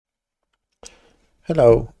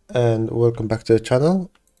Hello and welcome back to the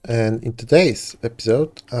channel, and in today's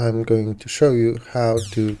episode I'm going to show you how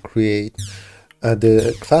to create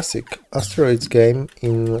the classic Asteroids game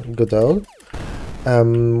in Godot.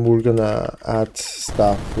 We're gonna add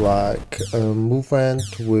stuff like movement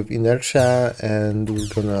with inertia, and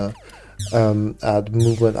we're gonna add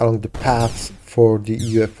movement along the paths for the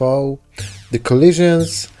UFO, the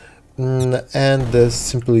collisions, and the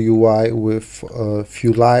simple UI with a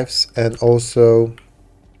few lives, and also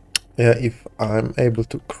if I'm able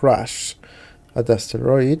to crash at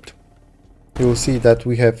asteroid, you will see that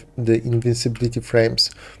we have the invincibility frames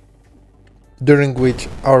during which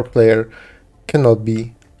our player cannot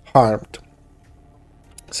be harmed.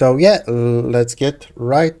 So yeah, let's get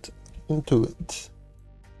right into it.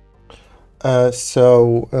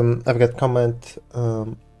 I've got comment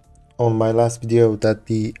on my last video that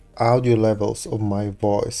the audio levels of my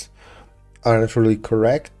voice aren't really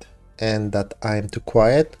correct and that I'm too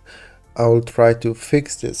quiet. I will try to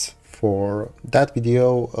fix this for that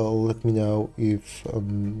video. Let me know if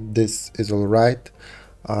this is alright.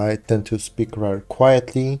 I tend to speak rather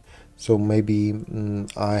quietly, so maybe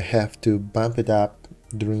I have to bump it up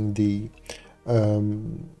during the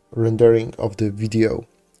rendering of the video.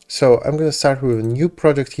 So I'm going to start with a new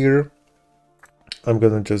project here. I'm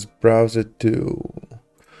going to just browse it to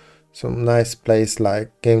some nice place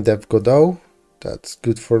like Game Dev Godot. That's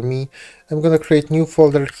good for me. I'm gonna create new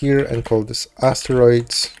folder here and call this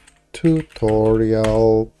Asteroids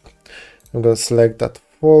tutorial. I'm gonna select that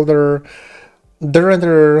folder. The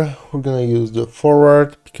renderer, we're gonna use the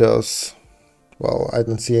forward because, well, I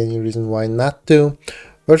don't see any reason why not to.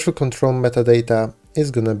 Version control metadata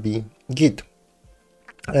is gonna be Git.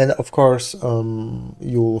 And of course,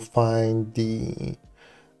 you'll find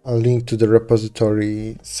a link to the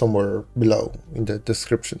repository somewhere below in the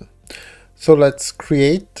description. So let's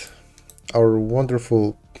create our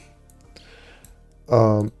wonderful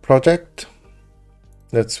project.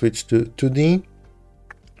 Let's switch to 2D.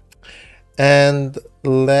 And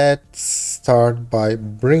let's start by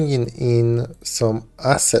bringing in some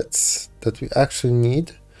assets that we actually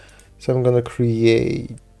need. So I'm going to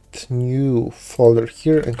create new folder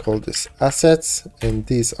here and call this assets. And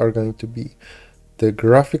these are going to be the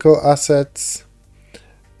graphical assets.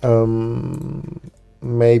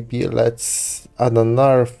 Maybe let's add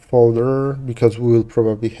another folder because we will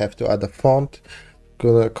probably have to add a font.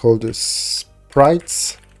 Gonna call this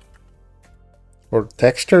sprites or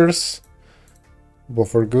textures,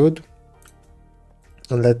 both are good.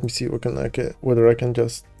 And let me see whether I can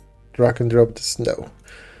just drag and drop this. No,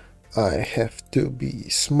 I have to be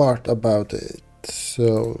smart about it.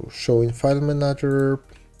 So show in file manager.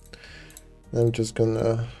 I'm just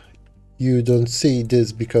gonna, you don't see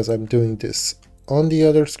this because I'm doing this on the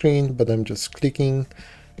other screen, but I'm just clicking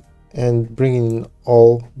and bringing in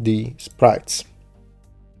all the sprites.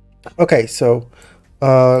 Okay, so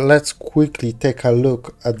let's quickly take a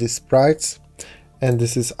look at the sprites. And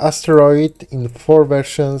this is Asteroid in 4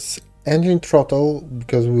 versions, engine throttle,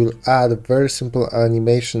 because we will add a very simple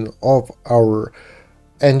animation of our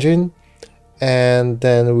engine. And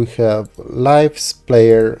then we have lives,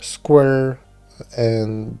 player, square,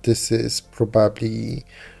 and this is probably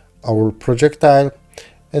our projectile,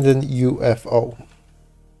 and then UFO.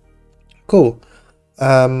 Cool.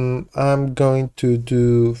 I'm going to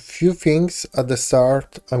do few things at the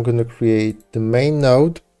start. I'm going to create the main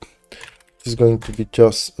node, which is going to be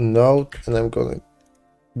just a node, and I'm going to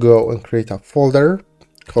go and create a folder,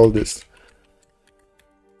 call this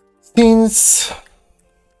scenes,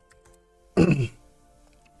 and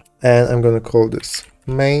I'm going to call this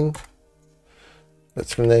main.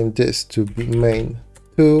 Let's rename this to be main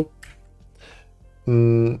 2.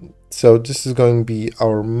 So this is going to be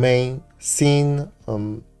our main scene.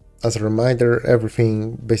 As a reminder,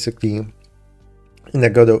 everything basically in a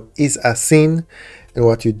Godot is a scene, and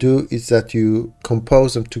what you do is that you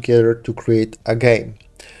compose them together to create a game.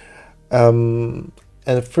 And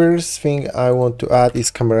the first thing I want to add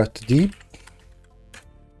is camera 2D.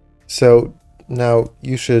 So now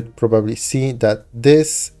you should probably see that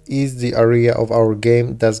this is the area of our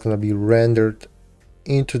game that's going to be rendered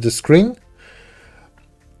into the screen.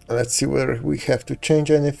 Let's see whether we have to change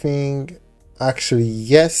anything. Actually,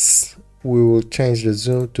 yes, we will change the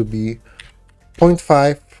zoom to be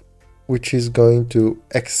 0.5, which is going to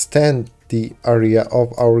extend the area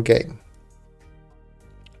of our game.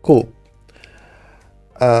 Cool.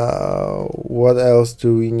 What else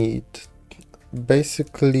do we need?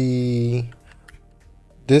 Basically,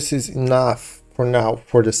 this is enough for now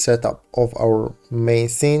for the setup of our main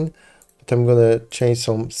scene. But I'm gonna change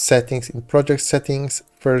some settings in project settings.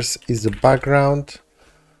 First is the background.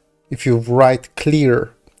 if you write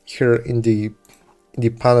clear here in the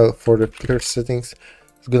panel for the clear settings,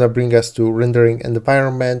 it's gonna bring us to rendering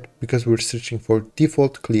environment because we're searching for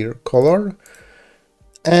default clear color,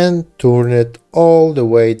 and turn it all the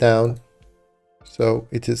way down so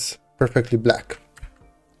it is perfectly black.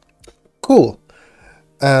 Cool.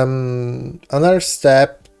 Another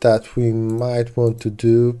step that we might want to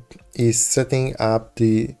do is setting up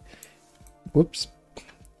the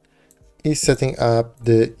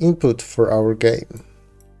input for our game.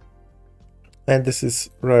 And this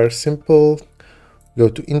is rather simple. Go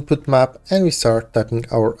to input map and we start typing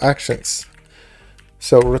our actions.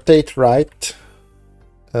 So rotate right,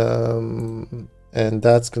 and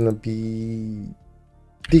that's gonna be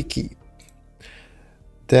D key.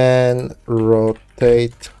 Then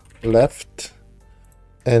rotate left,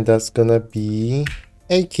 and that's gonna be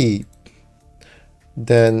A key.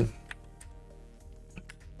 Then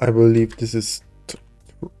I believe this is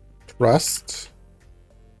thrust,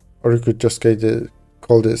 or you could just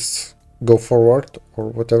call this go forward or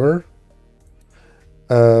whatever.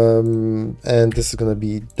 And this is gonna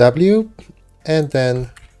be W, and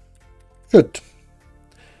then shoot,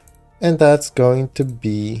 and that's going to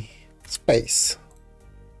be space.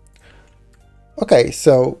 Okay,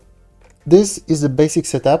 so this is the basic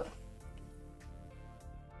setup.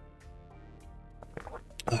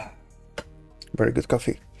 Very good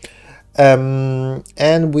coffee.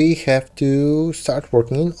 And we have to start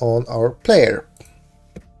working on our player.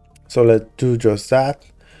 So let's do just that.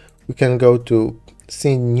 We can go to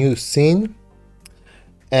scene, new scene,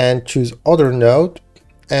 and choose other node.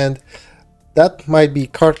 And that might be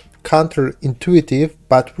counterintuitive,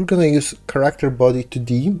 but we're gonna use character body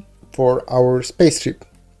 2D for our spaceship.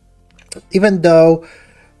 Even though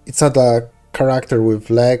it's not a character with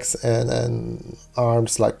legs and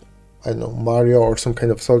arms like, I don't know, Mario or some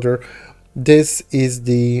kind of soldier, this is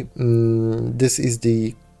the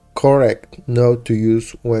correct node to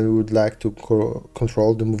use when we would like to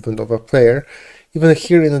control the movement of a player. Even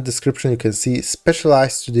here in the description you can see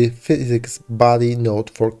specialized to the physics body node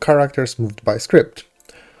for characters moved by script,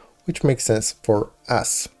 which makes sense for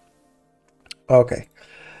us. Okay,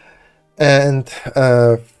 and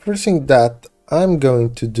first thing that I'm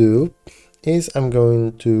going to do is I'm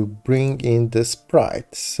going to bring in the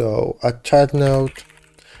sprite. So a child node,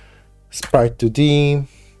 sprite 2D,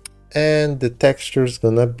 and the texture is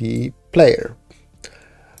gonna be player.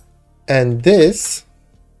 And this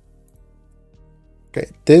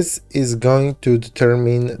is going to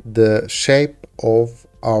determine the shape of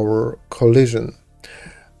our collision,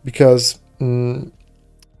 because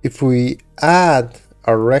if we add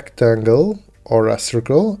a rectangle or a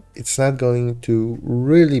circle, it's not going to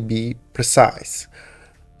really be precise.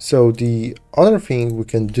 So the other thing we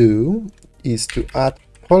can do is to add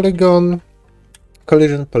collision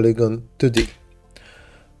polygon 2D.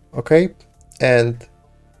 Okay, and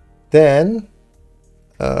then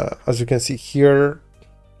as you can see here,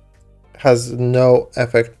 has no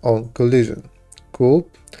effect on collision. Cool.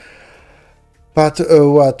 But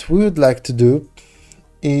what we would like to do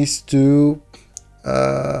is to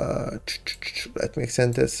let me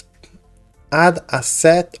extend this, add a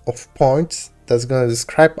set of points that's going to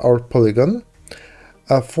describe our polygon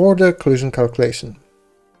for the collision calculation.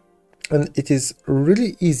 And it is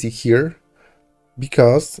really easy here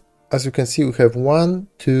because, as you can see, we have 1,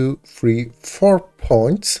 2, 3, 4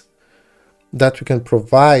 points that we can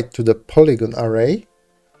provide to the polygon array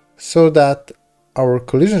so that our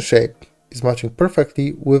collision shape is matching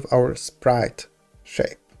perfectly with our sprite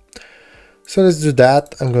shape. So let's do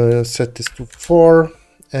that. I'm going to set this to 4,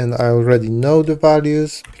 and I already know the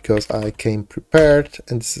values because I came prepared,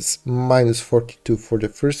 and this is -42 for the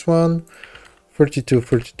first one, 32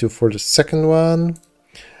 for the second one,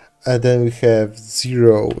 and then we have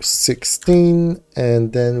 0, 16,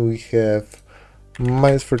 and then we have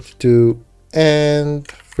 -42 and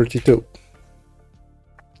 32.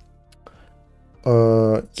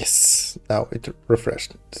 Yes, now it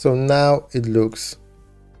refreshed. So now it looks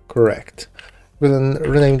correct. We're going to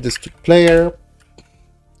rename this to player,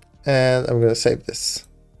 and I'm going to save this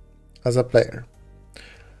as a player.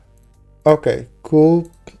 Okay, cool.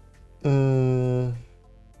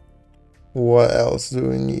 What else do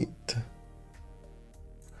we need?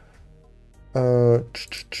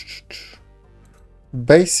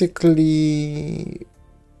 Basically,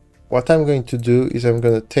 what I'm going to do is I'm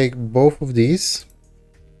going to take both of these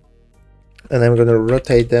and I'm going to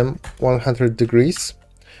rotate them 100 degrees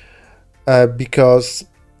because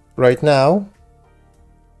right now,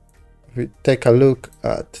 if we take a look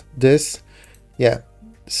at this, yeah,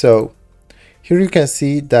 so here you can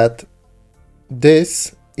see that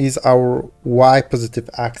this is our y positive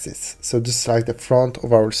axis. So this is like the front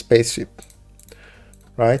of our spaceship,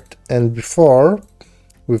 right? And before,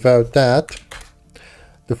 without that,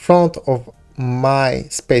 the front of my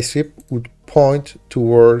spaceship would point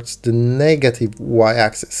towards the negative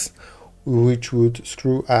y-axis, which would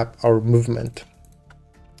screw up our movement.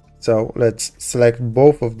 So let's select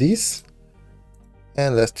both of these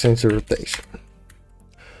and let's change the rotation.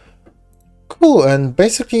 Cool, and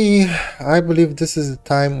basically I believe this is the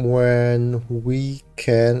time when we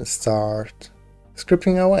can start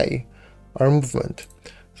scripting away our movement.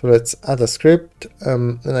 So let's add a script,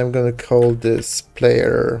 and I'm gonna call this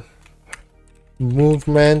player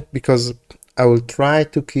movement because I will try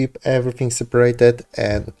to keep everything separated,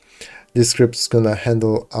 and this script is gonna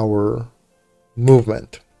handle our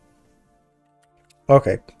movement.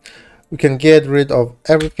 Okay, we can get rid of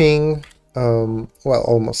everything, well,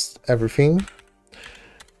 almost everything,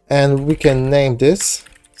 and we can name this,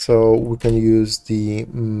 so we can use the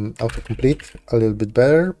autocomplete a little bit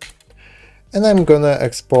better. And I'm gonna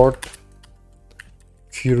export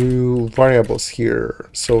few variables here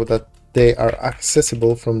so that they are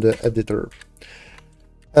accessible from the editor.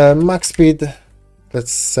 Max speed,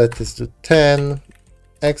 let's set this to 10.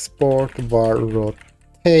 Export var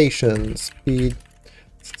rotation speed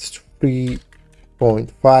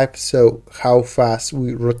 3.5, so how fast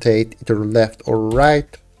we rotate either left or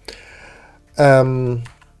right.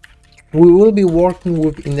 We will be working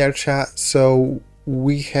with inertia, so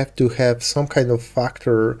we have to have some kind of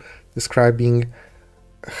factor describing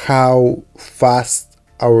how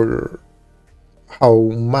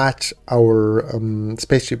much our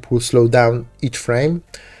spaceship will slow down each frame.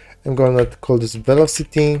 I'm gonna call this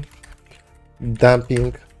velocity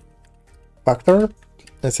damping factor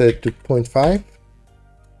and set it to 0.5,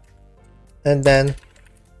 and then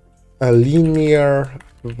a linear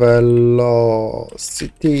velocity,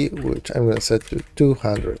 which I'm gonna set to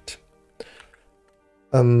 200.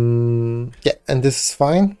 Yeah, and this is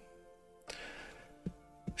fine.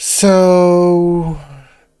 So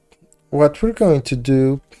what we're going to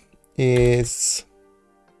do is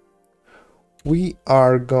we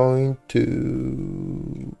are going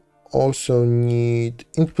to also need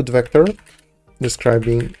input vector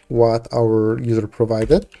describing what our user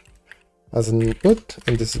provided as an input,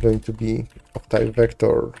 and this is going to be of type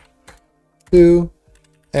vector 2,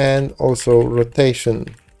 and also rotation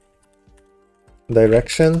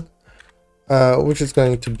direction, which is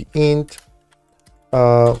going to be int.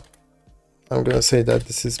 I'm going to say that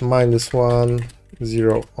this is -1,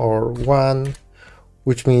 0, or 1,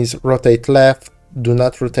 which means rotate left, do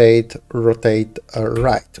not rotate, rotate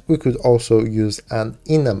right. We could also use an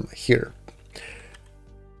enum here.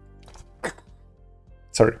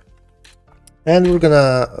 Sorry. And we're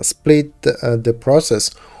gonna split the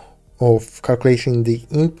process of calculating the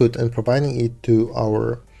input and providing it to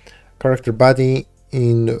our character body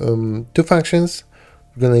in two functions.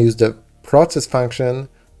 We're gonna use the process function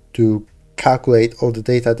to calculate all the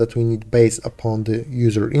data that we need based upon the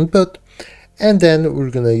user input, and then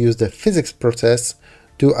we're gonna use the physics process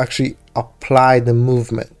to actually apply the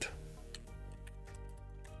movement.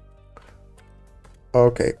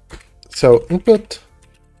 Okay, so input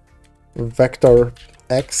vector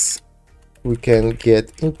x, we can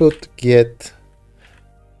get input, get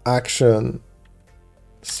action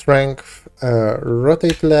strength,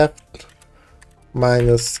 rotate left,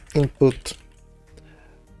 minus input,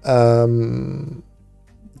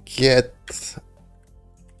 get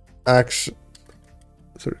action,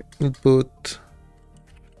 input,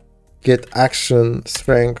 get action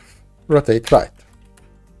strength, rotate right.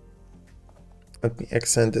 Let me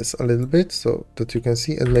extend this a little bit so that you can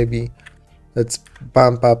see, and maybe let's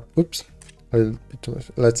bump up, oops, a little bit too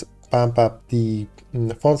much. Let's bump up the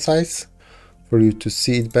font size for you to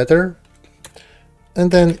see it better. And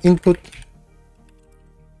then input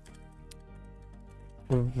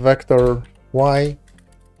vector y,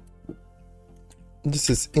 this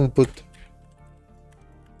is input,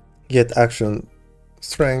 get action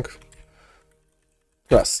strength,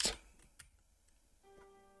 thrust.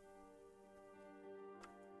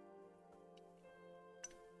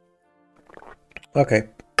 Okay,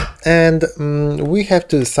 and we have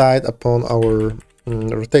to decide upon our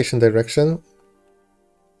rotation direction.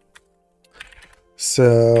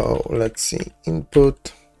 So let's see,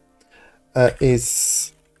 input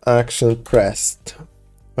is action pressed,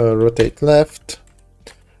 rotate left.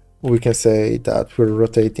 We can say that we're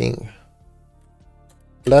rotating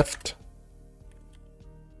left.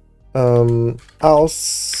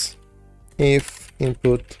 Else, if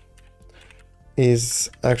input is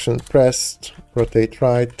action pressed, rotate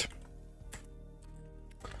right.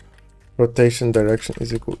 rotation direction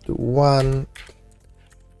is equal to 1,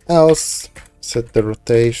 else set the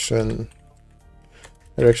rotation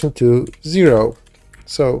direction to 0.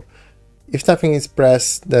 So if nothing is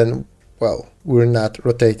pressed, then, well, we're not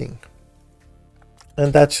rotating.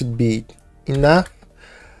 And that should be enough.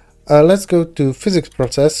 Let's go to physics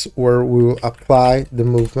process, where we will apply the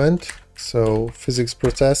movement. So physics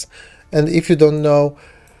process. And if you don't know,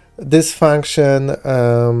 this function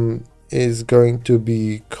is going to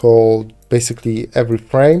be called basically every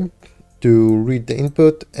frame to read the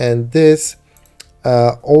input, and this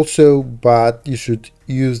also, but you should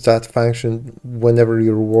use that function whenever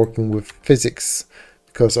you're working with physics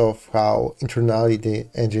because of how internally the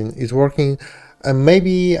engine is working. And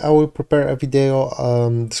maybe I will prepare a video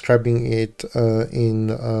describing it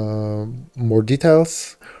in more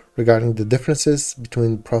details regarding the differences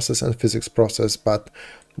between process and physics process, but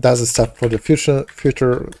that's a step for the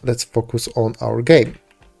future. Let's focus on our game.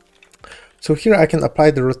 So here I can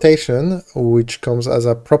apply the rotation, which comes as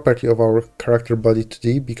a property of our character body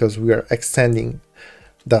 2D because we are extending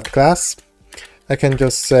that class. I can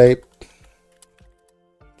just say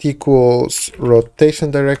t equals rotation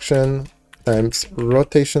direction times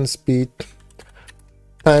rotation speed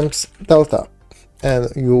times delta. And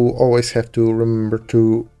you always have to remember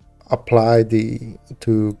to apply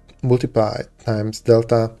to multiply times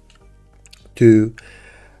delta to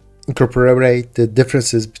incorporate the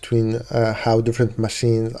differences between how different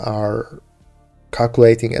machines are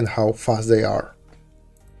calculating and how fast they are.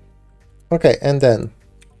 Okay, and then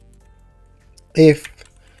if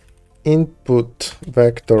input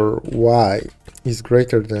vector y is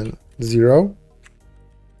greater than 0,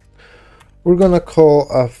 we're gonna call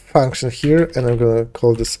a function here, and I'm gonna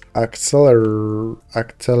call this accelerate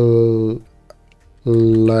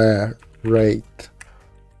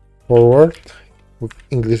forward, with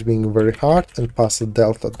English being very hard, and pass a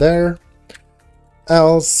delta there.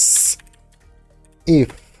 Else, if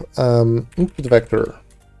input vector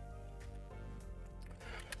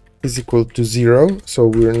is equal to 0, so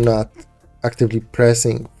we're not actively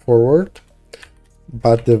pressing forward,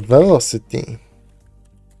 but the velocity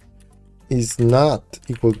is not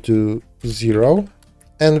equal to 0,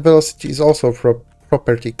 and velocity is also a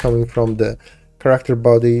property coming from the character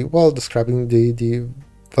body while describing the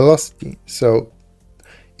velocity. So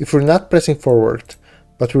if we're not pressing forward,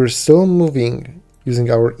 but we're still moving using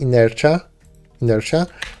our inertia,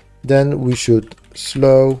 then we should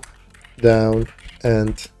slow down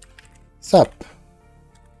and stop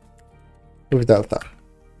with delta.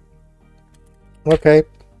 Okay,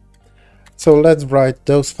 so let's write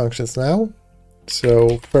those functions now.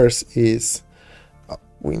 So first is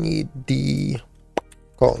we need the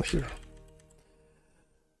column here.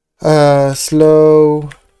 Slow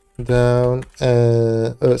down,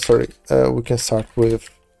 we can start with,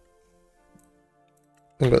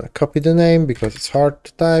 I'm gonna copy the name because it's hard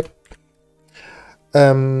to type,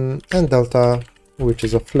 and delta, which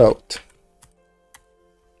is a float.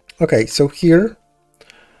 Okay, so here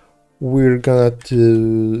we're going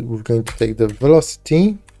to take the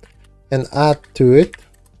velocity and add to it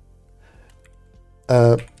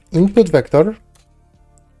input vector,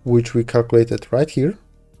 which we calculated right here,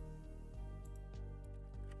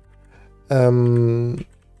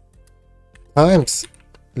 times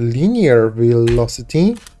linear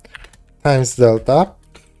velocity times delta,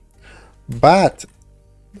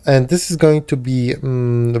 and this is going to be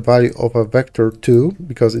the value of a vector 2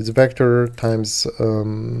 because it's vector times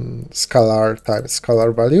scalar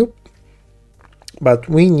value. But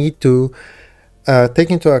we need to take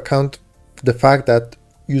into account the fact that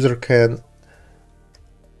user can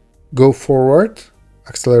go forward,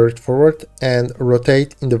 accelerate forward, and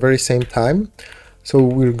rotate in the very same time. So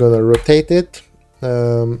we're gonna rotate it,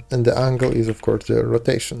 and the angle is of course the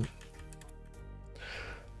rotation.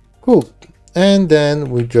 Cool. And then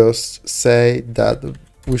we just say that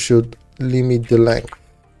we should limit the length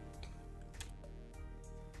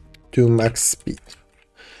to max speed.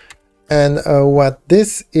 And what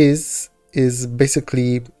this is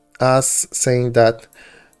basically us saying that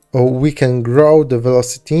we can grow the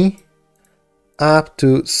velocity up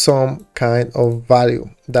to some kind of value.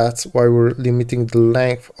 That's why we're limiting the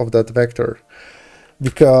length of that vector.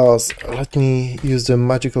 Because let me use the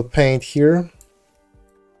magical paint here.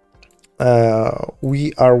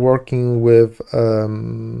 We are working with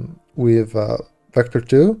vector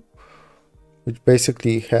 2, which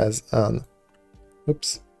basically has an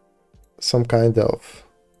some kind of,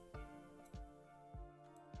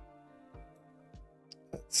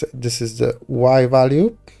 let's say this is the y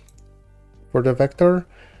value for the vector,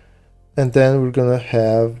 and then we're gonna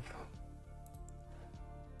have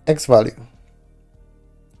x value.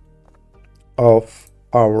 of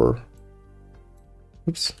our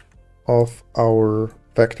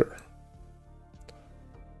vector,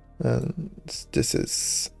 and this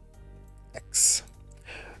is x.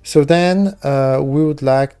 So then we would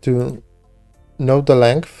like to know the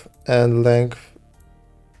length, and length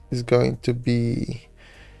is going to be,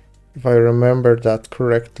 if I remember that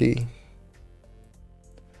correctly,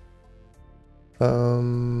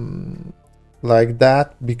 like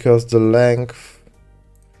that, because the length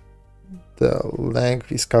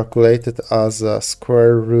is calculated as a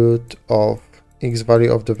square root of x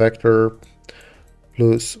value of the vector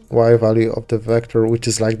plus y value of the vector, which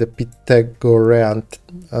is like the Pythagorean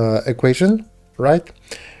equation, right?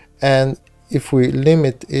 And if we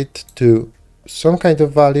limit it to some kind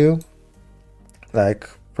of value, like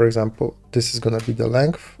for example, this is going to be the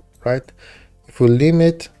length, right? If we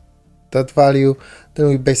limit that value, then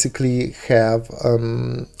we basically have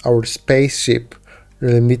our spaceship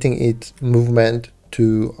limiting its movement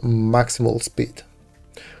to maximal speed.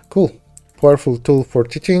 Cool. Powerful tool for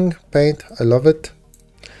teaching Paint. I love it.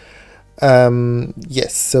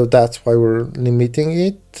 Yes, so that's why we're limiting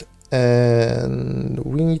it, and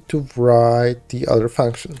we need to write the other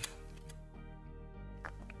function,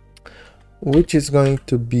 which is going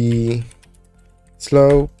to be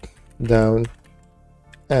slow down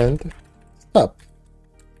and stop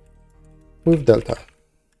with delta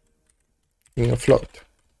in a float.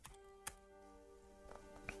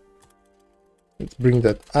 Let's bring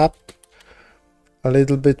that up a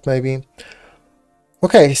little bit maybe.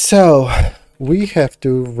 Okay, so we have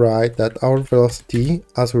to write that our velocity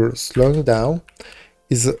as we're slowing down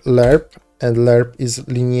is lerp, and lerp is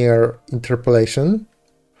linear interpolation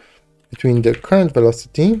between the current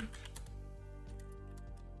velocity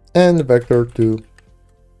and vector to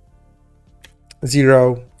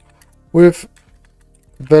 0 with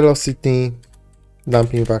velocity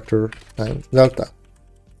damping factor times delta.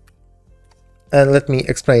 And let me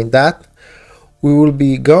explain that. We will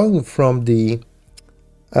be going from the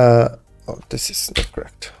oh, this is not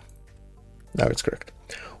correct. Now it's correct.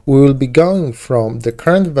 We will be going from the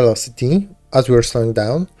current velocity as we're slowing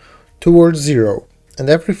down towards 0, and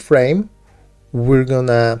every frame we're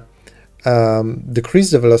gonna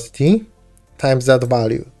decrease the velocity times that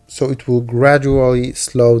value, so it will gradually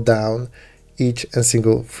slow down each and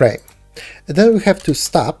single frame. And then we have to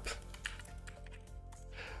stop.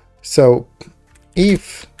 So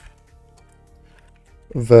if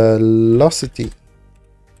velocity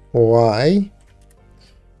y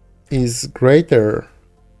is greater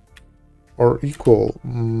or equal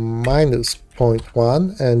minus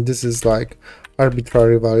 0.1, and this is like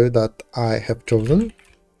arbitrary value that I have chosen,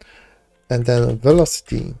 and then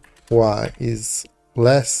velocity y is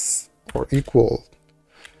less or equal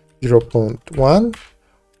 0.1,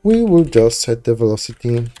 we will just set the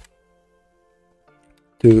velocity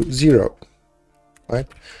to 0, right?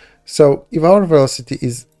 So if our velocity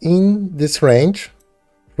is in this range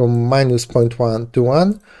from minus 0.1 to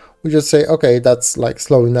 1, we just say, okay, that's like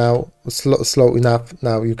slow enough,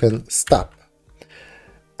 now you can stop.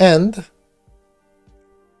 And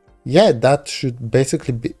yeah, that should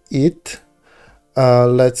basically be it.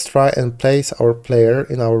 Let's try and place our player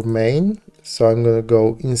in our main. So I'm gonna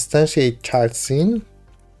go instantiate child scene,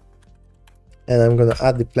 and I'm gonna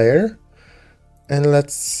add the player, and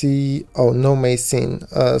let's see. Oh, no main scene.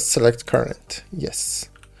 Select current. Yes.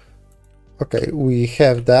 Okay, we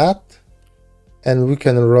have that, and we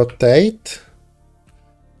can rotate,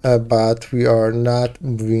 but we are not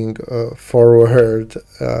moving forward.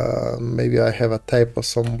 Maybe I have a typo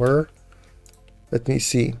somewhere. Let me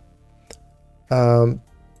see.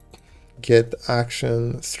 Get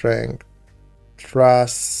action, strength,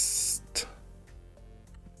 trust,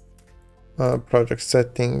 project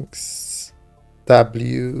settings,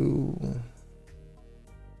 W.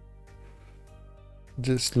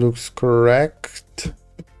 This looks correct.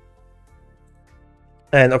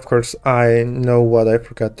 And of course, I know what I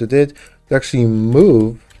forgot to do. To actually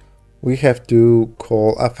move, we have to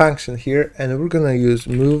call a function here, and we're gonna use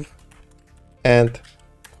move and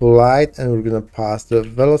collide, and we're gonna pass the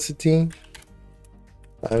velocity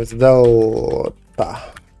times delta.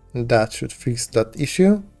 That should fix that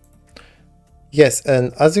issue. Yes,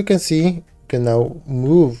 and as you can see, we can now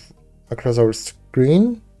move across our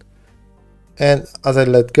screen, and as I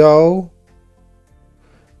let go,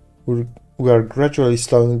 we are gradually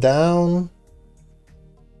slowing down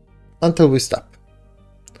until we stop,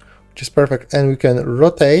 which is perfect. And we can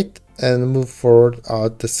rotate and move forward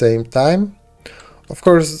at the same time. Of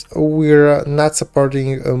course, we're not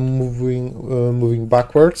supporting moving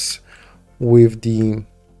backwards with the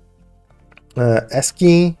S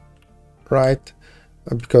key, right?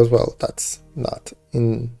 because, well, that's not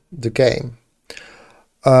in the game.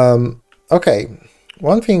 Okay,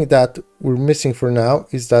 one thing that we're missing for now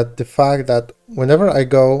is that the fact that whenever I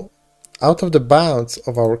go out of the bounds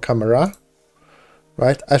of our camera,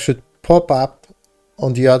 right, I should pop up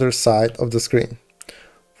on the other side of the screen.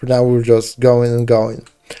 For now, we're just going and going.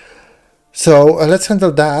 So let's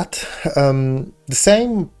handle that. The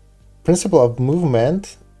same principle of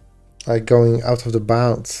movement, like going out of the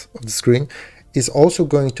bounds of the screen, is also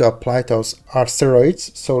going to apply to those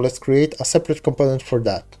asteroids. So let's create a separate component for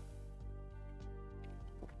that.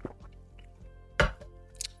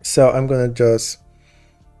 So I'm gonna just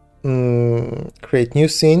create new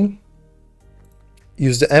scene,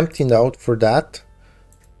 use the empty node for that,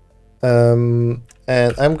 and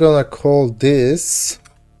I'm gonna call this,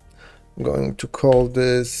 I'm going to call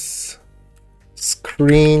this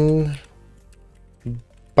screen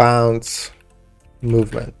bounds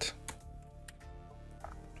movement.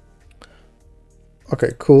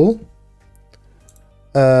 Okay, cool.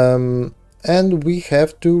 And we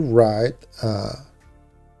have to write a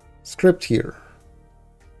script here.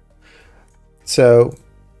 So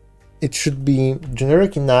it should be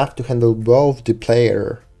generic enough to handle both the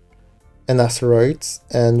player and asteroids,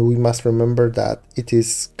 and we must remember that it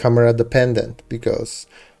is camera dependent because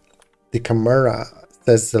the camera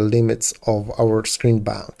sets the limits of our screen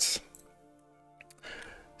bounds.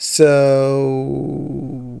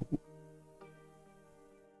 So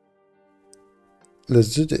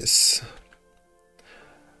let's do this.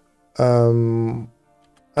 I'm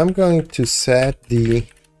going to set the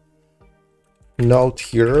node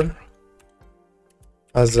here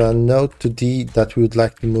as a node to D that we would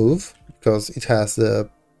like to move, because it has the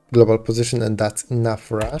global position and that's enough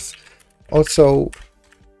for us. Also,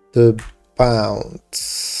 the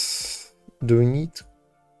bounds. Do we need?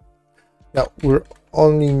 No, we're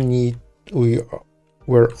only need the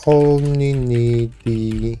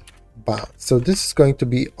bounds. So this is going to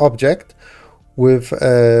be object with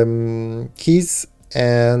keys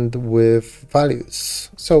and with values.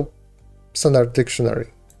 So standard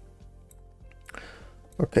dictionary.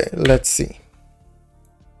 Okay, let's see.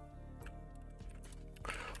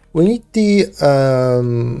 We need the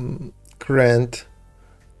current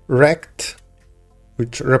rect,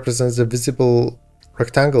 which represents the visible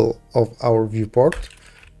rectangle of our viewport.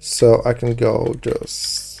 So I can go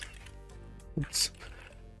just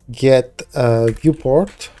get a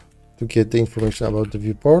viewport to get the information about the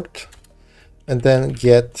viewport, and then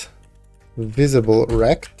get visible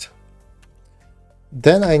rect.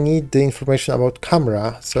 Then I need the information about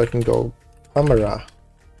camera, so I can go camera,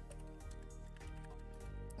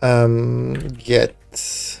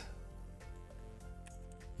 get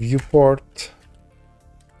viewport.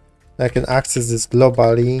 I can access this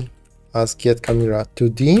globally as get camera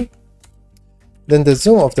 2D. Then the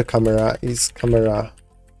zoom of the camera is camera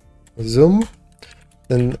zoom.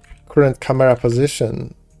 Then current camera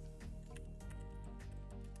position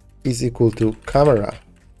is equal to camera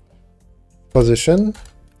position.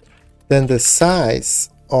 Then the size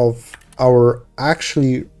of our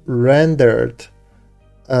actually rendered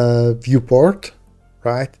viewport,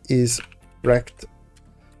 right, is rect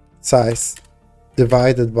size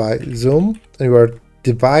divided by zoom, and we are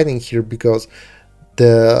dividing here because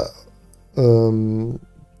the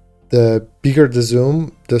bigger the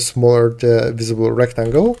zoom, the smaller the visible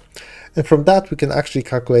rectangle, and from that we can actually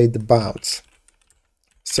calculate the bounds.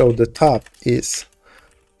 So the top is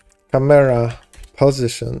camera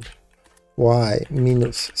position y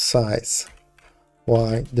minus size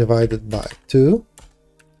y divided by 2.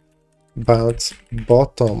 Bounds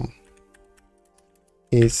bottom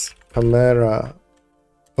is camera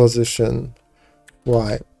position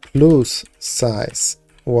y plus size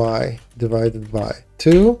y divided by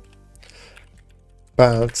 2.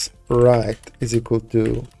 Bounds right is equal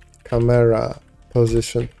to camera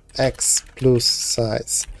position x plus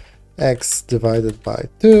size x divided by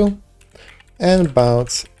 2. And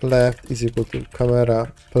bounds left is equal to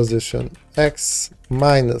camera position x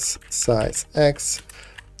minus size x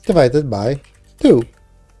divided by 2.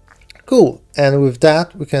 Cool. And with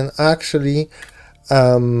that, we can actually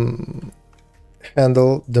handle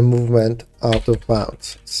the movement out of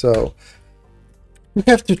bounds. So we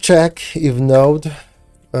have to check if node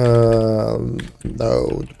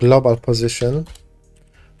global position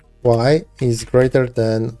y is greater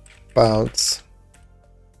than bounds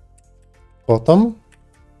bottom.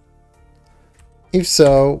 If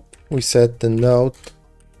so, we set the node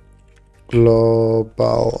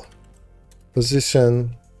global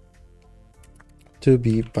position to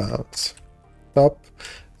be bounds top.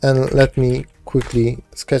 And let me quickly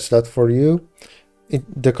sketch that for you.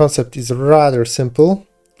 the concept is rather simple.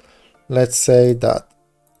 Let's say that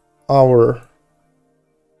our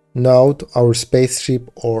node, our spaceship,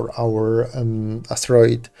 or our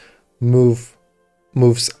asteroid moves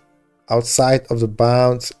outside of the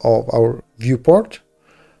bounds of our viewport.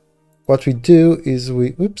 What we do is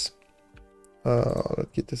let's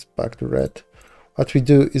get this back to red. What we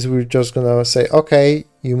do is we're just gonna say, okay,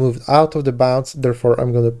 you moved out of the bounds, therefore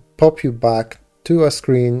I'm gonna pop you back to a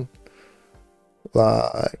screen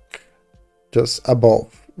like just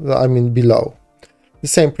above, I mean below. The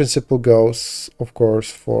same principle goes, of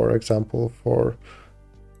course, for example, for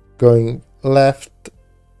going left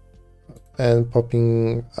and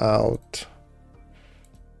popping out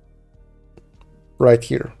right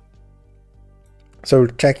here. So we're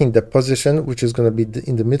checking the position, which is going to be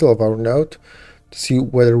in the middle of our node, to see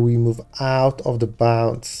whether we move out of the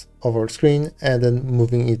bounds of our screen and then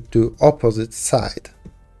moving it to opposite side.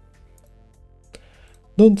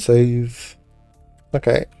 Don't save.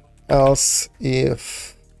 Okay. Else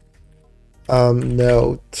if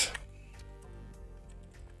node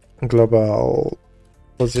global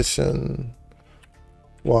position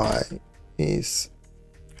y is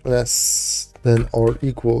less than or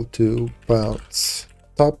equal to bounds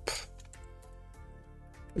top,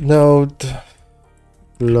 node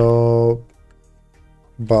global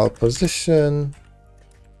position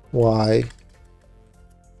y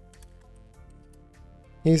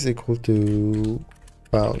is equal to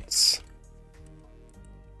bounds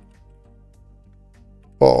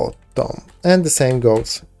bottom, and the same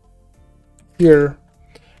goes here.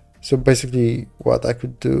 So basically what I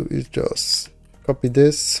could do is just copy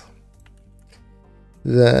this,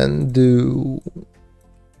 then do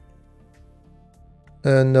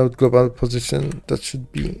a node global position, that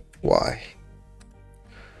should be y.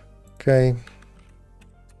 Okay,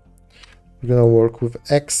 we're gonna work with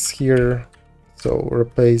x here, so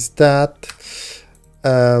replace that,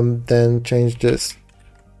 then change this,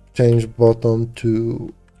 change bottom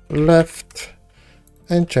to left,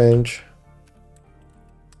 and change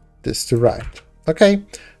this to right. Okay,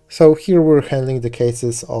 so here we're handling the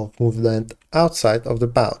cases of movement outside of the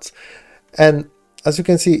bounds, and as you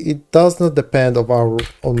can see, it does not depend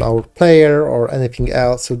on our player or anything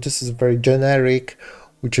else. So this is very generic,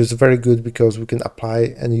 which is very good because we can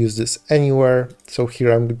apply and use this anywhere. So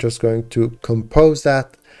here I'm just going to compose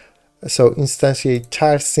that. So instantiate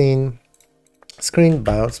child scene screen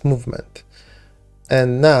bounce movement,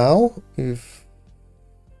 and now if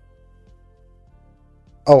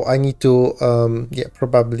I need to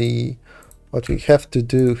probably what we have to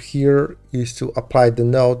do here is to apply the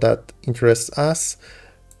node that interests us,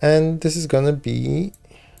 and this is gonna be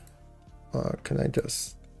can I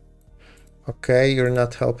just, okay, you're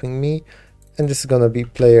not helping me, and this is gonna be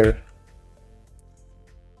player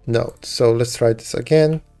node. So let's try this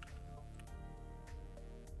again,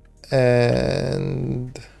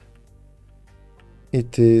 and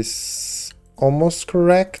it is almost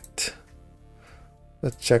correct.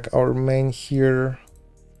 Let's check our main here.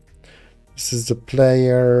 This is the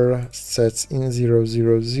player, sets in 0,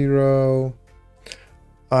 0, 0.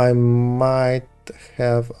 I might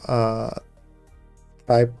have a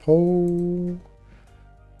typo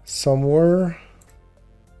somewhere.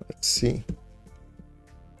 Let's see.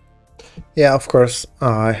 Yeah, of course,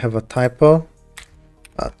 I have a typo.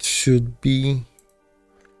 That should be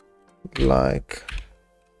like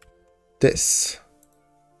this.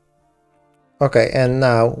 Okay, and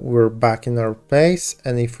now we're back in our place,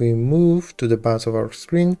 and if we move to the bounds of our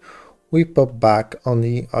screen, we pop back on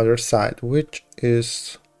the other side, which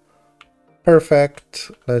is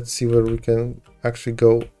perfect. Let's see where we can actually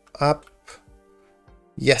go up.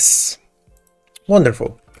 Yes,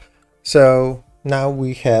 wonderful. So now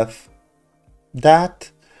we have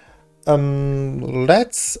that.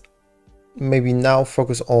 Let's maybe now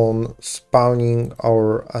focus on spawning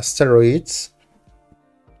our asteroids.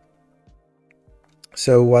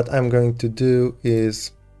 So what I'm going to do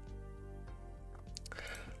is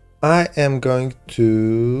I am going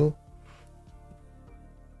to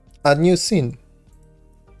add new scene,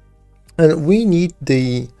 and we need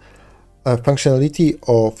the functionality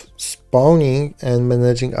of spawning and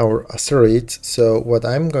managing our asteroids. So what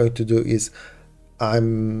I'm going to do is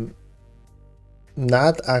I'm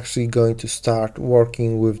not actually going to start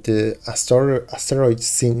working with the asteroid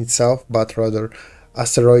scene itself, but rather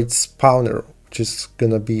asteroid spawner, which is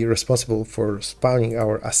going to be responsible for spawning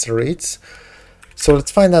our asteroids. So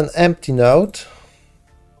let's find an empty node,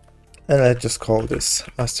 and let's just call this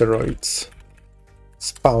asteroids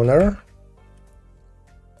spawner,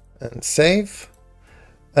 and save.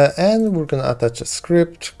 And we're going to attach a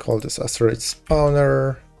script, call this asteroid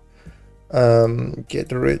spawner,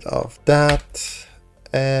 Get rid of that,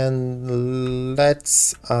 and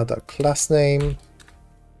let's add a class name.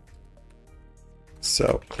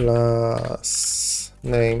 So class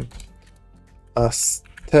name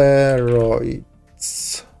Asteroids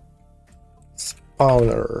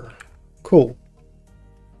spawner. Cool.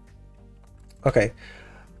 Okay.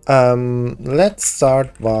 Let's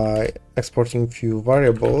start by exporting few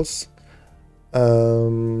variables.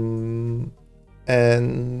 And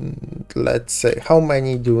let's say, how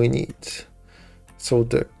many do we need? So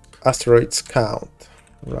the asteroids count,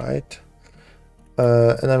 right?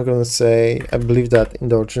 And I'm gonna say, I believe that in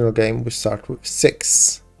the original game we start with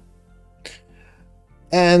 6.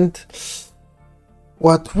 And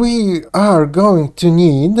what we are going to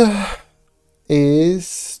need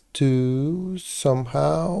is to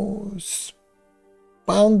somehow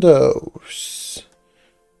spawn those.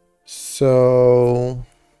 So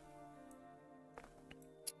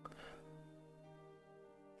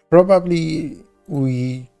probably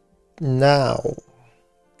we now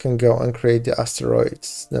can go and create the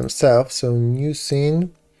asteroids themselves. So new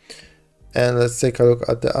scene, and let's take a look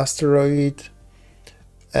at the asteroid.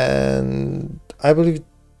 And I believe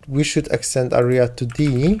we should extend area to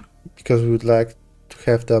D because we would like to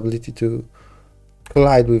have the ability to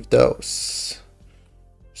collide with those.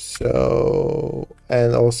 So,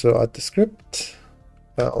 and also add the script.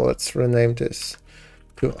 Let's rename this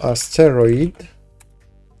to asteroid.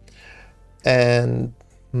 And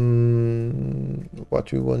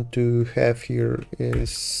what we want to have here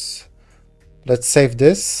is, let's save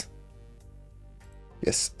this.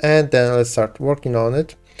 Yes, and then let's start working on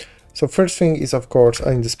it. So first thing is, of course,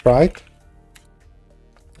 in the sprite.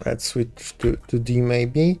 Let's switch to D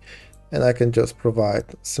maybe, and I can just provide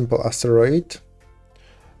simple asteroid.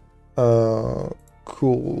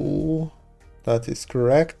 Cool, that is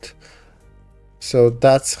correct. So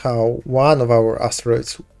that's how one of our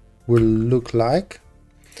asteroids will look like.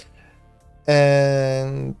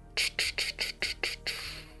 And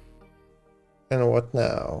what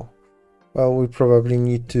now? Well, we probably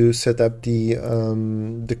need to set up the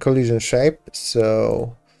collision shape.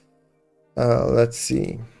 So let's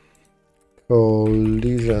see,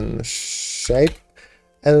 collision shape,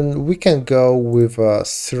 and we can go with a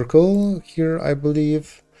circle here, I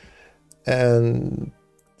believe, and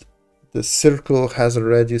the circle has a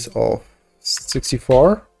radius of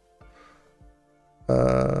 64.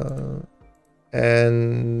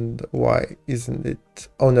 And why isn't it?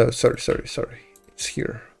 Oh no, sorry, it's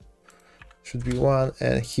here. Should be 1,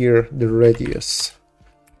 and here the radius.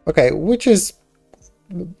 Okay, which is,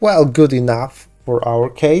 well, good enough for our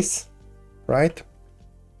case, right?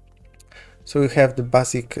 So we have the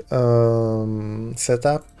basic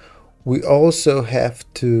setup. We also have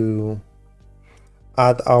to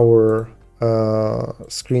add our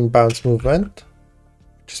screen bounce movement,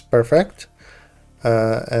 which is perfect.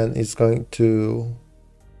 And it's going to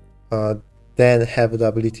then have the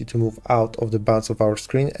ability to move out of the bounds of our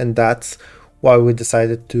screen, and that's why we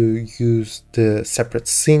decided to use the separate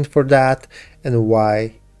scene for that, and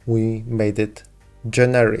why we made it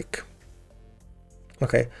generic.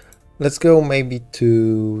 Okay, let's go maybe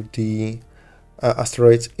to the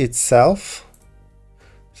asteroid itself.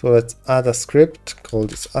 So let's add a script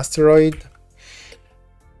called this asteroid,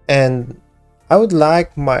 and I would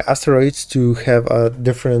like my asteroids to have a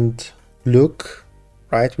different look,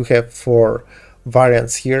 right? We have 4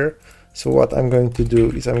 variants here. So what I'm going to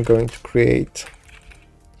do is I'm going to create,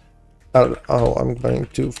 I'm going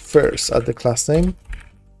to first add the class name.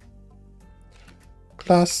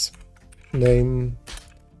 Class name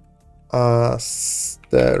asteroid,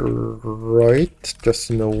 just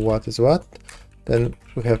to know what is what. Then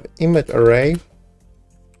we have image array,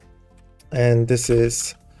 and this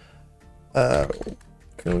is,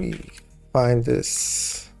 can we find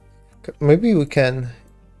this? Maybe we can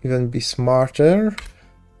even be smarter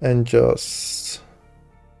and just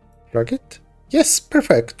drag it. Yes,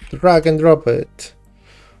 perfect. Drag and drop it.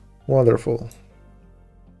 Wonderful.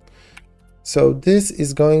 So this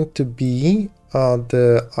is going to be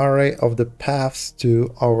the array of the paths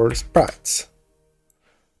to our sprites.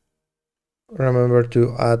 Remember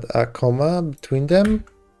to add a comma between them.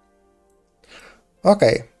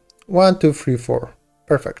 Okay, 1, 2, 3, 4.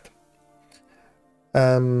 Perfect.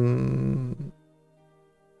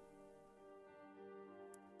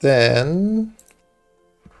 Then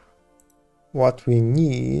what we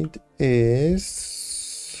need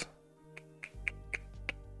is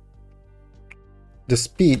the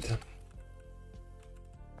speed.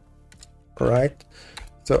 Right?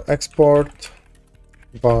 So export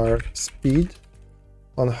bar speed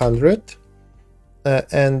 100,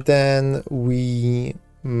 and then we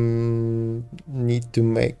need to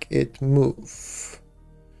make it move.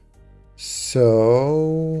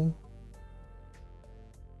 So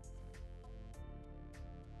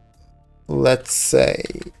let's say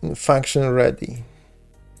function ready.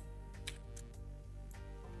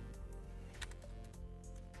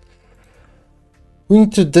 We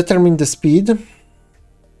need to determine the speed.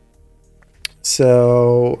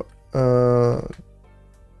 So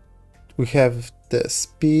we have the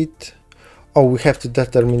speed. Oh, we have to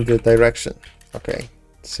determine the direction. Okay,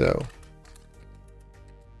 so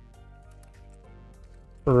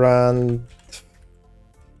run,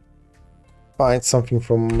 find something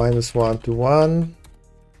from -1 to 1,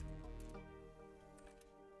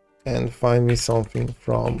 and find me something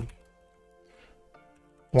from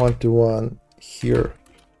 1 to 1 here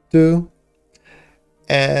too.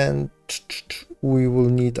 And we will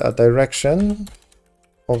need a direction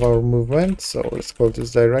of our movement, so let's call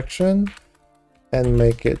this direction and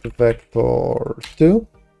make it vector 2.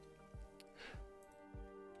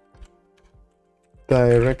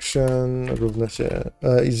 Direction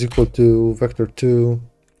is equal to vector 2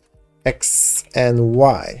 x and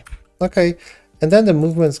y. Okay, and then the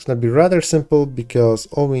movement is going to be rather simple, because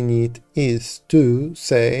all we need is to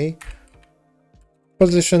say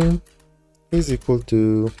position is equal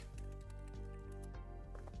to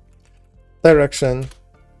direction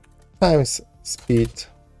times speed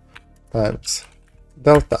times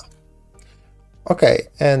delta. Okay,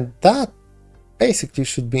 and that basically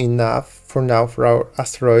should be enough for now for our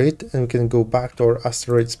asteroid, and we can go back to our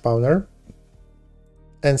asteroid spawner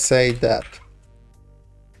and say that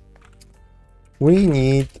we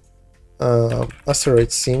need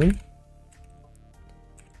asteroid scene,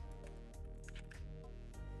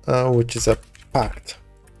 which is a packed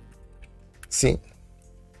scene.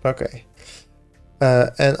 Okay,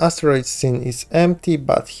 and asteroid scene is empty,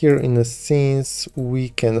 but here in the scenes we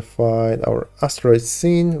can find our asteroid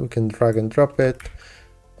scene. We can drag and drop it,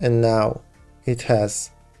 and now it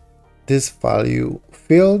has this value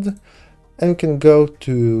field, and we can go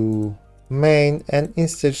to main and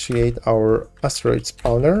instantiate our asteroid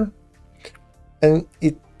spawner, and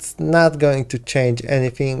it's not going to change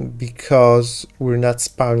anything because we're not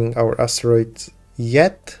spawning our asteroids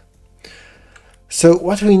yet. So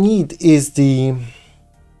what we need is the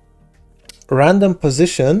random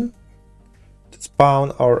position to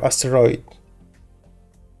spawn our asteroid.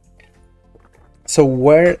 So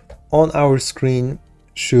where on our screen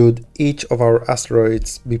should each of our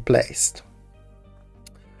asteroids be placed?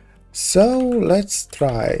 So let's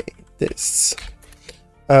try this.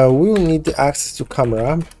 We will need the access to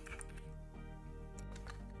camera.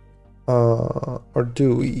 Or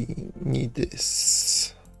do we need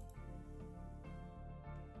this?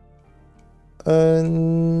 No,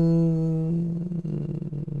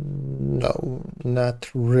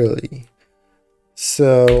 not really.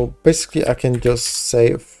 So basically I can just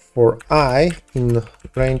say for I in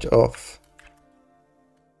range of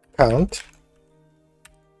count,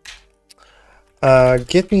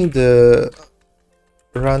 get me the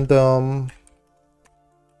random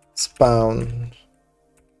spawn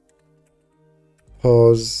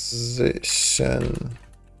position.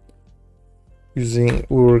 We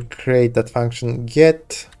will create that function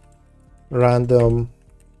get random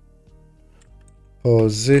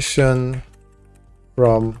position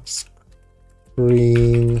from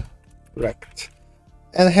screen rect.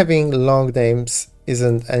 And having long names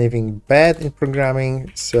isn't anything bad in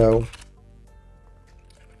programming, so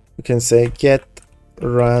we can say get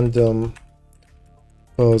random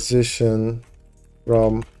position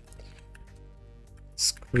from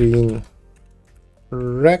screen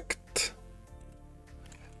rect.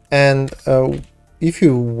 And if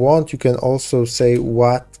you want, you can also say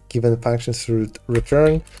what given function should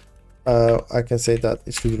return. I can say that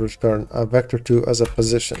it should return a vector 2 as a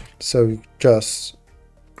position. So you just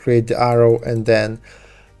create the arrow and then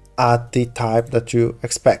add the type that you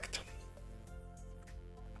expect.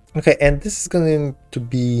 Okay, and this is going to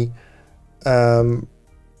be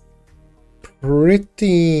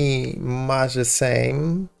pretty much the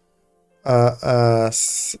same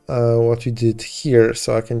as what we did here.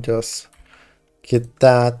 So I can just get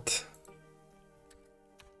that,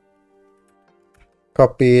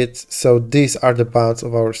 copy it. So these are the bounds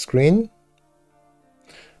of our screen.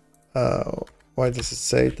 Why does it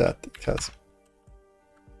say that it has?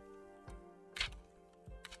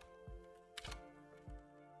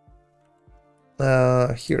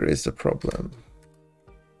 Here is the problem.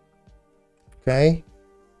 Okay.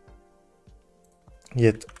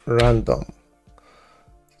 Get random.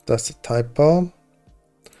 That's a typo.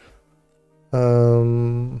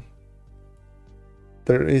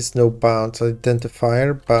 there is no bounds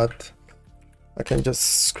identifier, but I can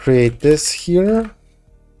just create this here.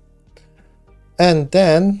 And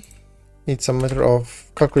then it's a matter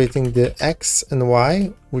of calculating the x and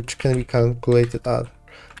y, which can be calculated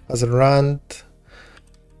as a rand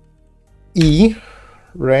e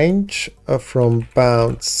range from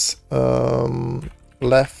bounds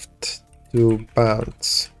left to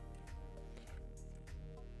bounds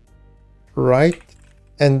right.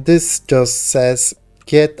 And this just says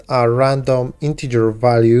get a random integer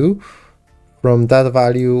value from that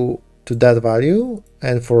value to that value.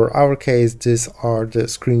 And for our case, these are the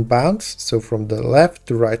screen bounds. So from the left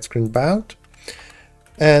to right screen bound.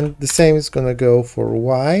 And the same is going to go for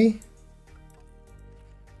y.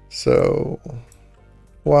 So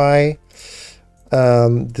y,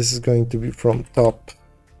 this is going to be from top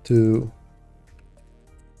to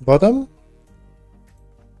bottom.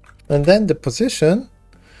 And then the position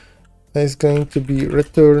is going to be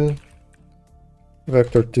return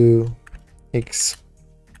vector to x,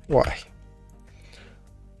 y.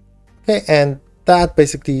 Okay, and that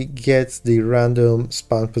basically gets the random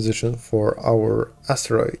spawn position for our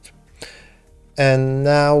asteroid. And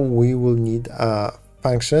now we will need a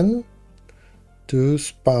function to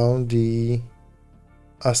spawn the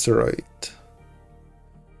asteroid.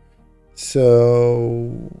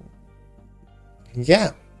 So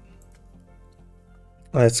yeah,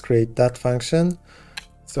 let's create that function.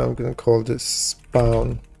 So I'm going to call this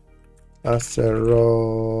spawn asteroid,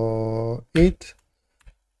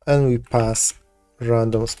 and we pass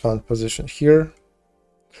random spawn position here.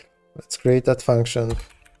 Let's create that function.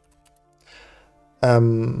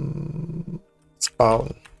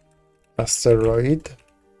 Spawn asteroid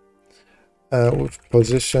with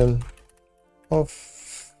position of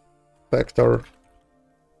vector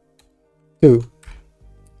 2.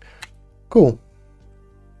 Cool.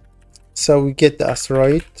 So we get the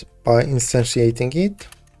asteroid by instantiating it.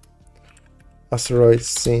 Asteroid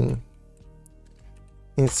scene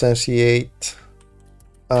instantiate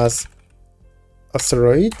as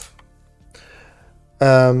asteroid.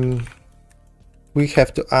 We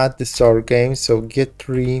have to add this to our game, so get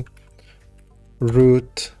tree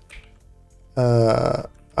root add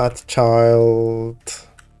child,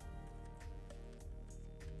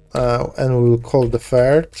 and we'll call the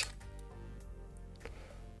third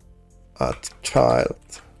add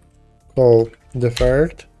child, call the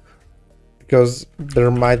third, because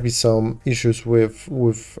there might be some issues with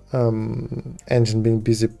engine being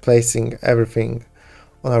busy placing everything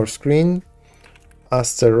on our screen.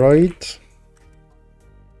 Asteroid,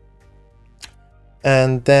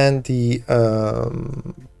 and then the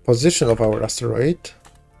position of our asteroid,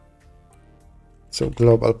 so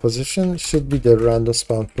global position, should be the random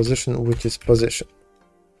spawn position, which is position.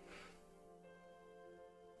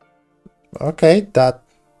 Okay, that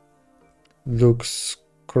looks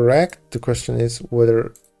correct. The question is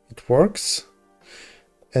whether it works.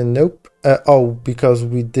 And nope. Oh, because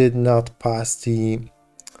we did not pass the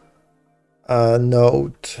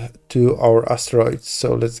node to our asteroid.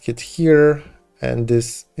 So let's get here, and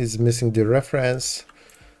this is missing the reference.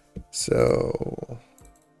 So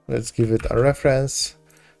let's give it a reference.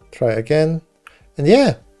 Try again. And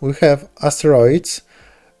yeah, we have asteroids.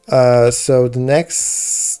 So the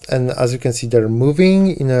next, and as you can see, they're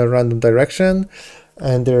moving in a random direction,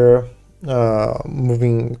 and they're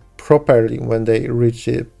moving properly when they reach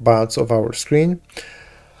the bounds of our screen.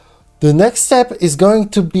 The next step is going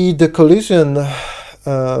to be the collision,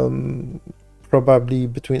 probably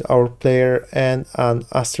between our player and an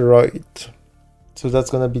asteroid. So that's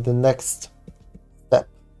going to be the next step.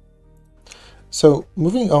 So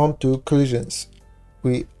moving on to collisions,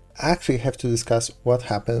 we actually have to discuss what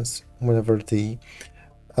happens whenever the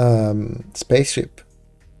spaceship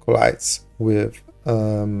collides with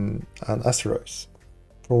an asteroid.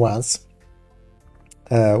 For once,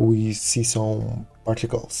 we see some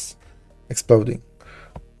particles exploding,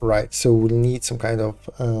 right? So we'll need some kind of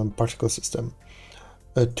particle system.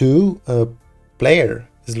 Two, player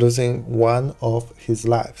is losing one of his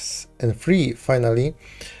lives, and three, finally,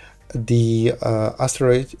 the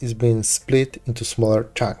asteroid is being split into smaller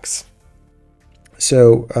chunks.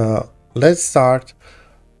 So let's start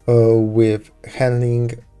with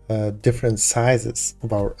handling different sizes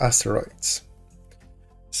of our asteroids.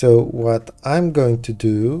 So what I'm going to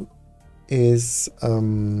do is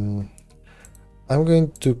I'm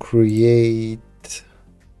going to create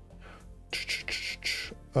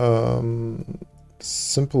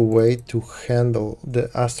simple way to handle the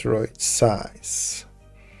asteroid size,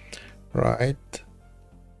 right?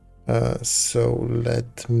 So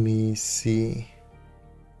let me see.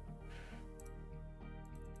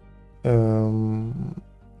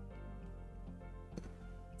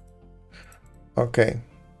 Okay,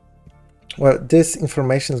 well, this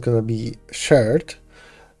information is going to be shared,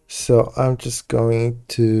 so I'm just going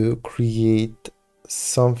to create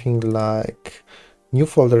something like new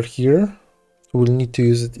folder here. We'll need to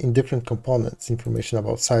use it in different components, information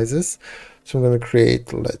about sizes. So I'm going to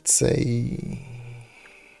create, let's say,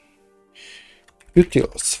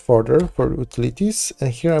 utils folder for utilities, and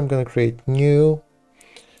here I'm going to create new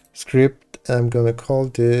script, and I'm going to call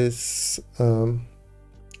this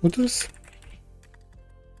utils.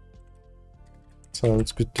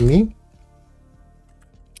 Sounds good to me.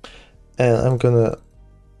 And I'm gonna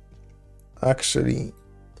actually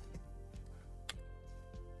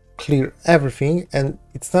clear everything, and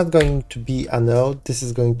it's not going to be a node, this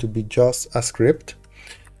is going to be just a script.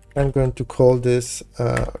 I'm going to call this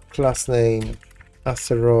class name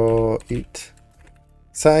asteroid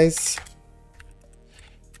size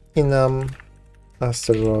enum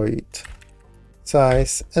asteroid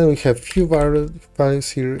size, and we have few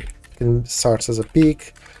values here. It starts as a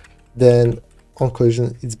big, then on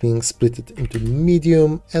collision it's being split into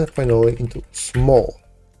medium, and finally into small.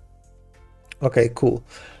 Okay, cool.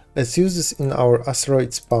 Let's use this in our asteroid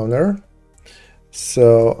spawner.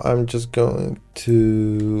 So I'm just going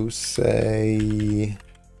to say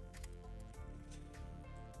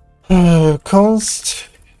const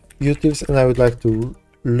utils, and I would like to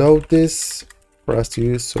load this for us to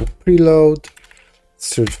use. So preload,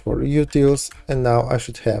 search for utils, and now I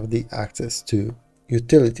should have the access to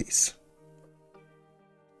utilities.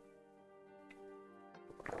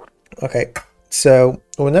 Okay, so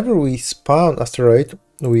whenever we spawn asteroid,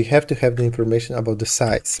 we have to have the information about the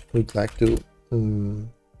size we'd like to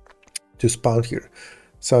spawn here.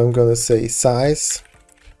 So I'm gonna say size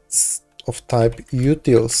of type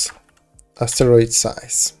utils asteroid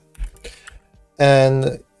size,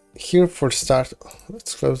 and here for start,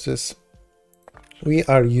 let's close this. We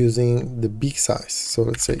are using the big size, so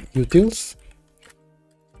let's say utils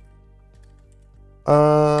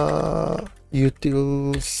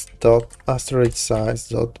utils dot asteroid size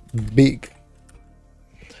dot big.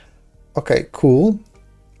 Okay, cool.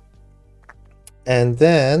 And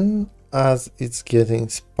then as it's getting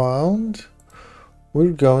spawned,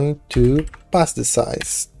 we're going to pass the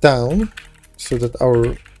size down so that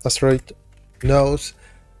our asteroid knows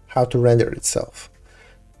how to render itself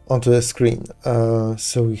onto the screen.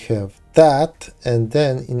 So we have that, and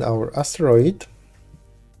then in our asteroid,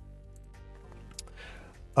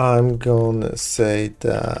 I'm gonna say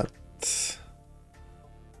that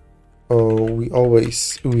we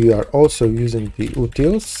are also using the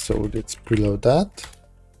utils, so let's preload that.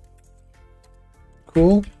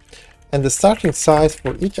 Cool. And the starting size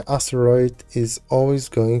for each asteroid is always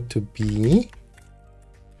going to be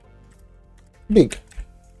big.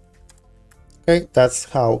 Okay, that's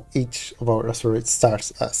how each of our asteroids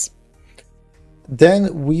starts as.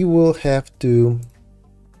 Then we will have to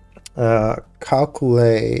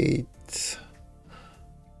calculate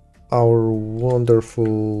our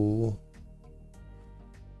wonderful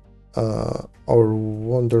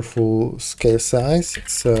scale size.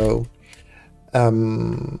 So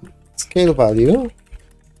scale value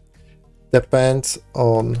depends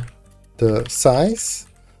on the size,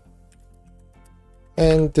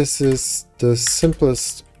 and this is the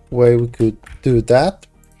simplest way we could do that.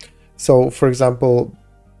 So for example,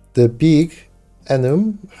 the big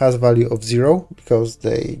enum has a value of 0 because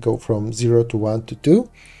they go from 0 to 1 to 2.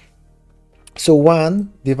 So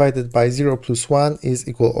 1 divided by 0 plus 1 is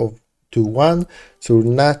equal to 1, so we're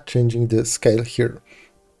not changing the scale here.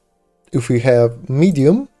 If we have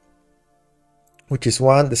medium, which is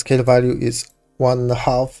 1, the scale value is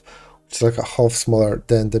 1.5, which is like a half smaller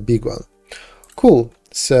than the big one. Cool.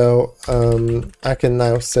 So I can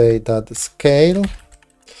now say that the scale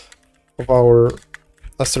of our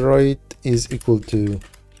asteroid is equal to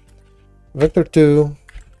vector2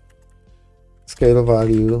 scale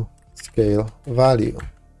value,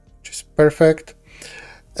 which is perfect.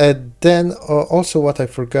 And then also what I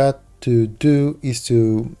forgot to do is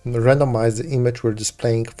to randomize the image we're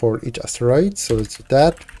displaying for each asteroid. So let's do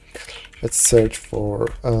that. Let's search for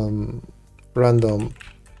random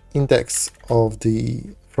index of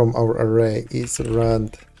from our array is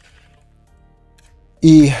rand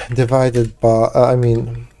e divided by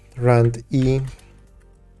rand e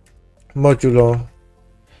modulo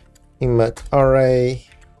image array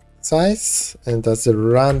size, and that's the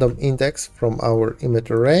random index from our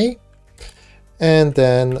image array, and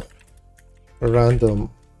then random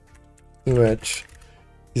image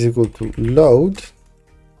is equal to load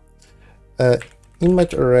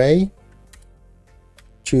image array,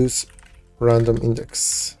 choose random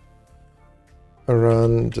index. a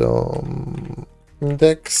random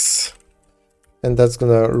index, and that's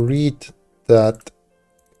gonna read that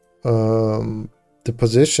the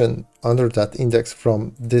position under that index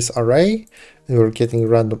from this array, and we're getting a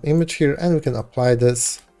random image here, and we can apply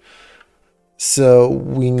this. So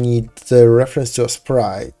we need the reference to a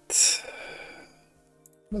sprite,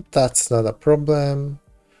 but that's not a problem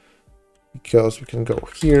because we can go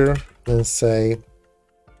here and say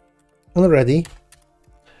already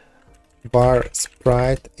var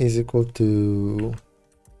sprite is equal to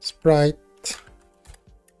sprite,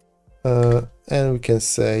 and we can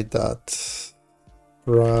say that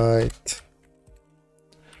sprite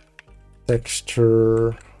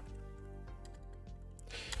texture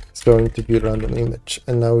is going to be random image,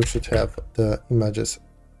 and now we should have the images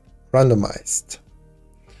randomized.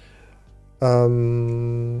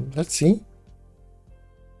 Let's see.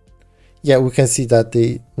 Yeah, we can see that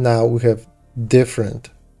now we have different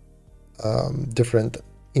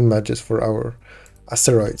images for our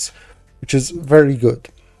asteroids, which is very good.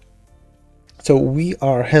 So we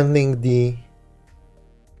are handling the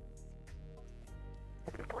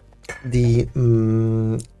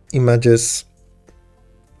images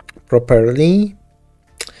properly,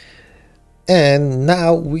 and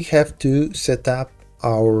now we have to set up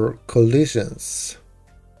our collisions.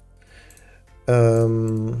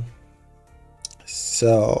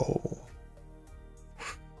 So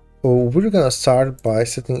we're gonna start by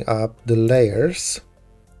setting up the layers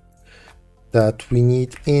that we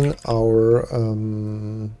need in our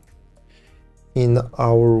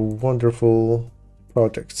wonderful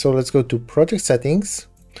project. So let's go to project settings,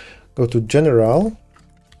 go to general,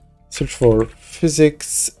 search for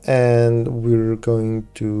physics, and we're going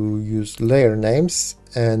to use layer names,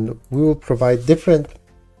 and we will provide different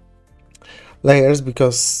layers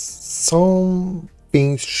because some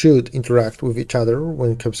things should interact with each other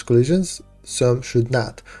when it comes to collisions, some should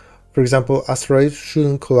not. For example, asteroid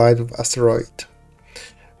shouldn't collide with asteroid,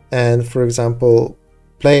 and for example,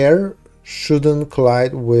 player shouldn't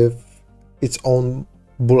collide with its own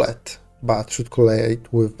bullet, but should collide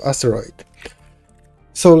with asteroid.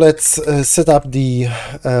 So let's set up the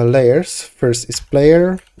layers. First is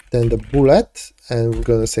player, then the bullet, and we're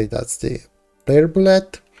gonna say that's the player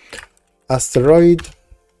bullet, asteroid,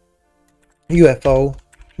 UFO,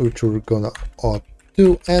 which we're gonna add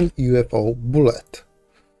to, and UFO bullet.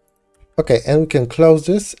 Okay, and we can close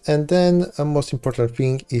this, and then a most important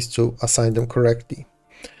thing is to assign them correctly.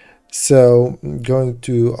 So going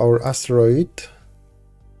to our asteroid,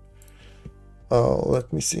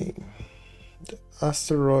 let me see, the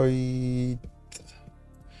asteroid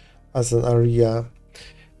as an area,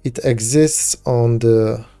 it exists on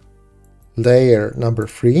the layer number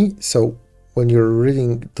 3. So when you're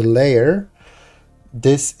reading the layer,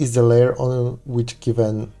 this is the layer on which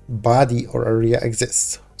given body or area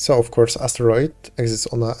exists. So of course asteroid exists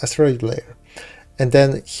on an asteroid layer, and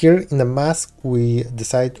then here in the mask we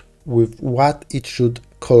decide with what it should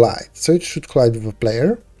collide. So it should collide with a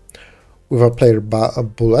player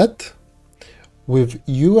bullet, with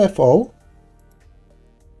UFO,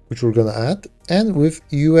 which we're gonna add, and with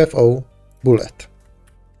UFO bullet.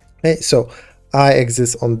 Okay, so I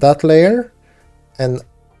exist on that layer, and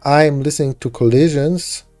I'm listening to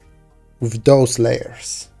collisions with those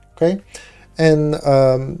layers. Okay, and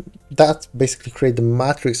that basically create the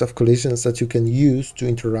matrix of collisions that you can use to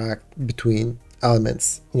interact between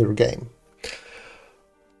elements in your game.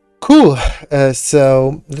 Cool.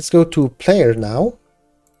 So let's go to player now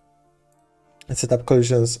and set up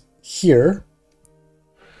collisions here.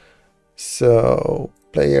 So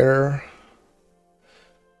player,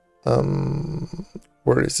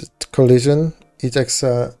 where is it? Collision. It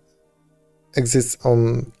exists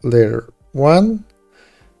on layer 1,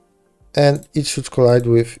 and it should collide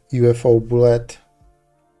with UFO bullet.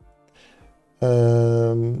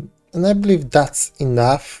 And I believe that's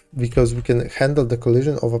enough because we can handle the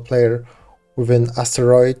collision of a player with an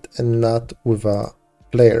asteroid and not with a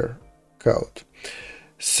player code.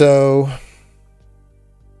 So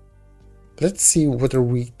let's see whether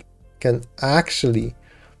we can actually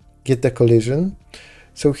get the collision.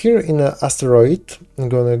 So here in an asteroid, I'm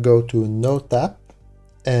gonna go to node tab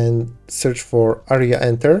and search for area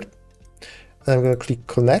entered, and I'm gonna click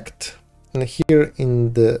connect. And here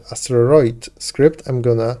in the asteroid script, I'm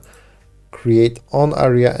gonna create on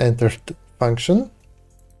area entered function,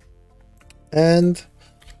 and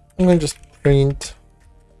I'm gonna just print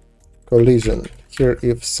collision here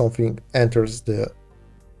if something enters the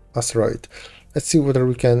asteroid. Let's see whether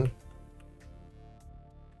we can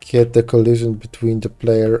get the collision between the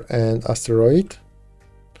player and asteroid.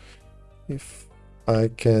 If I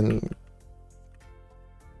can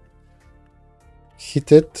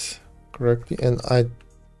hit it correctly, and I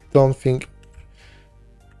don't think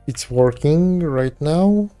it's working right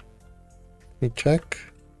now. Let me check.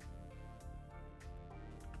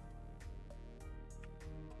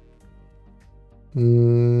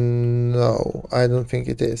 No, I don't think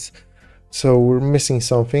it is. So we're missing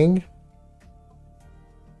something.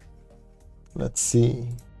 Let's see.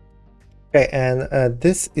 Okay, and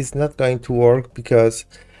this is not going to work because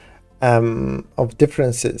of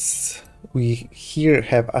differences. We here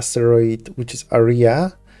have asteroid, which is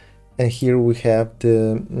area, and here we have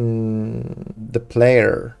the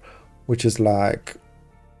player, which is like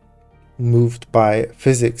moved by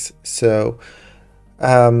physics. So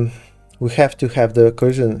we have to have the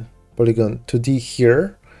collision polygon 2D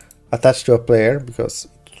here attached to a player because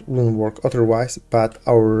it wouldn't work otherwise, but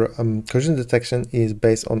our collision detection is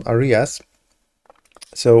based on areas.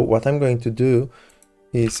 So what I'm going to do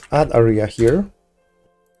is add area here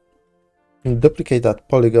and duplicate that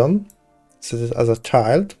polygon, set it as a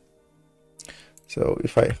child. So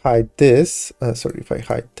if I hide this, if I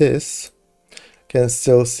hide this, you can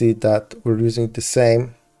still see that we're using the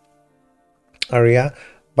same area,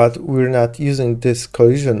 but we're not using this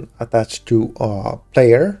collision attached to a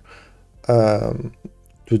player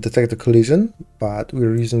to detect the collision, but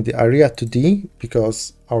we're using the area 2D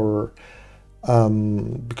because our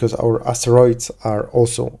asteroids are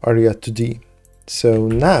also area 2D. So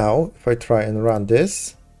now if I try and run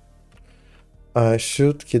this, I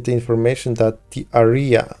should get the information that the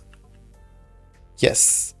area,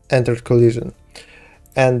 yes, entered collision.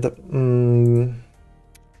 And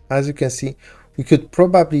as you can see, we could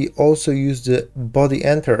probably also use the body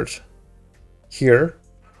entered here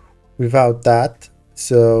without that.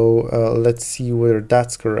 So let's see whether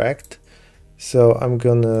that's correct. So I'm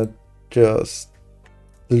gonna just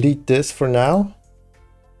delete this for now,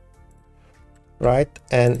 right?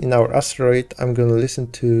 And in our asteroid, I'm gonna listen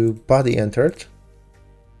to body entered.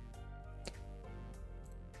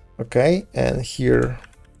 Okay, and here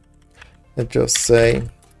let's just say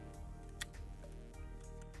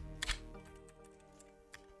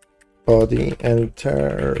body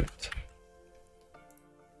entered,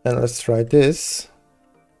 and let's try this.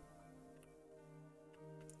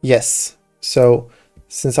 Yes, so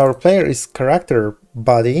since our player is character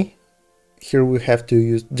body, here we have to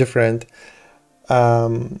use different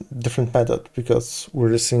method because we're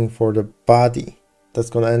listening for the body that's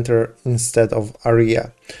going to enter instead of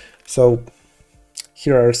area. So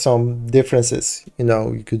here are some differences. You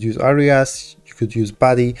know, you could use areas, you could use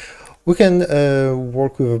body. We can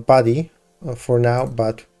work with a body for now,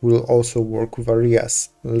 but we'll also work with areas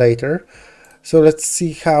later. So let's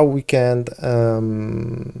see how we can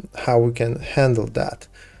handle that.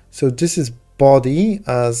 So this is body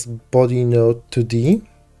as body node 2D.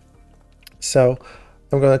 So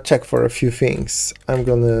I'm gonna check for a few things. I'm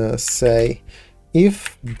gonna say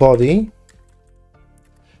if body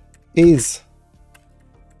is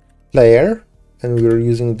player, and we're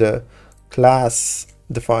using the class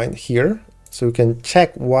defined here, so we can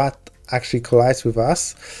check what actually collides with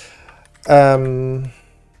us.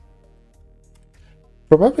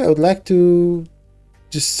 Probably I would like to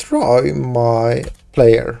destroy my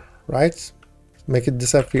player, right? Make it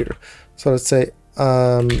disappear. So let's say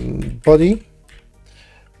body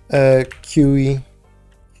QE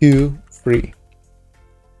Q3.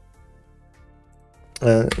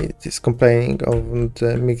 It is complaining of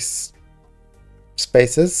the mixed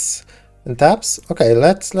spaces and tabs. Okay,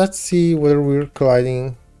 let's see whether we're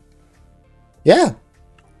colliding. Yeah,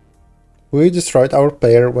 we destroyed our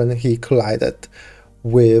player when he collided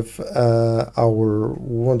with our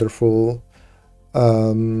wonderful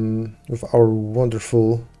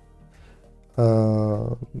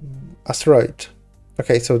asteroid.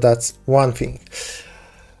 Okay, so that's one thing.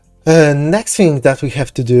 Next thing that we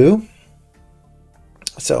have to do,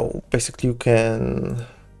 so basically you can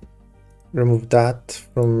remove that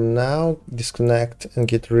from now, disconnect and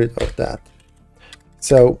get rid of that.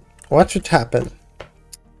 So what should happen?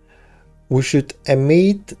 We should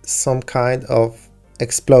emit some kind of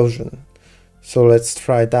explosion. So let's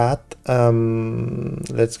try that.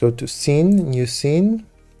 Let's go to scene, new scene,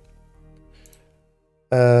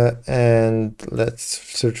 and let's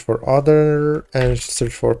search for other and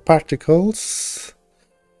search for particles.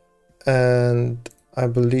 And I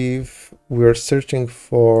believe we're searching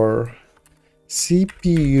for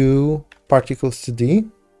CPU particles 2D.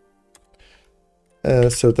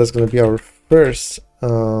 So that's going to be our first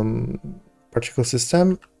particle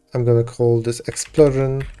system. I'm going to call this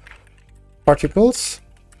explosion particles.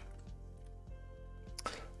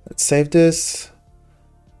 Let's save this.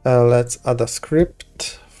 Let's add a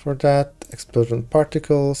script for that. Explosion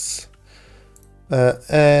particles.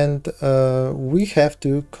 We have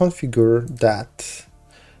to configure that.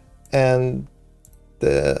 And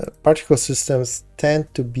the particle systems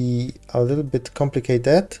tend to be a little bit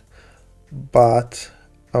complicated, but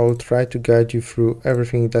I will try to guide you through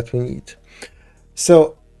everything that we need.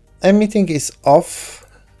 So emitting is off,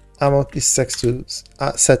 amount is set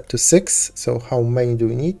to 6, so how many do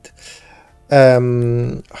we need?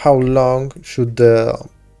 How long should the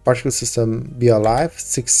particle system be alive?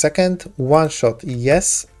 6 seconds. One shot,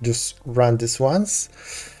 yes, just run this once.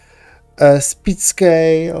 Speed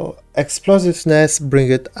scale, explosiveness,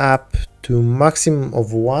 bring it up to maximum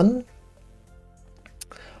of 1.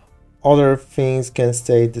 Other things can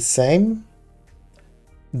stay the same.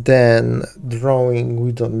 Then drawing,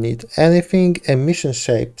 we don't need anything. Emission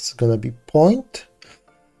shape is gonna be point.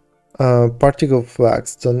 Particle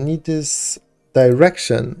flux, don't need this.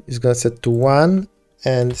 Direction is gonna set to 1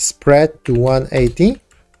 and spread to 180.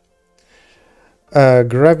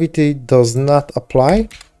 Gravity does not apply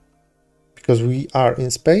because we are in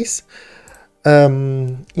space.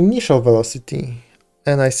 Initial velocity,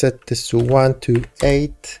 and I set this to 1 to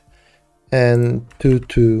 8 and 2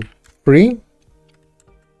 to 3.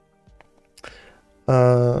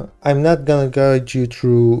 I'm not gonna guide you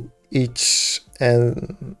through each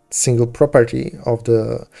and single property of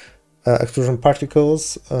the explosion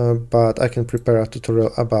particles, but I can prepare a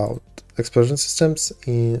tutorial about explosion systems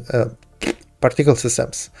in particle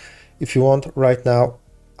systems. If you want, right now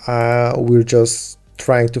we're just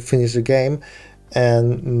trying to finish the game,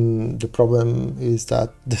 and the problem is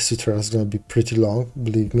that the tutorial is going to be pretty long,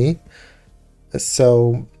 believe me.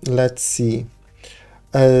 So let's see.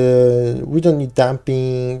 We don't need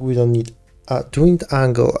damping, we don't need doing the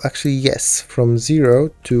angle, actually yes, from 0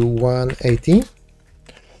 to 180.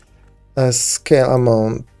 Scale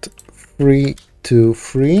amount 3 to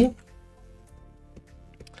 3.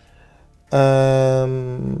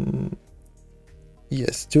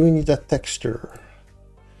 Yes, do we need a texture?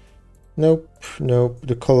 Nope, nope,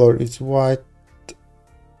 the color is white,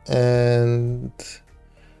 and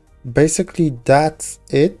basically that's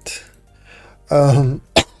it.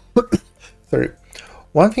 Sorry.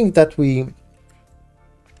 One thing that we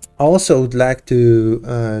also would like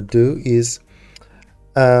to do is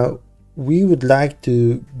we would like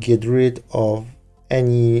to get rid of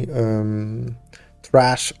any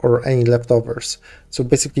trash or any leftovers. So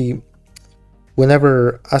basically,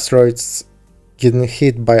 whenever asteroids getting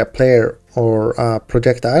hit by a player or a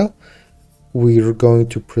projectile, we're going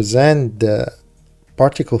to present the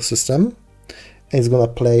particle system. It's gonna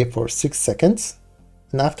play for 6 seconds,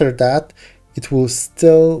 and after that it will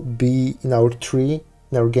still be in our tree,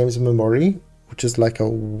 in our game's memory, which is like a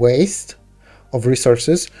waste of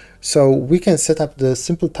resources. So we can set up the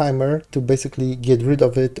simple timer to basically get rid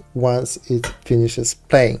of it once it finishes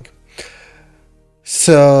playing.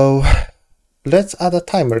 So let's add a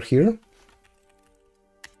timer here,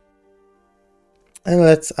 and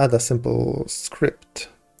let's add a simple script.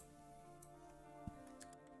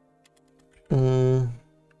 I'm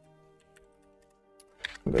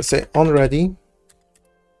gonna say on ready,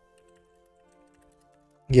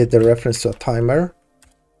 get the reference to a timer,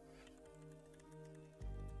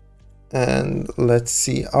 and let's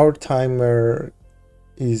see, our timer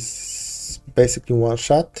is basically one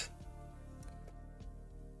shot,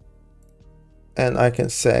 and I can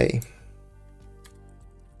say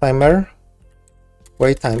timer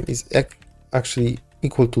wait time is actually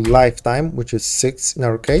equal to lifetime, which is 6 in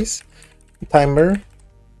our case. Timer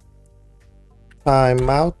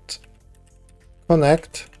timeout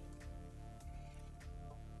connect.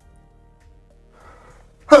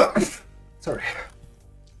 Sorry,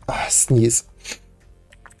 sneeze.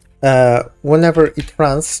 Whenever it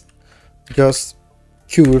runs, just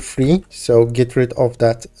Q free, so get rid of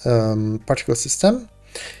that particle system.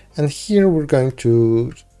 And here we're going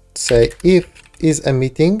to say if is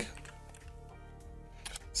emitting.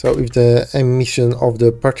 So if the emission of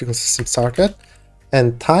the particle system started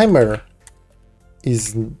and timer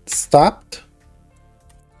is stopped,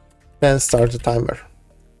 then start the timer.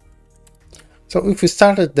 So if we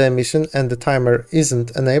started the emission and the timer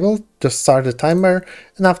isn't enabled, just start the timer,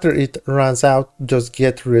 and after it runs out, just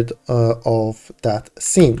get rid of that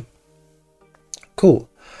scene. Cool.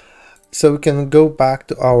 So we can go back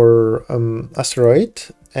to our asteroid,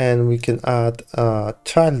 and we can add a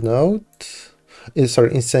child node. Sorry,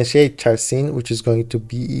 instantiate child scene, which is going to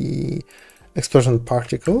be explosion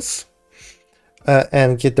particles,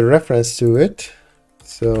 and get the reference to it.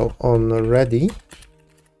 So on ready,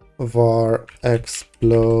 var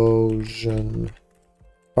explosion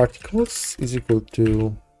particles is equal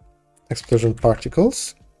to explosion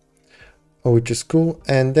particles, which is cool.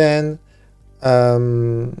 And then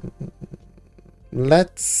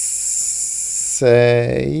Let's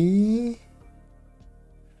say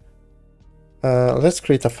let's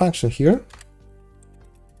create a function here.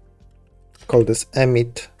 Call this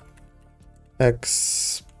emit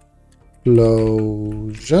explosion,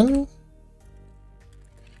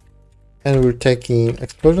 and we're taking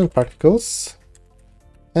explosion particles,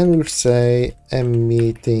 and we'll say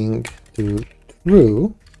emitting to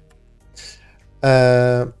true.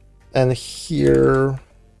 And here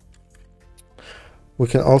we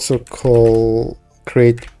can also call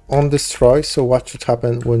create on destroy. So what should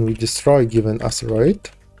happen when we destroy given asteroid?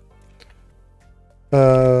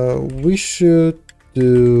 We should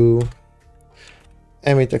do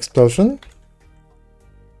emit explosion,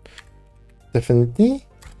 definitely,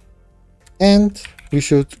 and we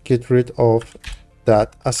should get rid of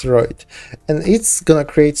that asteroid. And it's gonna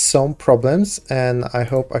create some problems, and I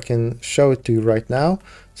hope I can show it to you right now.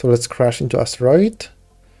 So let's crash into asteroid,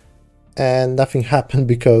 and nothing happened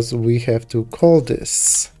because we have to call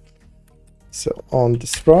this. So on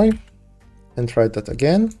destroy, and try that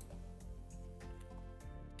again.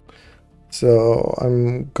 So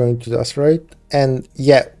I'm going to the asteroid, and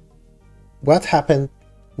yeah, what happened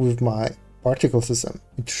with my particle system?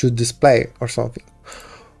 It should display or something.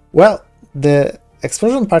 Well, the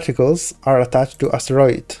explosion particles are attached to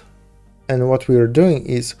asteroid, and what we are doing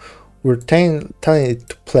is we're telling it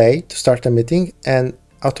to play, to start emitting, and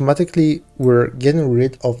automatically we're getting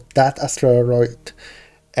rid of that asteroid,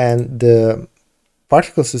 and the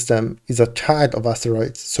particle system is a child of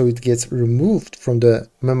asteroids, so it gets removed from the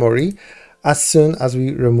memory as soon as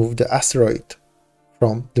we remove the asteroid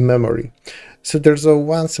from the memory. So there's a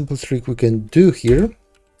one simple trick we can do here.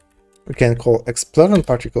 We can call explosion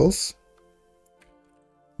particles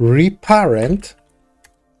reparent,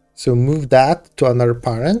 so move that to another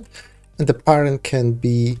parent, and the parent can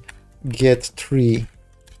be get3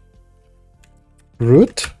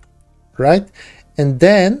 root, right? And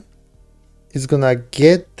then it's gonna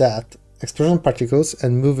get that explosion particles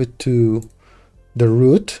and move it to the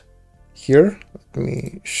root here. Let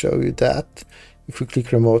me show you that. If we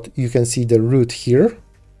click remote, you can see the root here,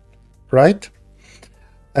 right?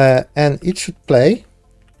 And it should play.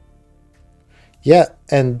 Yeah,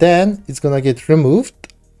 and then it's gonna get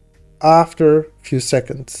removed after a few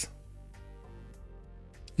seconds.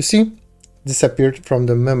 You see, disappeared from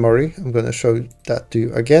the memory. I'm gonna show that to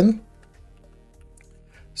you again.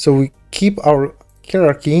 So we keep our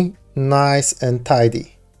hierarchy nice and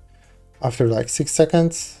tidy. After like 6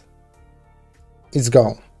 seconds, it's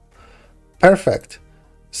gone. Perfect.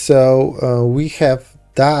 So we have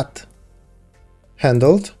that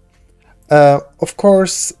handled. Of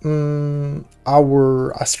course,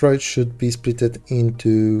 our asteroid should be split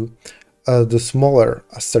into the smaller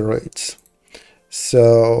asteroids.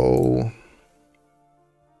 So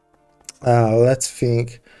let's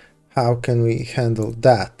think, how can we handle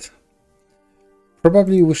that?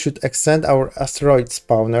 Probably we should extend our asteroid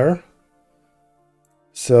spawner.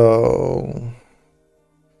 So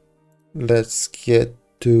let's get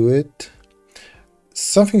to it.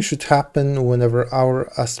 Something should happen whenever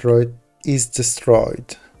our asteroid is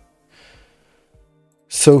destroyed.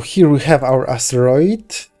 So here we have our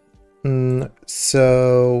asteroid.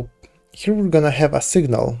 So here we're gonna have a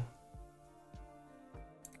signal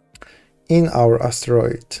in our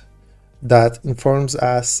asteroid that informs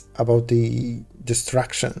us about the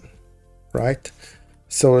destruction, right?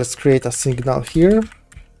 So let's create a signal here.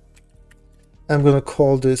 I'm gonna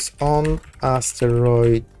call this on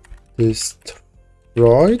asteroid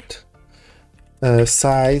destroyed.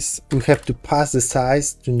 Size, we have to pass the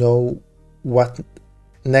size to know what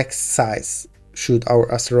next size should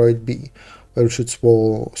our asteroid be. Whether it should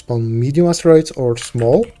spawn medium asteroids or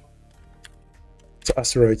small. So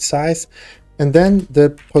asteroid size, and then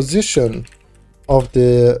the position of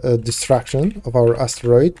the destruction of our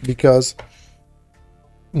asteroid, because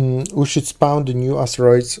we should spawn the new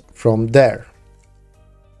asteroids from there.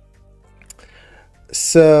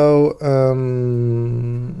 So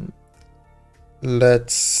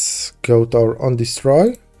let's go to our on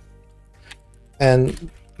destroy,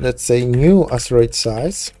 and let's say new asteroid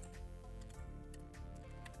size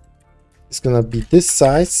is gonna be this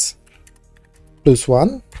size plus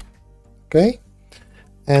 1, okay?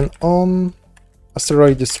 And on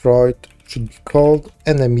asteroid destroyed should be called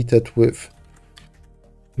and emitted with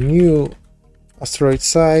new asteroid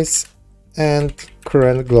size and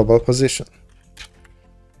current global position.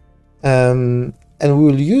 And we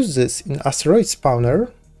will use this in asteroid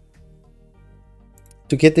spawner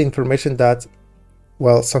to get the information that,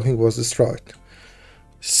 well, something was destroyed.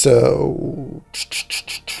 So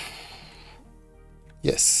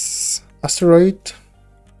yes, asteroid,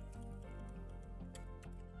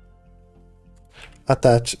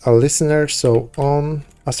 attach a listener, so on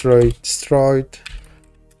asteroid destroyed,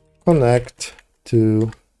 connect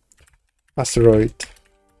to asteroid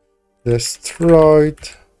destroyed.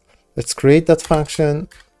 Let's create that function.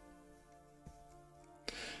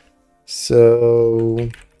 So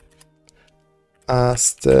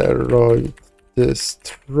asteroid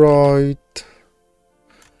destroyed,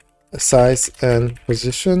 size and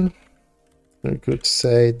position. We could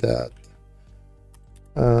say that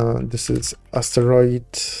this is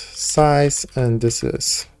asteroid size and this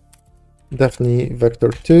is definitely vector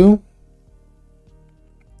 2.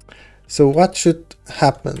 So what should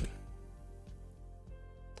happen?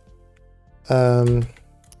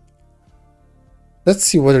 Let's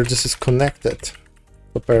see whether this is connected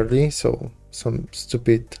properly. So some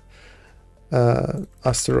stupid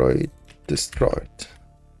asteroid destroyed.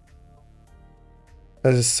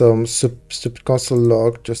 This is some stupid console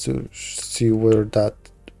log just to see where that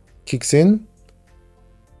kicks in.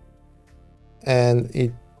 And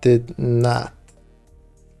it did not.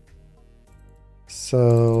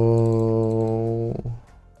 So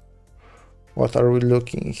what are we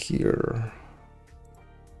looking here?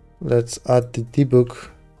 Let's add the debug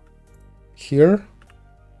here.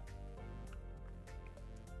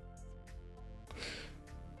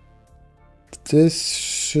 This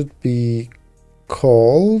should be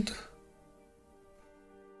called,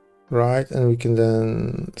 right? And we can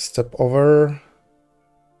then step over.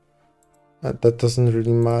 That doesn't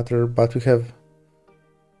really matter, but we have.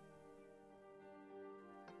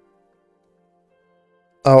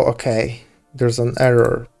 Oh, okay. There's an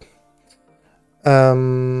error.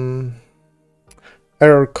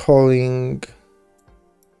 Error calling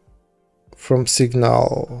from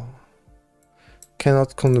signal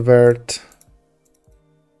cannot convert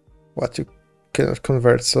what you cannot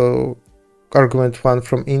convert. So argument 1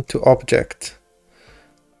 from int to object.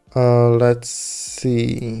 Let's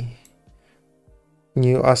see.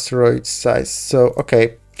 New asteroid size. So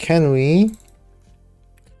okay, can we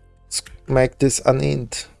make this an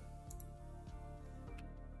int?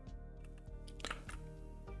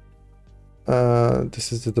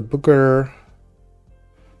 This is the debugger.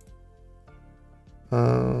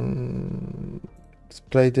 Let's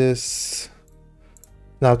play this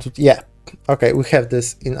now. Yeah, okay, we have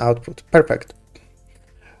this in output. Perfect.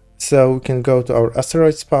 So we can go to our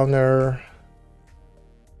asteroid spawner.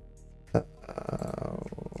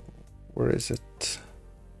 Where is it?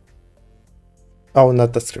 Oh,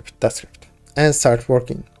 not that script, that script. And start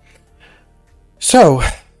working. So,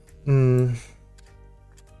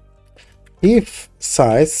 if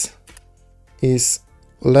size is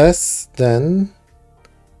less than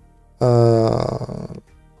 2,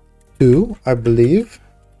 I believe,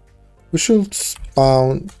 we should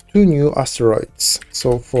spawn 2 new asteroids.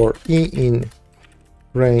 So for E in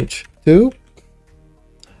range 2,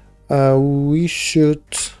 we should,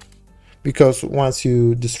 because once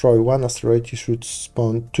you destroy 1 asteroid, you should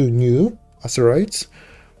spawn 2 new asteroids.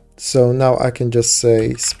 So now I can just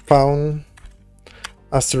say spawn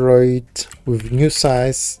asteroid with new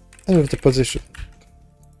size and with the position.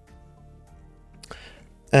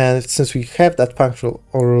 And since we have that function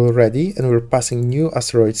already and we're passing new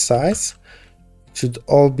asteroid size, it should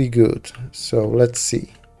all be good. So let's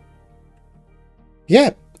see.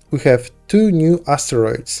 Yeah, we have 2 new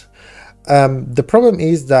asteroids. The problem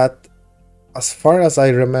is that, as far as I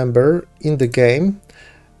remember in the game,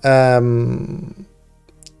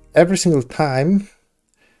 every single time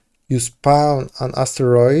you spawn an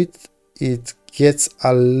asteroid, it gets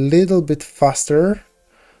a little bit faster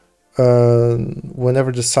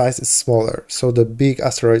whenever the size is smaller. So the big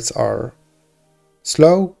asteroids are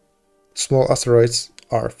slow, small asteroids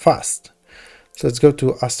are fast. So let's go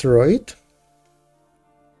to asteroid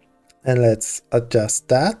and let's adjust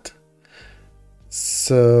that.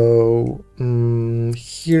 So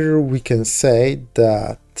here we can say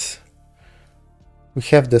that we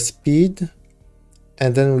have the speed,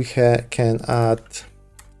 and then we can add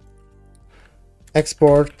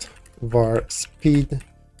export var speed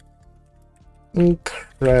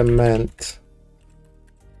increment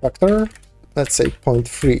factor, let's say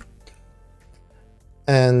 0.3,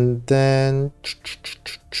 and then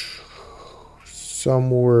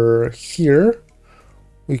somewhere here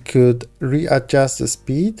we could readjust the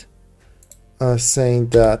speed, saying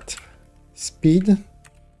that speed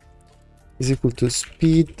is equal to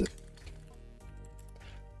speed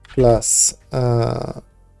plus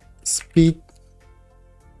speed,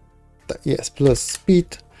 yes, plus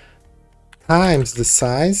speed times the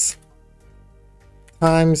size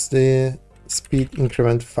times the speed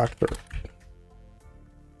increment factor.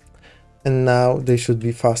 and now they should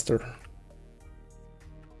be faster.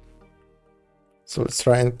 So let's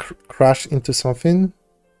try and crash into something.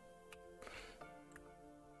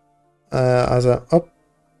 As a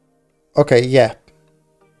okay, yeah,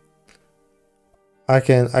 I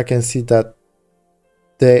can see that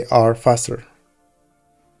they are faster.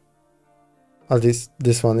 At least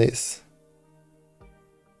this one is.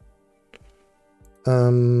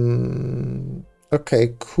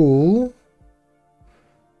 Okay, cool.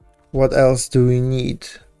 What else do we need?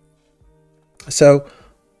 So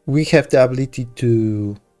we have the ability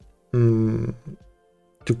to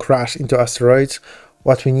crash into asteroids.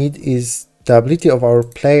 What we need is the ability of our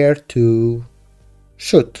player to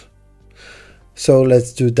shoot. So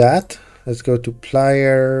let's do that. Let's go to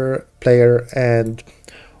player, and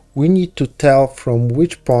we need to tell from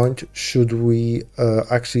which point should we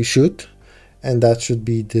actually shoot, and that should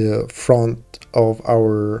be the front of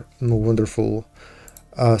our wonderful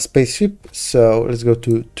spaceship. So let's go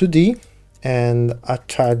to 2D and a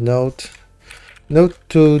child node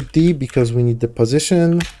 2D because we need the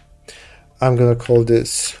position. I'm gonna call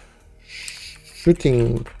this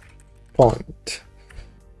shooting point,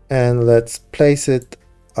 and let's place it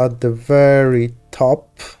at the very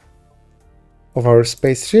top of our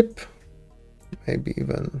spaceship, maybe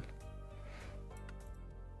even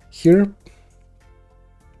here.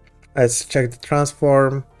 Let's check the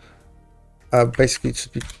transform. Basically it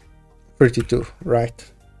should be 32,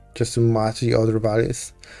 right? Just to match the other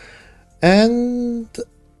values. And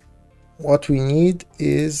what we need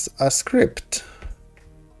is a script.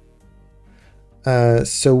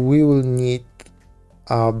 So we will need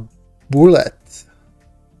a bullet.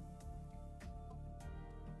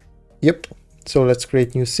 Yep. So let's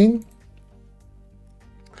create new scene.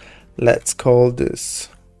 Let's call this.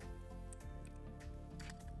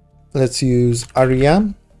 Let's use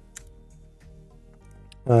Aria.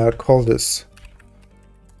 Call this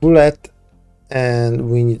bullet, and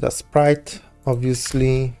we need a sprite,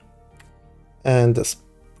 obviously, and the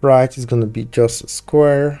sprite is going to be just a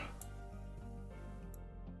square.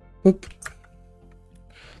 Oop.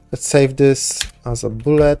 Let's save this as a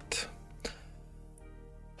bullet.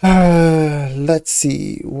 Let's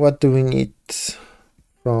see, what do we need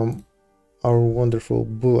from our wonderful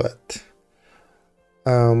bullet?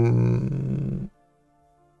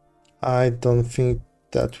 I don't think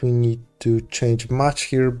that we need to change much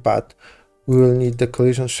here, but we will need the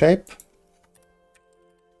collision shape,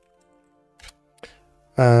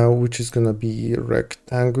 which is gonna be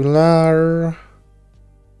rectangular.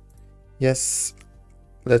 Yes,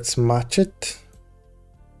 let's match it.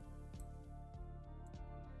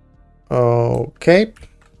 Okay,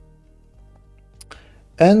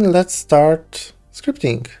 and let's start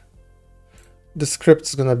scripting. The script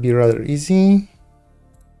is gonna be rather easy,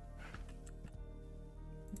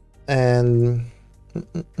 and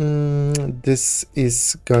this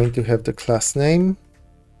is going to have the class name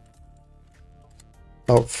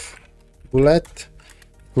of bullet.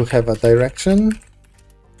 We'll have a direction,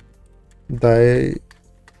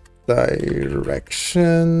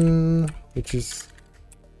 direction, which is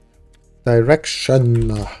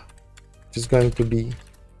going to be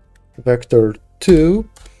vector 2.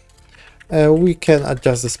 We can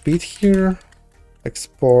adjust the speed here,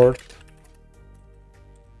 export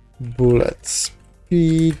bullet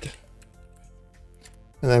speed,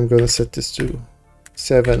 and I'm going to set this to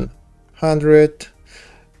 700,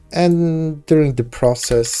 and during the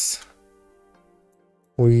process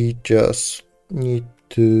we just need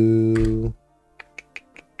to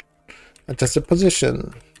adjust the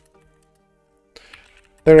position,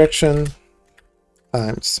 direction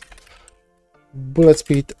times bullet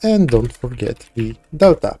speed, and don't forget the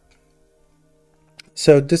delta.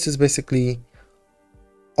 So this is basically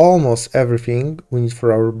almost everything we need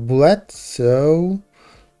for our bullet. So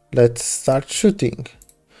let's start shooting.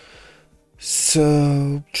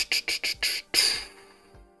 So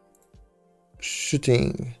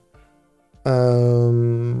shooting,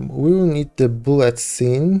 we will need the bullet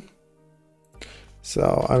scene.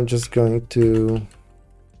 So I'm just going to,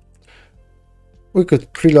 we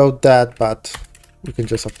could preload that, but we can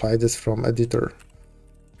just apply this from editor.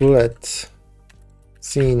 Bullet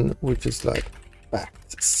scene, which is like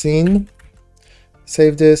backed scene.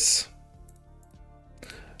 Save this.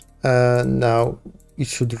 Now it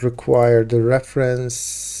should require the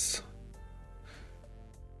reference.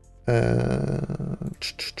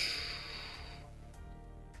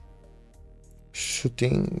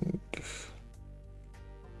 Shooting.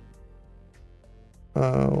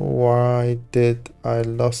 Why did I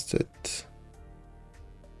lost it?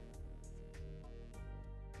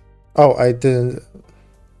 Oh, I didn't.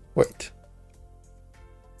 Wait.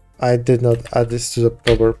 I did not add this to the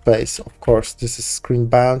proper place. Of course, this is screen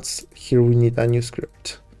bounds. Here we need a new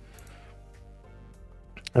script.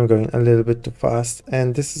 I'm going a little bit too fast,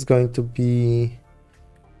 and this is going to be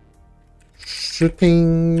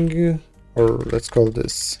shooting, or let's call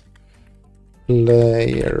this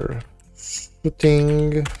player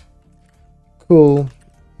shooting. Cool.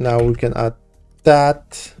 Now we can add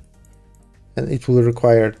that, and it will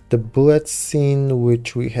require the bullet scene,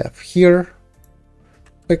 which we have here.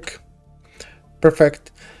 Quick.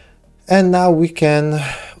 Perfect. And now we can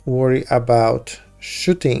worry about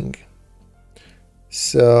shooting.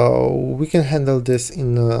 So we can handle this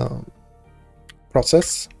in a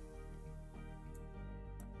process.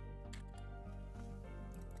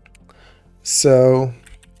 So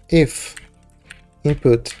if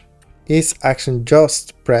input is action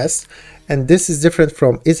just pressed, and this is different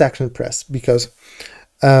from is action pressed, because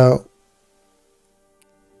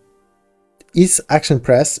is action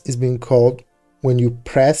press is being called when you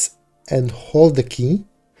press and hold the key,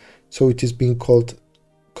 so it is being called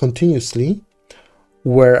continuously,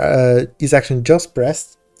 where is action just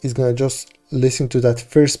pressed is gonna just listen to that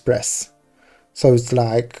first press. So it's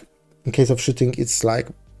like, in case of shooting, it's like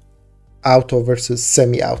auto versus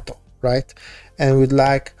semi-auto, right? And we'd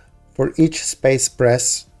like for each space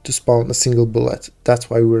press to spawn a single bullet. That's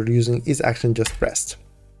why we're using is action just pressed.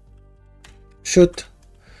 Shoot.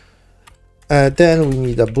 Then we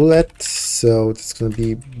need a bullet, so it's going to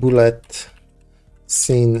be bullet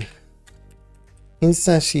scene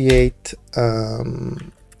instantiate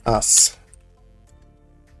as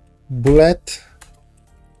bullet.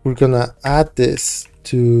 We're gonna add this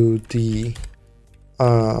to the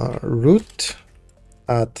root,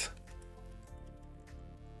 add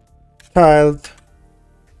child,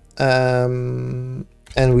 and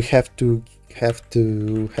we have to have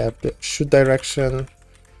the shoot direction.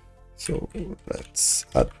 So let's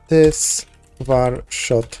add this. Var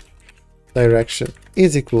shot direction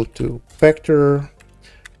is equal to vector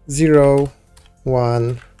 0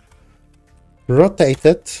 1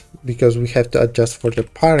 rotated, because we have to adjust for the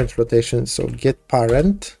parent rotation. So get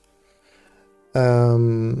parent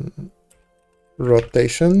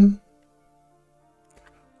rotation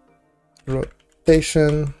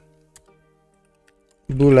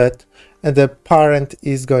bullet, and the parent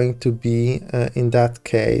is going to be in that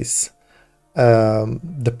case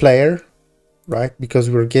the player, right? Because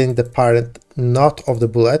we're getting the parent not of the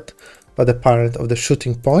bullet but the parent of the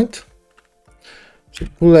shooting point. So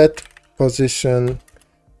bullet position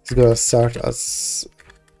is going to start as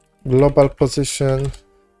global position,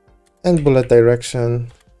 and bullet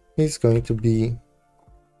direction is going to be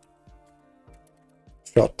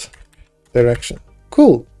shot direction.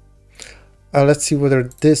 Cool. Let's see whether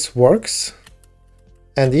this works.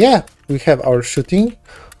 And yeah, we have our shooting,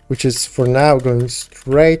 which is for now going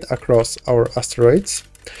straight across our asteroids.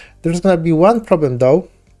 There's gonna be one problem though.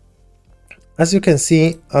 As you can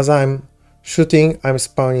see, as I'm shooting, I'm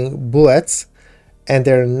spawning bullets and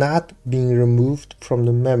they're not being removed from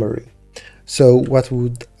the memory. So what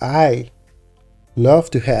would I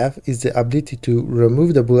love to have is the ability to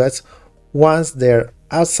remove the bullets once they're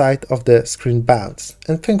outside of the screen bounds.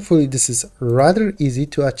 And thankfully this is rather easy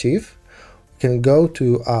to achieve. We can go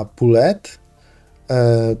to a bullet,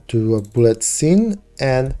 scene,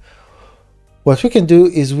 and what we can do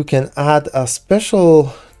is we can add a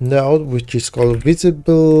special node which is called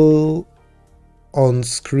visible on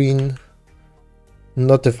screen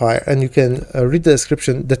notifier, and you can read the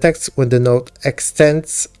description. The text when the node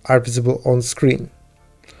extends are visible on screen.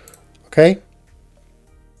 Okay,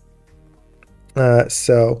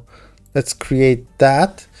 so let's create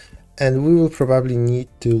that, and we will probably need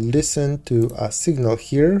to listen to a signal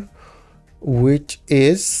here, which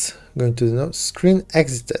is going to denote screen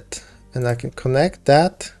exited, and I can connect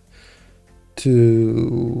that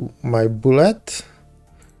to my bullet.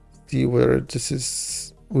 See where this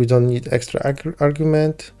is. We don't need extra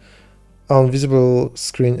argument on visible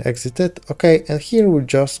screen exited. Okay, and here we're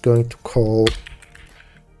just going to call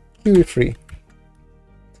QE3,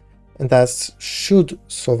 and that should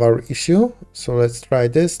solve our issue. So let's try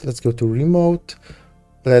this. Let's go to remote,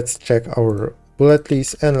 let's check our bullet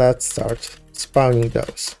list, and let's start spawning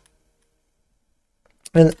those.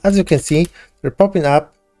 And as you can see, they're popping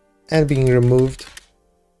up and being removed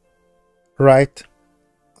right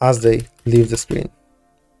as they leave the screen.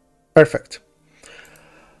 Perfect.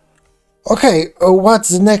 Okay, what's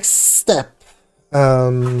the next step?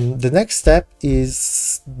 The next step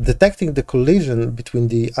is detecting the collision between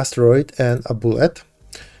the asteroid and a bullet.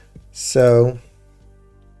 So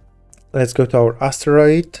let's go to our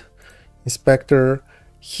asteroid inspector.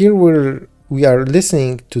 Here we are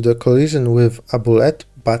listening to the collision with a bullet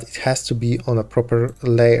but it has to be on a proper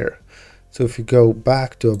layer. So if you go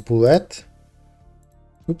back to a bullet,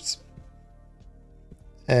 oops,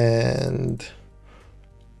 and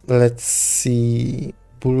let's see,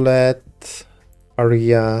 bullet,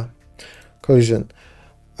 area, collision.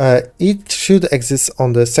 It should exist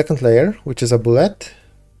on the second layer, which is a bullet,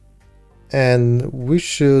 and we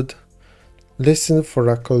should listen for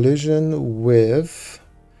a collision with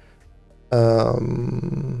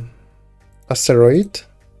asteroid,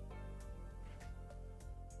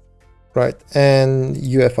 right, and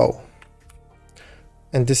UFO,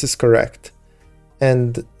 and this is correct.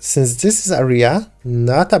 And since this is area,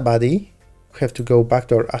 not a body, we have to go back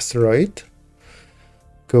to our asteroid,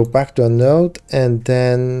 go back to a node, and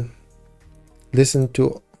then listen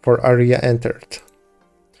for area entered.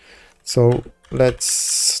 So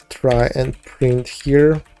let's try and print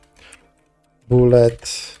here,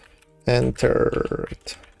 bullet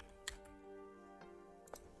entered.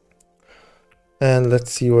 And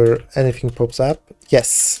let's see where anything pops up.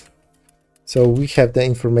 Yes. So we have the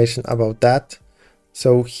information about that.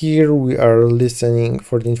 So here we are listening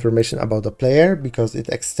for the information about the player because it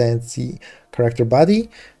extends the character body,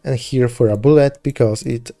 and here for a bullet because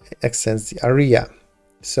it extends the area.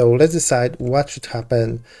 So let's decide what should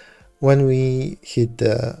happen when we hit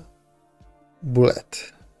the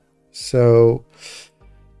bullet. So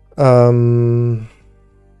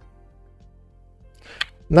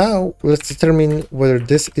now let's determine whether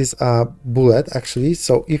this is a bullet actually.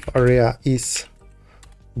 So if area is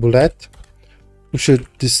bullet, we should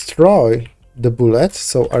destroy the bullet,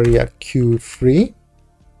 so area Q3,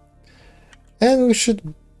 and we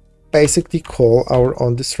should basically call our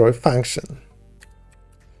onDestroy function.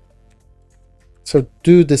 So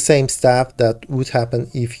do the same stuff that would happen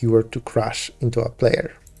if you were to crash into a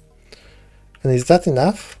player. And is that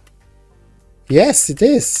enough? Yes, it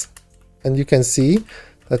is. And you can see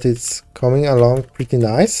that it's coming along pretty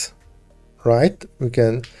nice, right? We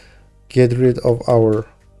can get rid of our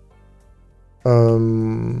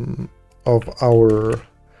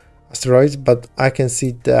asteroids, but I can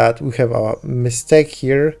see that we have a mistake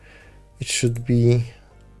here. It should be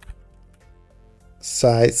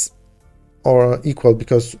size or equal,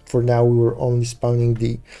 because for now we were only spawning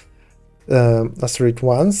the asteroid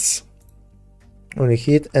once when we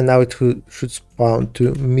hit, and now it should spawn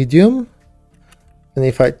to medium. And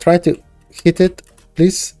if I try to hit it,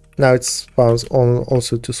 please, now it spawns on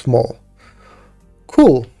also to small.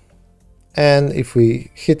 Cool. And if we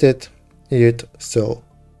hit it, it still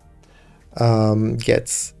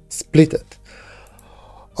gets splitted.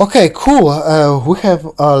 Okay, cool. We have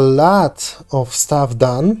a lot of stuff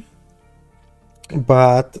done,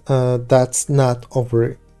 but that's not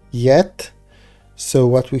over yet. So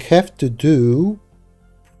what we have to do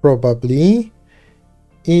probably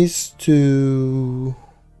is to...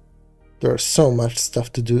 There's so much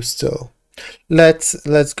stuff to do still.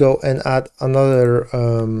 Let's go and add another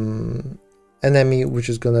enemy, which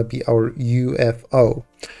is gonna be our UFO.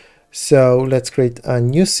 So let's create a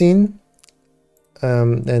new scene,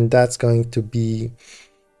 and that's going to be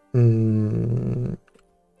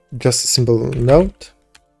just a simple note.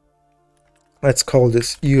 Let's call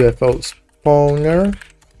this UFO spawner.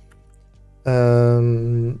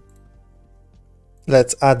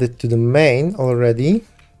 Let's add it to the main already.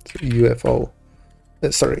 So UFO.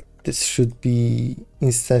 Sorry, this should be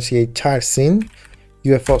instantiate child scene,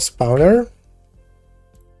 UFO spawner.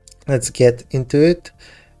 Let's get into it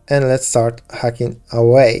and let's start hacking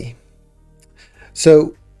away.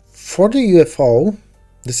 So for the UFO,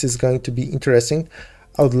 this is going to be interesting.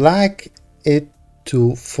 I would like it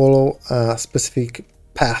to follow a specific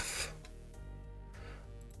path.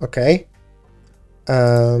 Okay.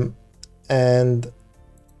 And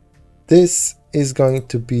this is going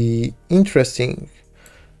to be interesting.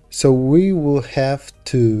 So we will have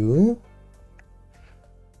to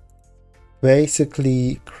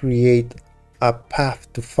basically create a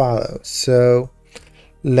path to follow. So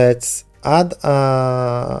let's add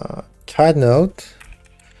a child node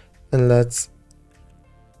and let's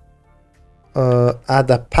add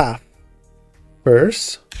a path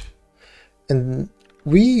first. And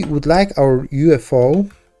we would like our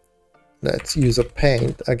UFO, let's use a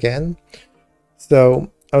paint again.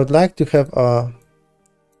 So I would like to have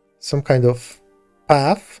some kind of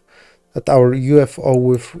path that our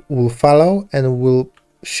UFO will follow and will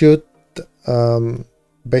shoot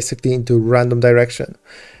basically into random direction.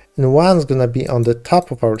 And one's gonna be on the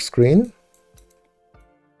top of our screen,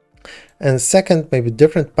 and second maybe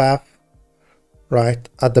different path right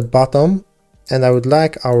at the bottom. And I would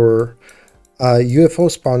like our UFO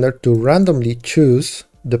spawner to randomly choose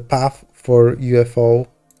the path for UFO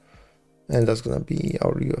and that's gonna be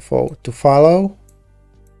our UFO to follow.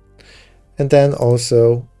 And then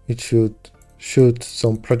also it should shoot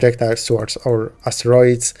some projectiles towards our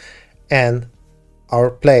asteroids and our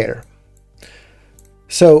player.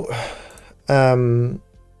 So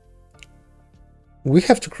we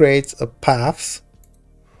have to create a path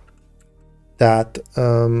that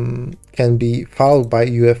can be followed by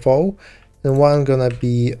UFO, and one gonna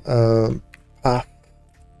be path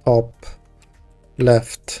top,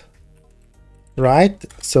 left, right.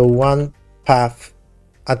 So one path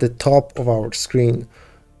at the top of our screen,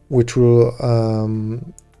 which will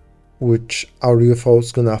which our UFO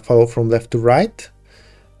is gonna follow from left to right,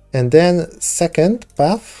 and then second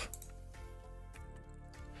path,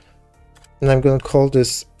 and I'm gonna call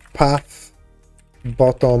this path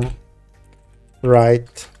bottom,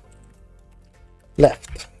 right,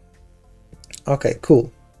 left. Okay,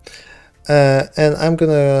 cool. And I'm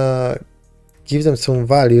gonna give them some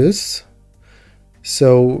values.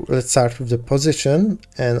 So let's start with the position,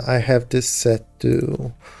 and I have this set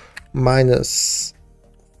to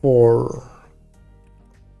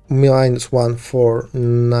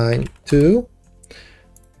 -1492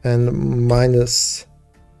 and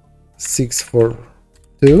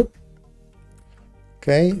 -642.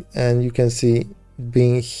 Okay, and you can see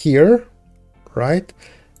being here, right?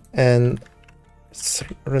 And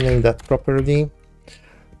rename that properly.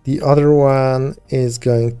 The other one is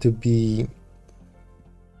going to be,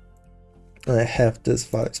 I have this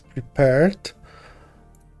values prepared,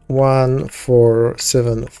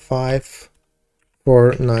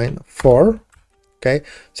 1475,494. Okay,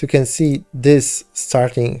 so you can see this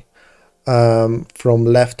starting from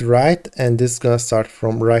left to right, and this is gonna start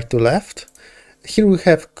from right to left. Here we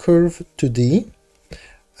have curve 2D,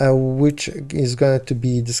 which is going to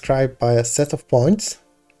be described by a set of points,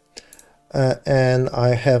 and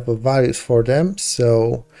I have values for them.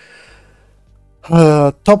 So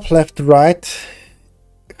top left right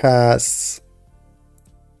has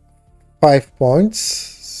 5 points,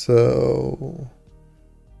 so,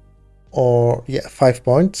 or yeah, 5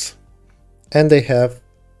 points, and they have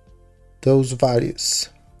those values.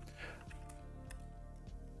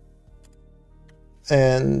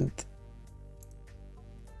 And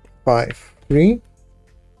 5, 3.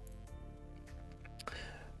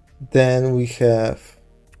 Then we have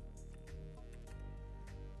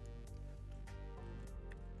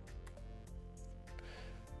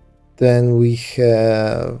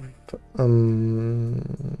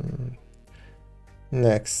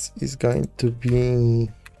next is going to be,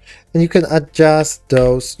 and you can adjust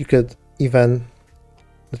those. You could even,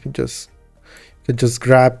 let me just, you could just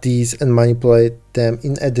grab these and manipulate them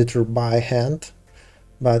in editor by hand.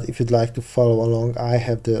 But if you'd like to follow along, I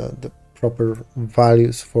have the proper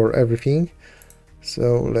values for everything.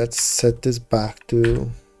 So let's set this back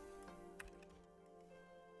to,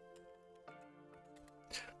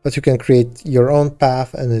 but you can create your own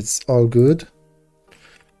path and it's all good.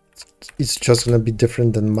 It's just gonna be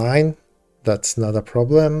different than mine. That's not a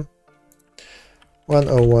problem.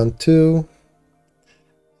 1012,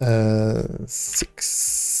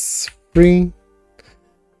 63,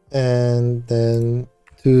 and then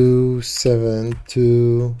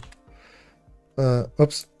 272.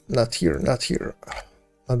 Oops, not here, not an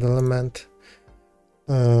element.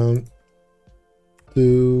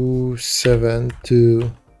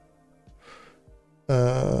 272,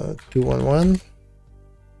 211,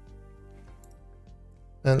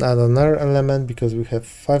 and add another element because we have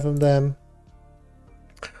 5 of them,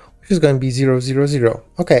 which is going to be 0, 0, 0.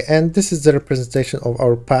 Okay, and this is the representation of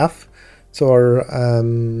our path. So our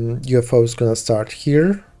UFO is going to start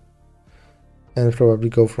here and probably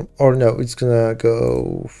go from, or no, it's going to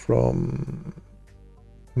go from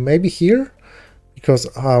maybe here, because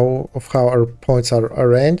of how our points are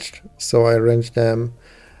arranged. So I arranged them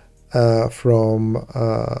from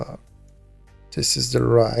this is the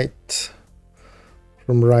right,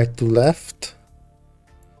 from right to left,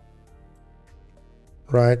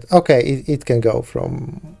 right. Okay, it can go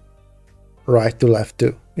from right to left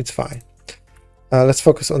too, it's fine. Let's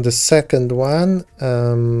focus on the second one.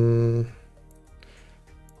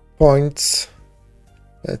 Points,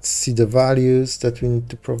 let's see the values that we need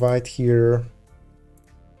to provide here.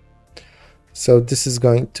 So this is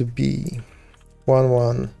going to be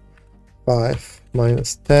 115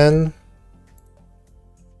 minus 10,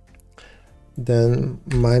 then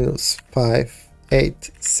minus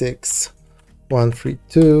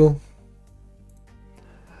 586,132,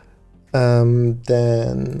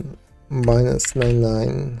 then minus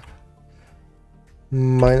 99,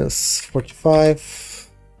 minus 45,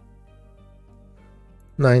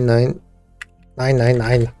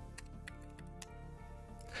 99,999.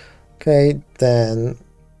 Okay, then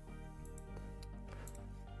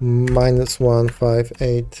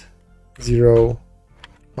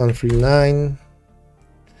 -1580139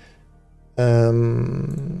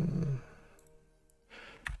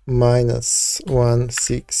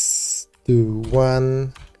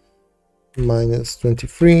 -1621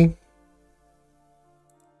 -23,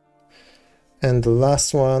 and the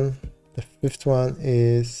last one, the fifth one,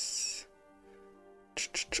 is,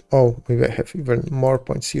 oh, maybe I have even more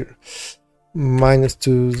points here,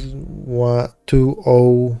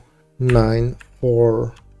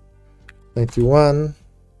 -209491.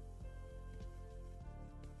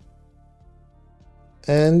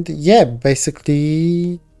 And yeah,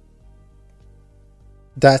 basically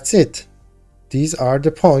that's it. These are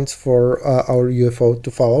the points for our UFO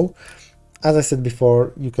to follow. As I said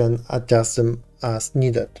before, you can adjust them as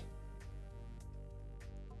needed.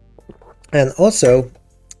 And also,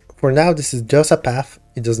 for now, this is just a path.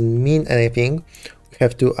 It doesn't mean anything. We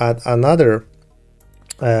have to add another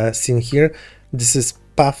scene here. This is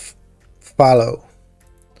path follow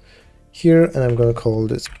here, and I'm going to call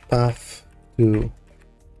this path to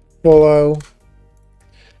follow.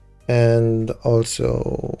 And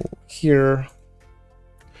also here,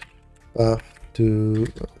 path to,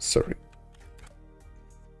 sorry,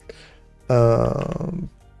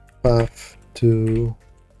 path to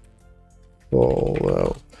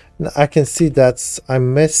follow. Now I can see that I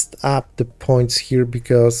messed up the points here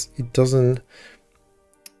because it doesn't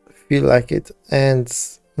feel like it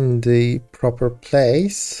ends in the proper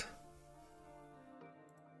place.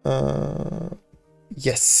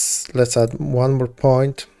 Yes, let's add one more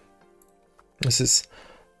point. This is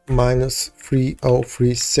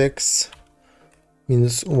 -3036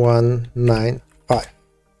 -195.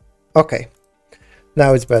 Okay,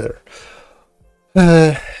 now it's better.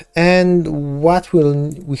 And what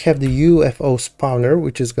we have the UFO spawner,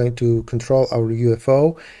 which is going to control our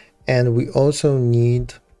UFO, and we also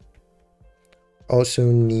need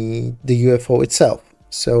the UFO itself.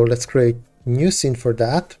 So let's create new scene for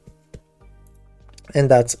that, and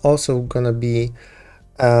that's also gonna be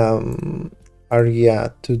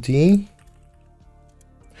area 2D.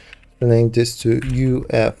 Rename this to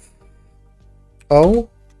UFO.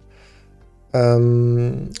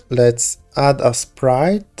 Let's add a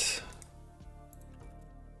sprite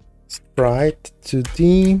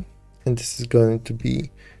 2D, and this is going to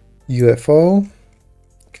be UFO.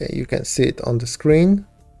 Okay, you can see it on the screen.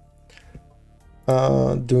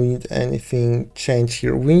 Do we need anything change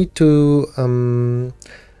here? We need to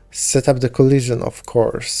set up the collision, of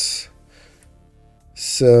course.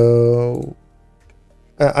 So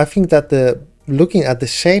I think that looking at the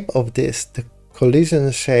shape of this, the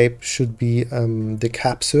collision shape should be the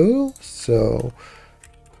capsule. So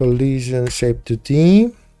collision shape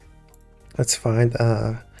 2D. Let's find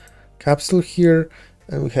a capsule here,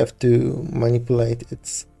 and we have to manipulate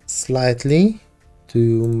it slightly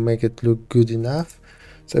to make it look good enough.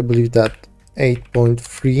 So I believe that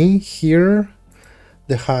 8.3 here.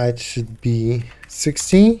 The height should be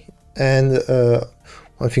 60, and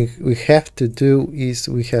one thing we have to do is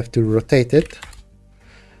we have to rotate it.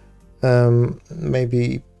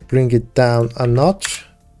 Maybe bring it down a notch.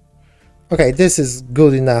 Okay, this is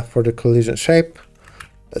good enough for the collision shape.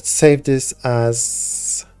 Let's save this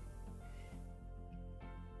as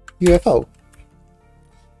UFO.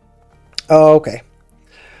 Okay.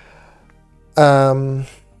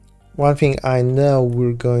 One thing I know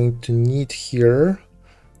we're going to need here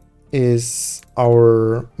is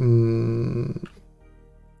our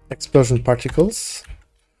explosion particles,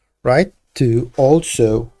 right? To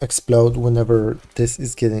also explode whenever this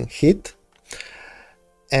is getting hit.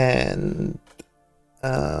 And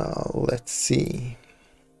let's see.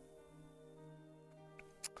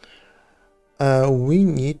 We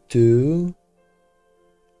need to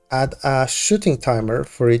add a shooting timer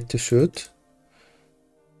for it to shoot.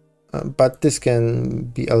 But this can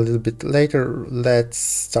be a little bit later. Let's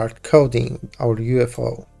start coding our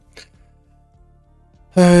UFO.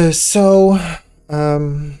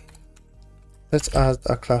 Let's add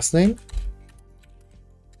a class name,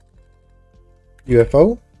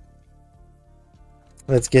 UFO.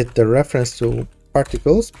 Let's get the reference to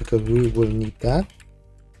particles because we will need that.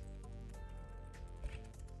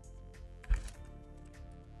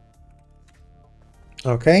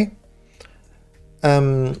 Okay.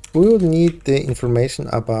 We will need the information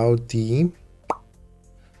about the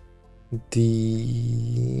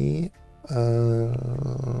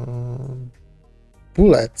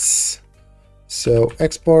bullets. So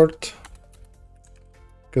export,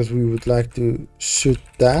 because we would like to shoot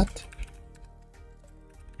that.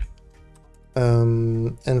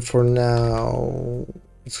 And for now,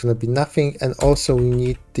 it's going to be nothing. And also we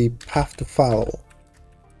need the path to follow.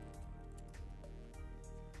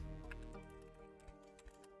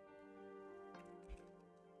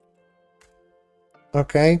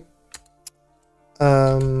 Okay.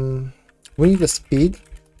 We need a speed.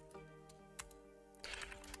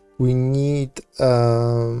 We need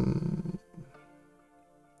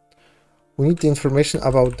the information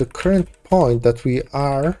about the current point that we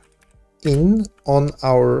are in on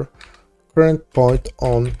our current point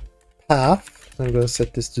on path. I'm going to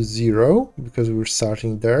set this to 0 because we're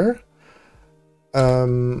starting there.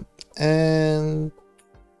 And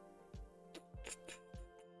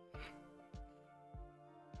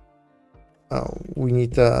we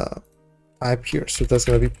need a type here, so that's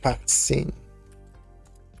going to be path scene.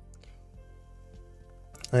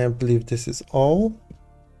 I believe this is all.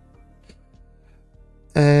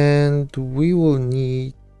 And we will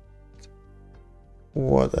need,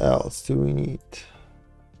 what else do we need?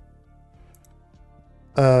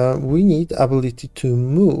 We need ability to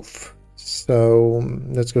move. So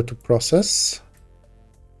let's go to process.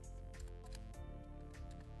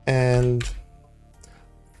 And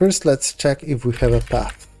first let's check if we have a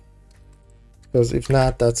path. Because if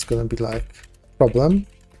not, that's gonna be like problem.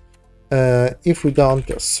 If we don't,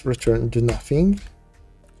 just return do nothing.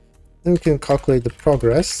 Then we can calculate the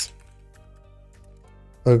progress.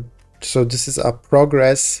 So this is a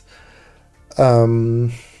progress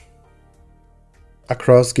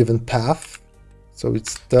across given path. So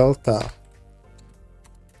it's delta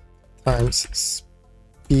times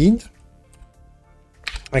speed.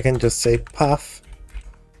 I can just say path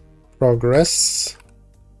progress.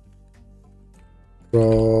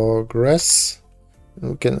 We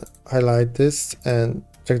can highlight this and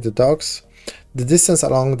check the docs. The distance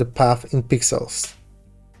along the path in pixels.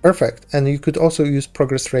 Perfect. And you could also use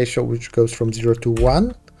progress ratio, which goes from 0 to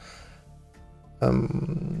 1.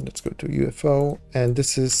 Let's go to UFO, and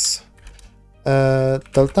this is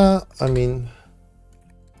delta. I mean,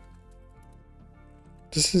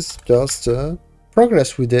 this is just the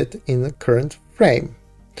progress we did in the current frame.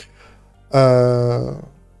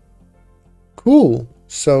 Cool.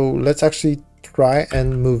 So let's actually try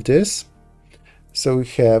and move this. So we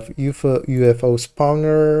have UFO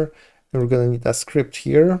spawner, and we're gonna need a script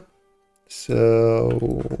here.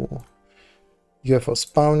 So UFO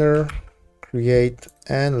spawner, create,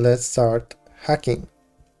 and let's start hacking.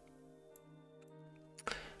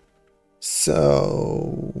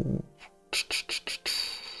 So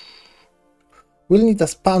we'll need a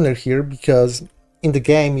spawner here because in the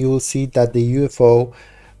game you will see that the UFO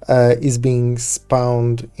is being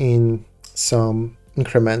spawned in some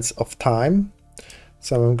increments of time.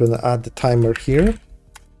 So I'm going to add the timer here.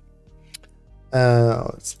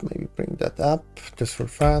 Let's maybe bring that up just for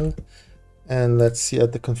fun. And let's see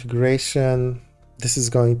at the configuration. This is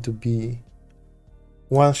going to be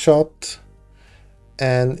one shot,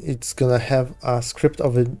 and it's going to have a script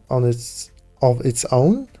of its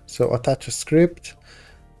own. So attach a script,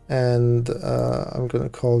 and I'm going to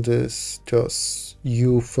call this just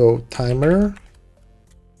UFO timer.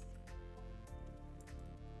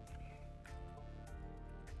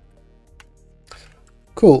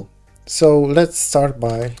 Cool. So let's start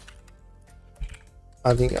by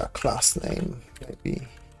adding a class name, maybe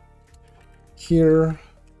here,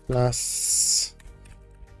 class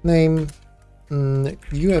name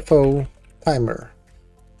UFO timer,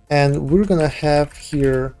 and we're gonna have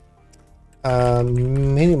here a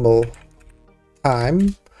minimal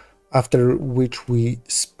time after which we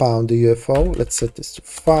spawn the UFO. Let's set this to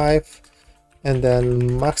 5, and then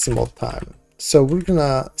maximal time. So we're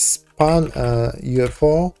gonna spawn a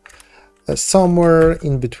UFO somewhere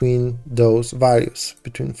in between those values,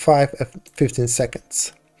 between 5 and 15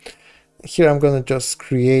 seconds. Here I'm going to just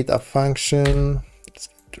create a function. Let's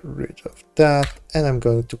get rid of that, and I'm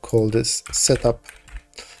going to call this setup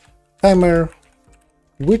timer,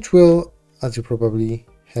 which will, as you probably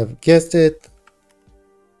have guessed it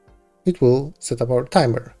will set up our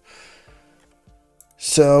timer.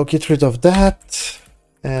 So get rid of that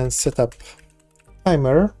and set up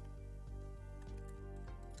timer.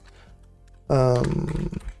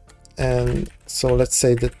 And so let's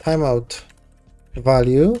say the timeout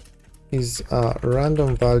value is a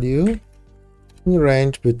random value in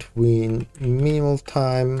range between minimal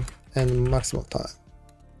time and maximal time.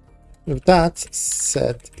 With that,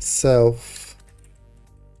 set self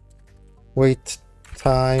wait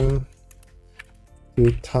time to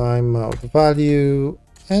timeout value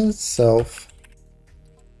and self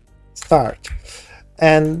start.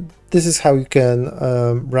 And this is how you can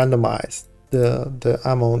randomize the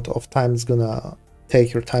amount of time it's gonna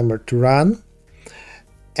take your timer to run.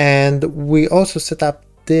 And we also set up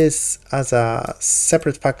this as a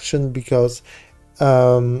separate function because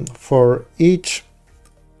for each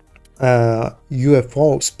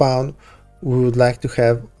UFO spawn, we would like to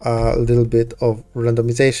have a little bit of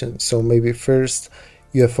randomization. So maybe first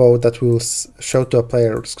UFO that will show to a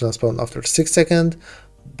player is gonna spawn after 6 seconds,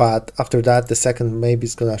 but after that the second maybe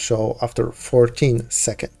is gonna show after 14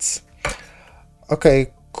 seconds.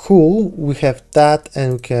 Okay, cool. We have that,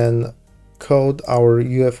 and we can code our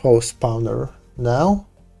UFO spawner now.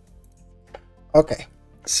 Okay,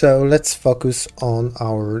 so let's focus on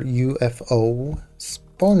our UFO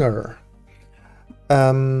spawner.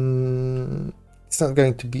 It's not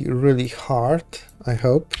going to be really hard, I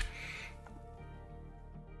hope.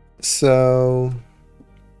 So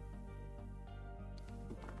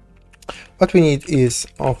what we need is,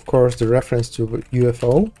 of course, the reference to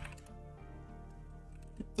UFO.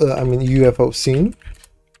 UFO scene.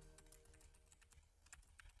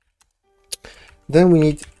 Then we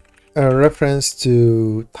need a reference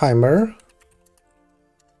to timer.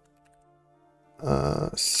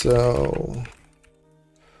 So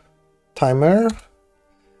timer,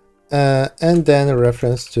 and then a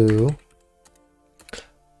reference to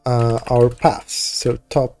our paths. So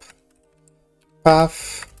top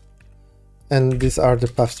path, and these are the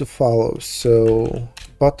paths to follow. So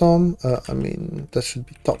bottom, that should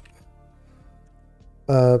be top.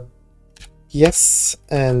 Yes,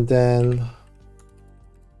 and then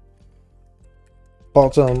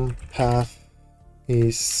bottom path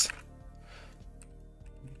is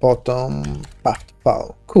bottom path to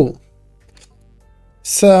follow. Cool.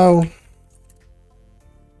 So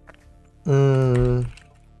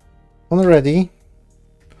already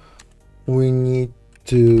we need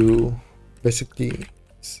to basically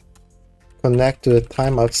connect to the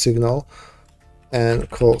timeout signal and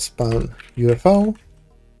call spawn UFO,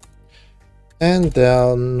 and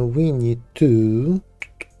then we need to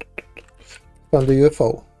spawn the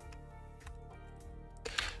UFO.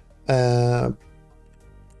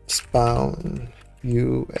 Spawn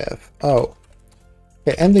UFO.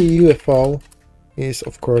 Okay, and the UFO is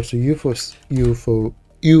of course a UFO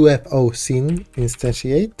scene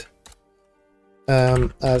instantiate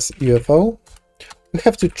as UFO. We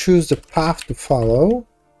have to choose the path to follow.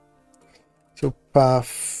 So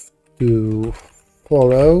path to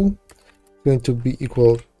follow is going to be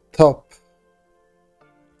equal top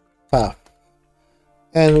path,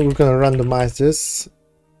 and we're going to randomize this.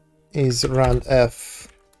 Is randf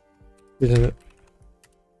with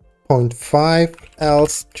 0.5,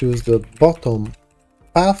 else choose the bottom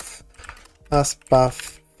path as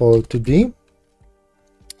path follow to D.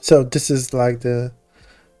 So this is like the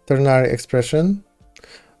ternary expression.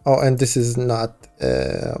 Oh, and this is not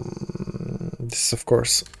this is of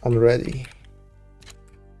course already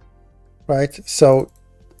right. So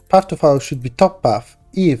path to follow should be top path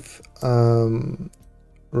if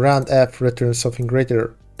randf returns something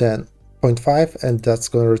greater than 0.5, and that's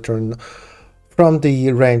going to return from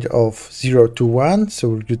the range of 0 to 1, so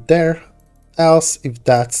we're good there. Else, if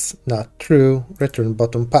that's not true, return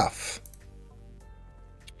bottom path.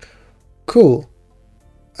 Cool.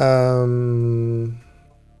 We're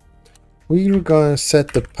going to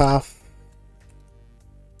set the path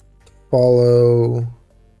follow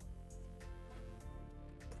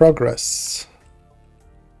progress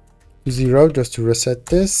to 0 just to reset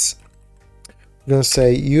this. We're going to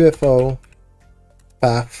say UFO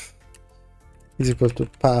path is equal to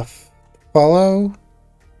path follow.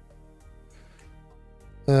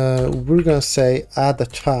 We're going to say add a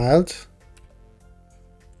child.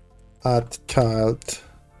 Add child.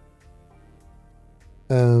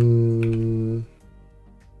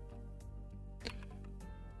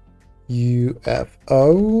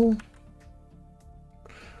 UFO.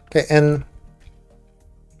 Okay, and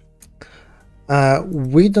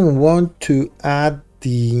we don't want to add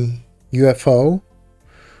the UFO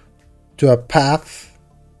to a path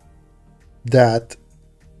that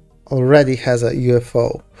already has a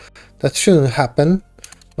UFO. That shouldn't happen,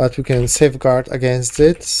 but we can safeguard against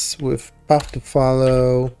it with path to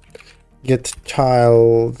follow, get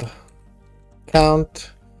child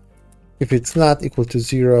count. If it's not equal to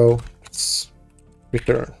 0, it's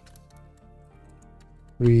return.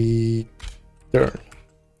 Return.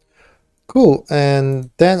 Cool, and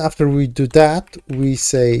then after we do that, we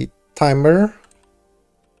say timer,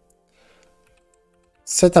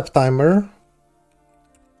 setup timer.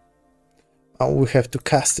 We have to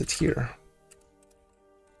cast it here.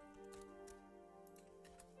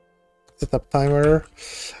 Setup timer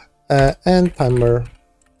and timer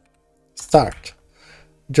start,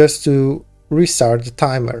 just to restart the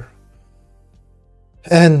timer.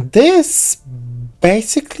 And this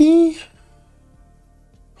basically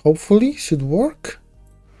hopefully should work.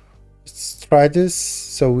 Let's try this.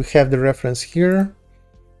 So we have the reference here.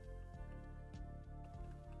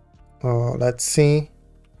 Let's see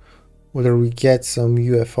whether we get some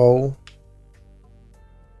UFO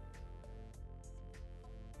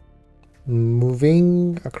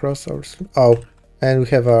moving across our screen. Oh, and we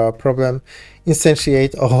have a problem.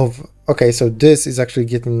 Instantiate of... Okay, so this is actually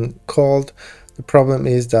getting called. The problem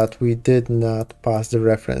is that we did not pass the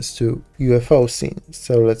reference to UFO scene.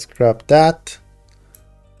 So let's grab that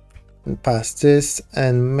and pass this.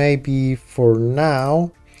 And maybe for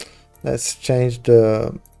now, let's change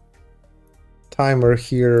the timer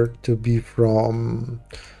here to be from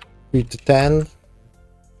 3 to 10.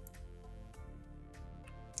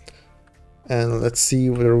 And let's see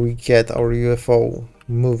whether we get our UFO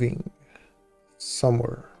moving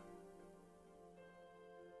somewhere.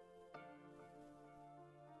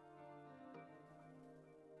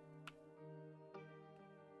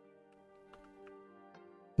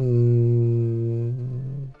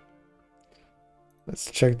 Let's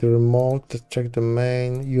check the remote, let's check the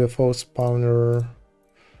main UFO spawner.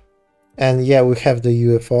 And yeah, we have the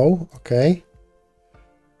UFO, okay.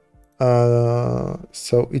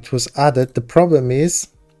 So it was added. The problem is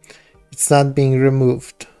it's not being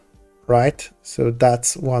removed, right? So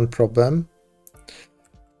that's one problem.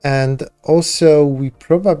 And also we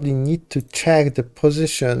probably need to check the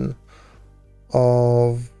position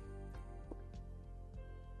of...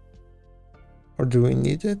 Or do we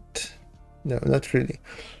need it? No, not really.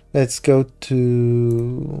 Let's go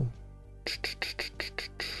to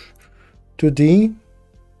 2D.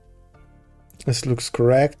 This looks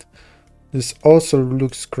correct. This also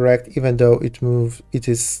looks correct, even though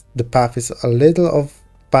the path is a little off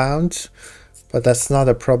bounds, but that's not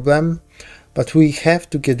a problem. But we have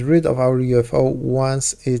to get rid of our UFO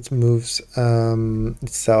once it moves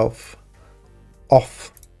itself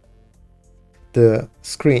off the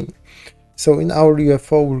screen. So in our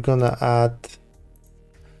UFO, we're gonna add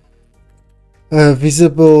a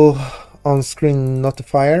visible on-screen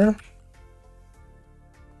notifier.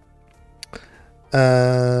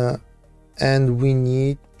 And we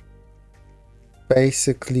need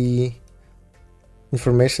basically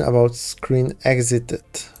information about screen exited,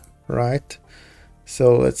 right?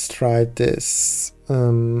 So let's try this.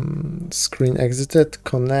 Screen exited,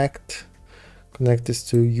 connect this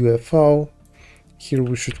to UFO. Here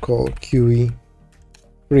we should call QE3.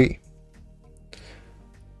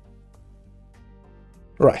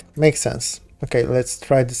 Right, makes sense. Okay, let's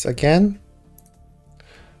try this again.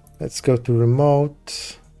 Let's go to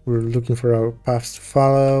remote. We're looking for our paths to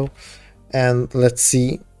follow, and let's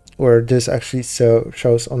see where this actually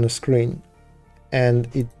shows on the screen. And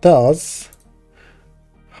it does.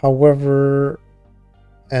 However,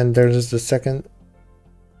 and there's the second.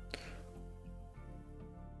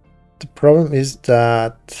 The problem is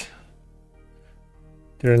that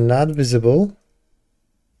they're not visible.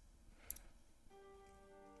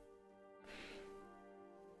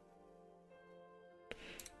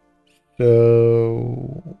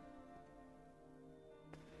 So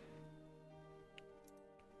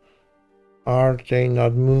are they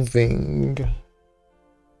not moving?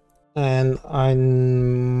 And I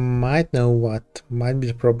might know what might be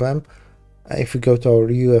the problem. If we go to our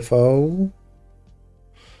UFO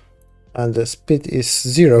and the speed is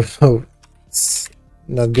 0, so it's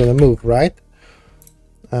not gonna move, right?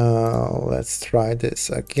 Let's try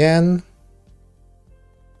this again.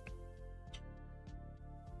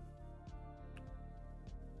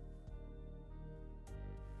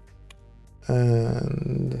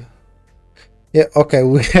 And yeah, okay,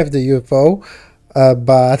 we have the UFO,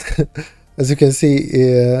 but as you can see,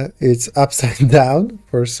 it's upside down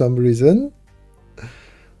for some reason.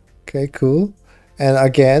 Okay, cool. And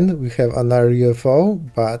again, we have another UFO,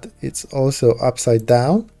 but it's also upside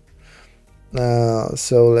down.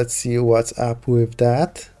 So let's see what's up with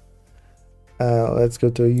that. Let's go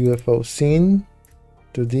to UFO scene,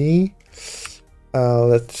 2D.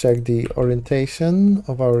 Let's check the orientation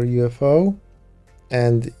of our UFO,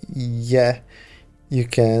 and yeah, you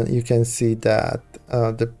can see that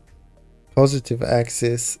the positive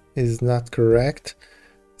axis is not correct.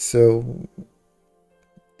 So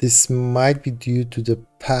this might be due to the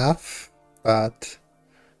path, but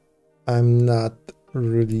I'm not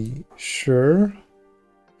really sure.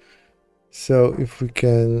 So if we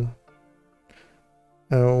can,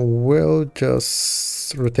 we'll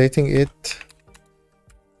just rotating it.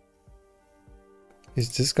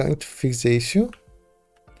 Is this going to fix the issue?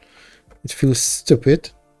 It feels stupid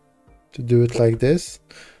to do it like this.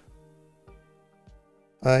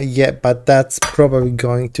 Yeah, but that's probably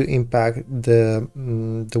going to impact the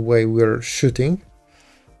way we're shooting.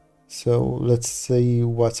 So let's see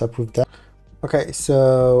what's up with that. Okay,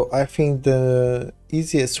 so I think the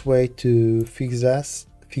easiest way to fix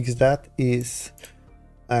that is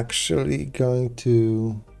actually going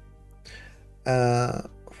to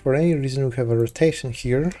for any reason we have a rotation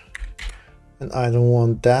here, and I don't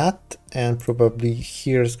want that, and probably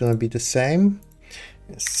here is going to be the same.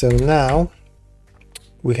 So now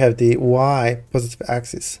we have the y positive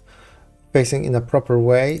axis facing in a proper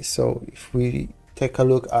way. So if we take a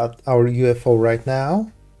look at our UFO right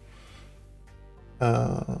now,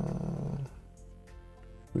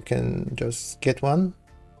 we can just get one.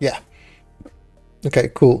 Yeah. Okay,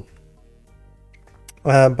 cool.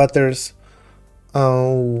 But there's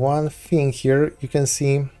one thing here. You can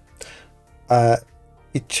see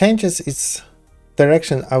it changes its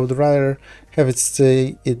direction. I would rather have it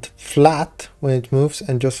stay flat when it moves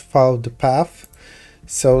and just follow the path.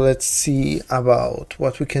 So let's see about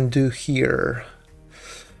what we can do here.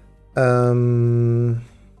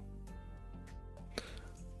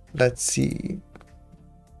 Let's see.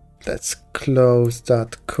 Let's close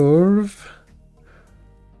that curve.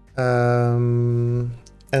 And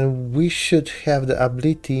we should have the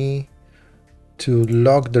ability to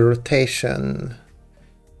lock the rotation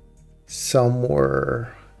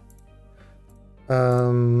somewhere.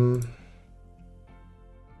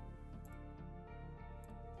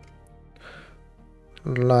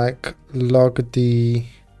 Like log the,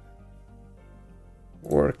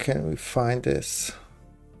 where can we find this?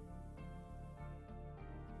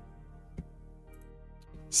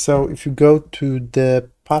 So if you go to the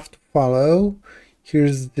path to follow,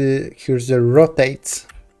 here's the rotates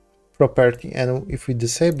property, and if we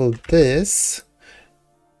disable this,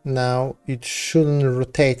 now it shouldn't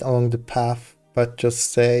rotate along the path but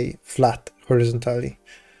just stay flat horizontally.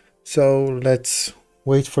 So let's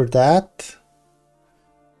wait for that.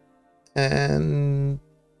 And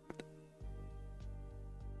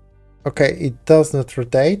okay, it does not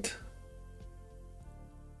rotate,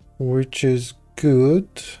 which is good.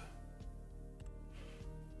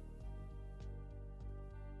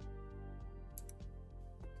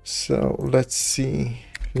 So let's see.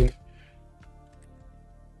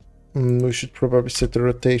 We should probably set the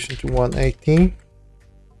rotation to 180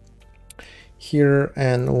 here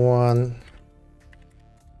and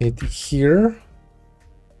 180 here.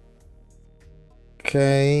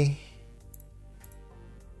 Okay,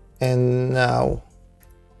 and now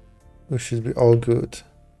we should be all good.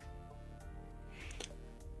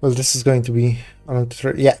 Well, this is going to be along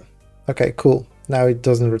the yeah. Okay, cool. Now it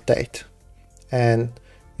doesn't rotate and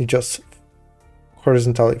it just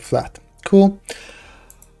horizontally flat. Cool.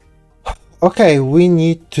 Okay, we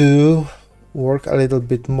need to work a little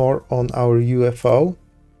bit more on our UFO.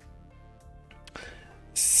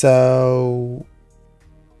 So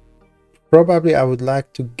probably I would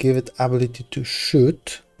like to give it ability to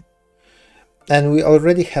shoot. And we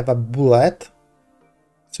already have a bullet,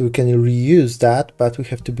 so we can reuse that, but we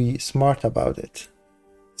have to be smart about it.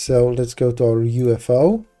 So let's go to our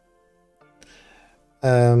UFO.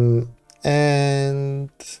 And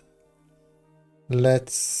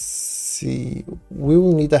let's see, we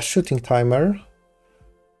will need a shooting timer.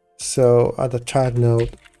 So add a child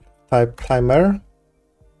node type timer.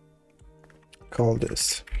 Call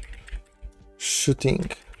this shooting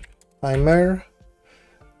timer.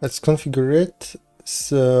 Let's configure it.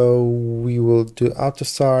 So we will do auto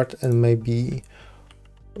start and maybe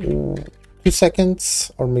 2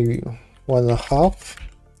 seconds or maybe 1.5.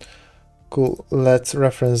 Cool. Let's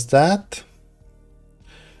reference that.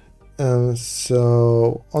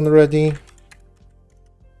 So on ready,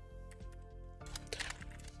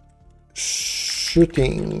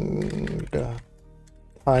 shooting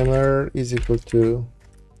timer is equal to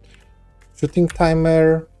shooting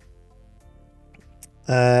timer,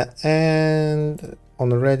 and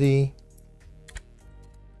on ready,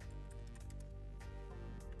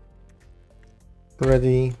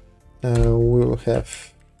 we will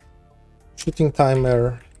have shooting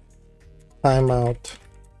timer, timeout,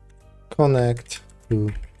 connect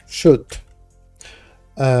to shoot.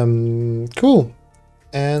 Cool.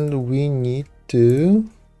 And we need to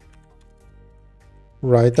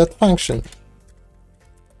write that function.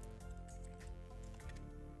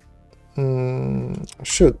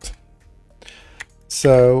 Shoot.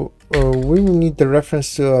 So we will need the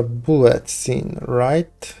reference to a bullet scene,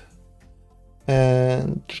 right?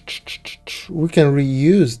 And we can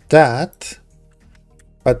reuse that,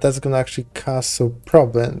 but that's gonna actually cause some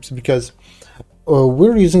problems because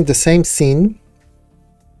we're using the same scene,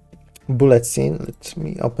 bullet scene. Let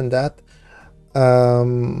me open that,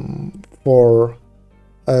 for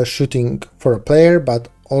shooting for a player, but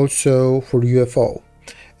also for UFO.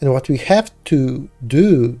 And what we have to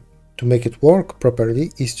do to make it work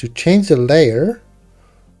properly is to change the layer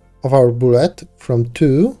of our bullet from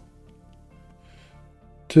 2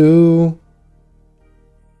 to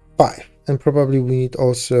 5. And probably we need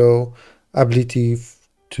also ability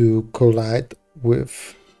to collide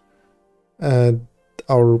with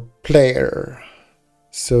our player.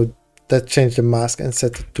 So that change the mask and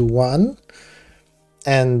set it to 1.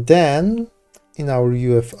 And then in our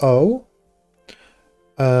UFO,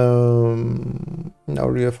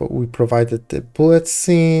 we provided the bullet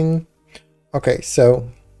scene. Okay, so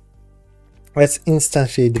let's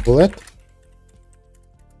instantiate the bullet.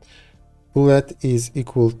 Bullet is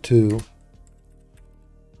equal to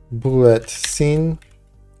bullet scene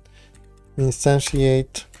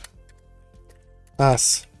instantiate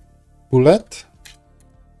as bullet.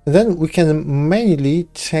 And then we can manually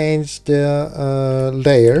change the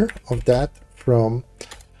layer of that from.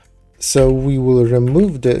 So we will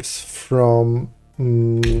remove this from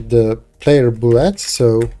the player bullet.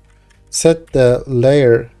 So set the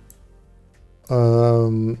layer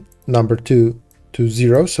number 2 to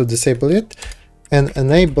 0. So disable it and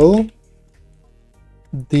enable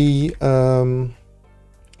the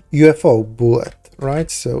UFO bullet, right?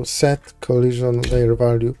 So set collision layer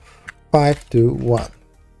value 5 to 1.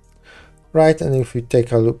 Right, and if we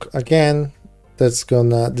take a look again, that's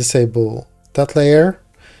gonna disable that layer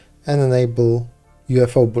and enable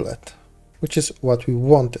UFO bullet, which is what we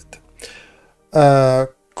wanted.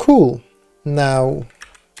 Cool. Now,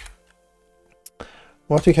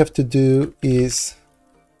 what we have to do is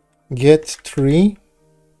get tree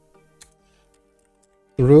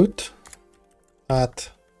root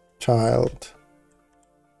at child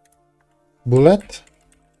bullet.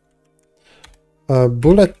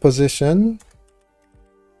 Bullet position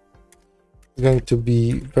is going to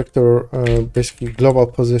be vector, basically global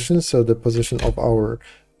position, so the position of our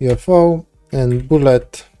UFO, and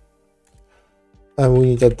bullet, and we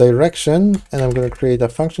need a direction, and I'm going to create a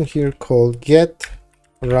function here called get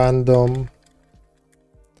random,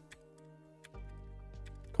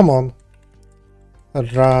 come on,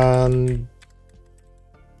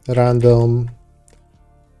 random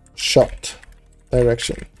shot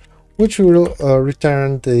direction, which will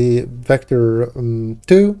return the vector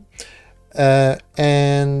 2,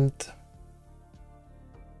 and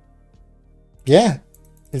yeah,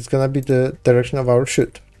 it's gonna be the direction of our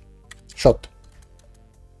shot.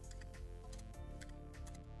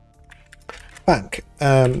 Bank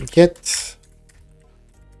get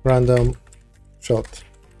random shot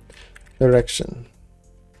direction.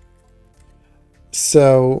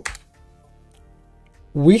 So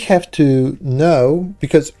we have to know,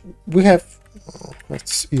 because we have,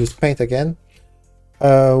 let's use paint again.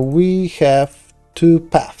 We have 2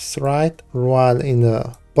 paths, right? One in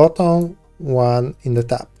the bottom, one in the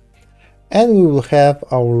top. And we will have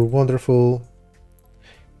our wonderful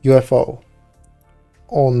UFO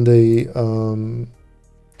on the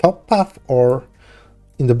top path or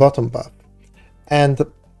in the bottom path. And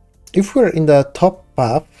if we're in the top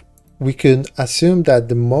path, we can assume that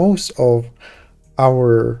the most of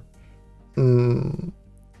our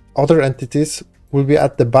other entities will be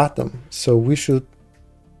at the bottom, so we should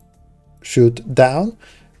shoot down,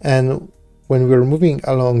 and when we're moving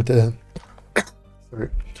along the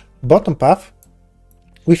bottom path,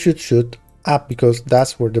 we should shoot up, because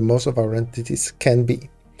that's where the most of our entities can be.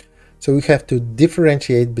 So we have to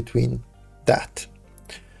differentiate between that.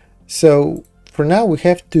 So for now, we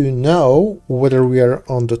have to know whether we are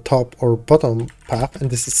on the top or bottom path, and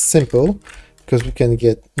this is simple because we can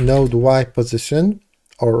get node Y position,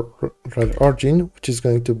 or rather origin, which is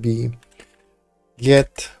going to be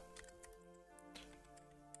get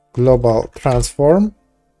global transform,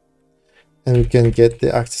 and we can get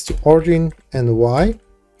the access to origin and Y,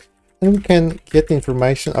 and we can get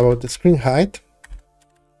information about the screen height,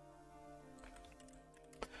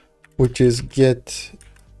 which is get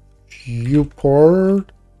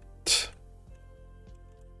viewport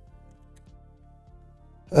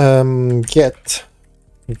get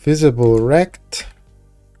visible rect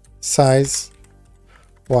size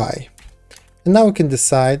Y. And now we can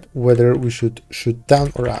decide whether we should shoot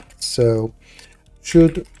down or up. So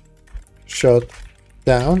should shot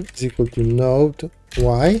down is equal to node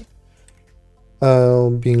Y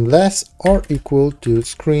being less or equal to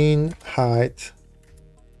screen height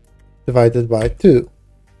divided by 2.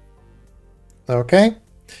 Okay,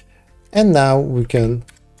 and now we can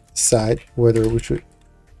decide whether we should,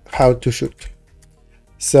 how to shoot.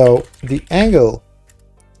 So the angle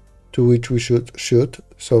to which we should shoot,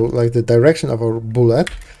 so like the direction of our bullet,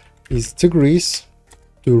 is degrees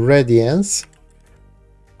to radians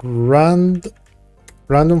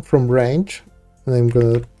random from range, and I'm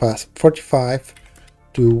gonna pass 45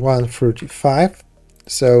 to 135.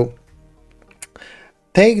 So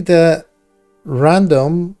take the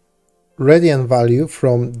random radian value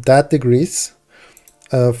from that degrees,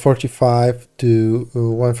 45 to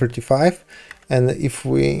 135, and if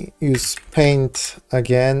we use paint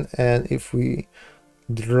again, and if we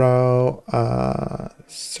draw a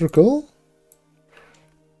circle,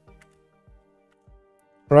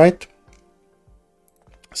 right?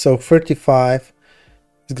 So 35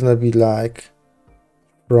 is gonna be like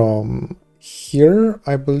from here,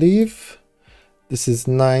 I believe. This is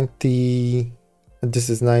 90, this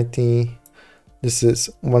is 90, this is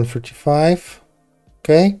 135,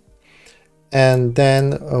 okay? And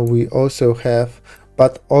then we also have,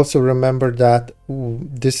 but also remember that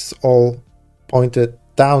this is all pointed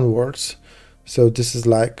downwards. So this is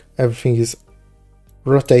like everything is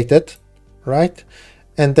rotated, right?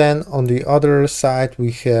 And then on the other side,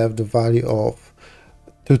 we have the value of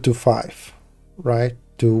 225, right,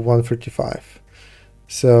 to 135.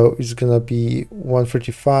 So it's gonna be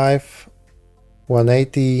 135,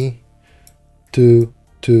 180,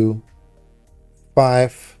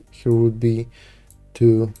 225. Here would be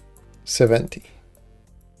 270,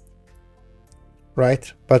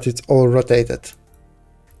 right? But it's all rotated.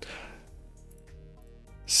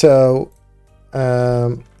 So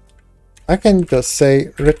I can just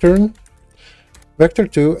say return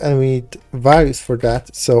vector2, and we need values for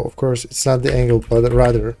that. So of course it's not the angle, but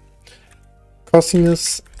rather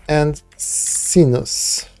cosinus and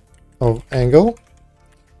sinus of angle.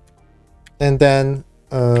 And then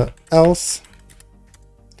else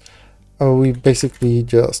we basically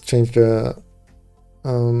just change the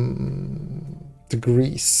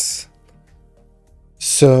degrees.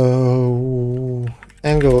 So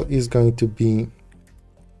angle is going to be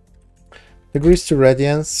degrees to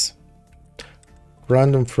radians,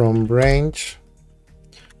 random from range,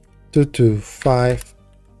 225,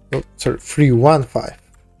 oh, sorry, 315,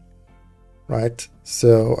 right?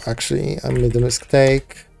 So actually I made a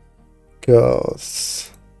mistake,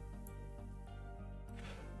 because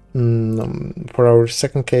for our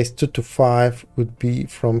second case, 225 would be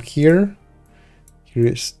from here. Here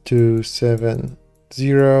is 270,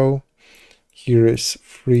 here is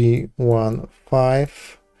 315,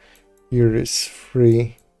 here is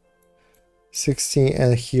 360,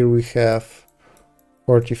 and here we have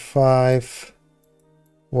 45,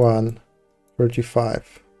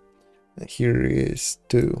 135, and here is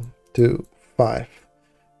 225.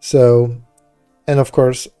 So, and of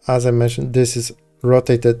course, as I mentioned, this is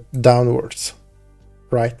rotated downwards,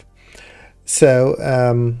 right? So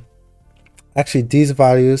actually these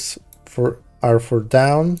values are for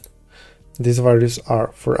down, these values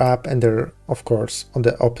are for up, and they're of course on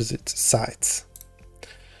the opposite sides.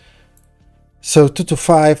 So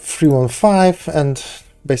 225, 315, and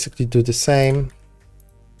basically do the same.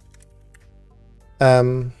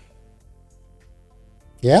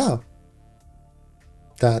 Yeah,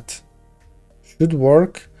 that should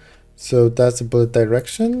work. So that's the bullet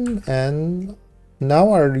direction, and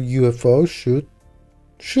now our UFO should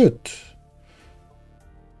shoot.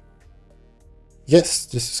 Yes,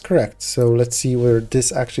 this is correct. So let's see where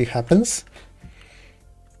this actually happens.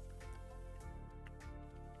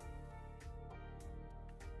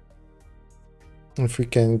 If we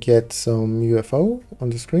can get some UFO on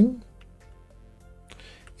the screen.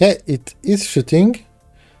 Yeah, it is shooting.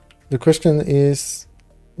 The question is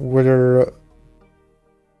whether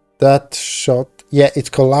that shot, yeah,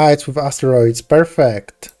 it collides with asteroids.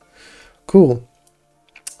 Perfect. Cool.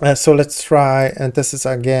 So let's try and test this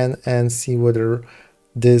again and see whether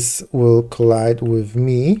this will collide with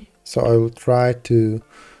me. So I will try to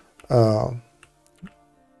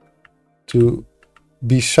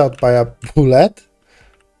be shot by a bullet.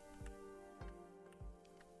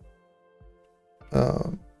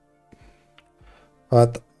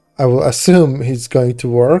 But I will assume it's going to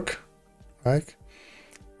work, right?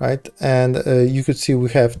 Right, and you could see we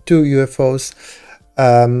have two UFOs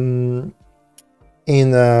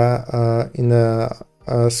in a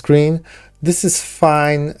screen. This is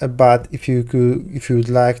fine, but if you would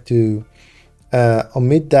like to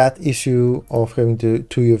omit that issue of having two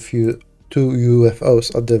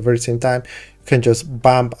UFOs at the very same time, you can just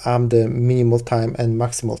bump up the minimal time and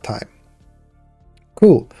maximal time.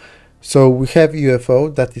 Cool. So we have UFO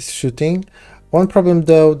that is shooting. One problem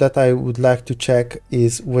though that I would like to check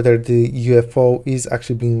is whether the UFO is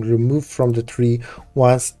actually being removed from the tree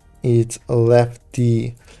once it left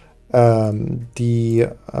the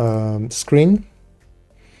screen.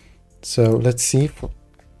 So let's see.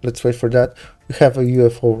 Let's wait for that. We have a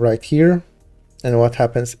UFO right here, and what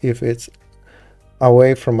happens if it's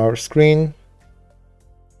away from our screen.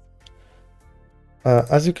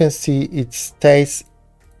 As you can see, it stays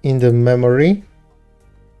in the memory.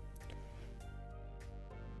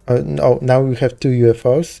 No, now we have two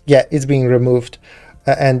UFOs. Yeah, it's being removed.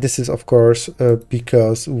 And this is, of course,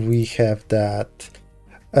 because we have that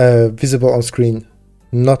visible on screen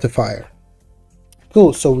notifier.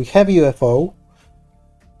 Cool, so we have UFO.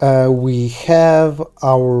 We have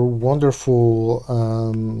our wonderful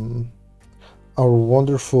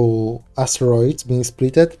asteroids being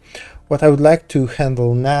splitted. What I would like to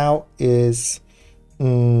handle now is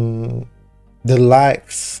the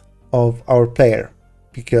lives of our player,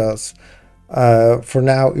 because for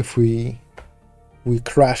now, if we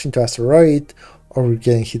crash into asteroid or we're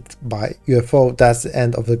getting hit by UFO, that's the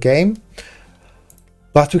end of the game.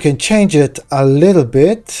 But we can change it a little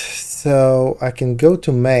bit. So I can go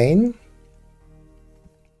to main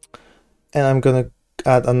and I'm gonna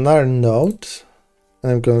add another node,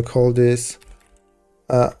 and I'm gonna call this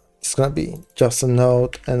it's gonna be just a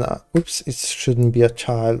node, and oops, it shouldn't be a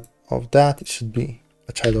child of that, it should be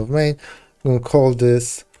a child of main. I'm gonna call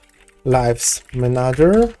this lives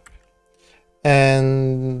manager,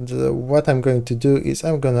 and what I'm going to do is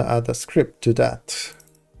I'm gonna add a script to that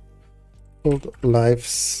called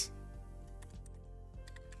lives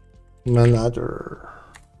manager.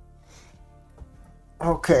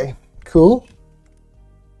 Okay, cool.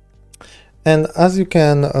 And as you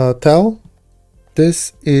can tell,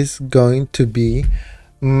 this is going to be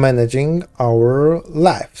managing our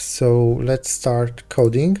life. So let's start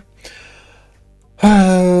coding.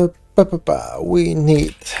 We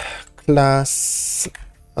need class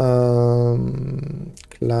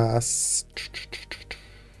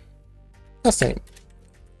name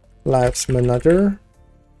lives manager.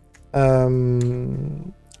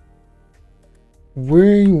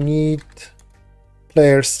 We need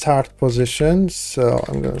player start position, so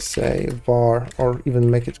I'm gonna say var, or even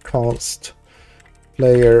make it const,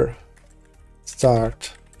 player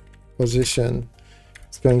start position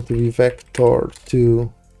is going to be vector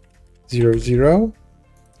 2 0 0.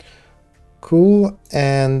 Cool.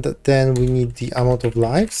 And then we need the amount of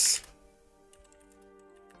lives.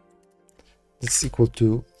 It's equal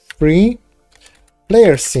to 3.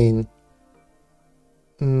 Player scene.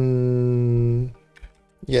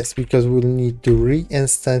 Yes, because we'll need to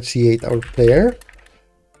re-instantiate our player.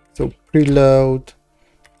 So preload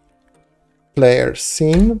player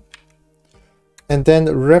scene, and then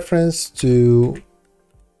reference to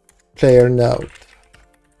player node,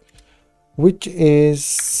 which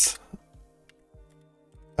is,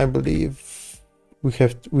 I believe, we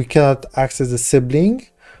cannot access the sibling,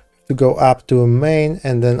 to go up to a main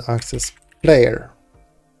and then access player.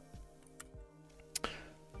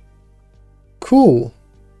 Cool.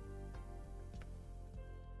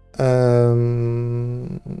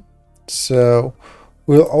 So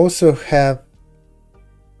we also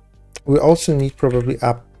need probably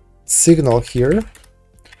a signal here.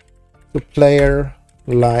 So player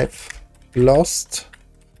life lost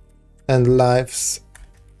and lives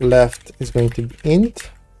left is going to be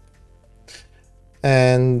int.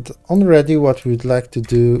 And on ready, what we'd like to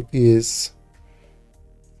do is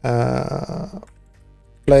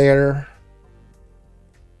player.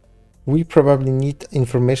 We probably need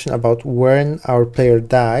information about when our player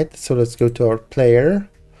died. So let's go to our player.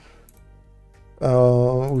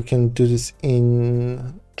 We can do this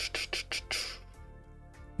in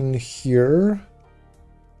here.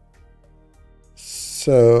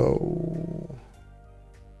 So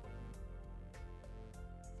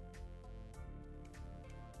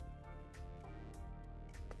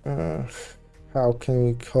how can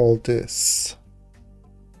we call this?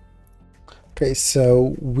 Okay,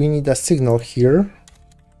 so we need a signal here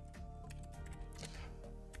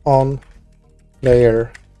on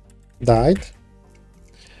player died,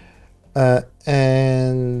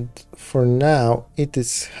 and for now it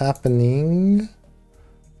is happening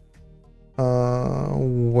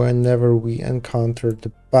whenever we encounter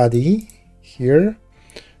the body here.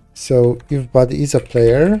 So if body is a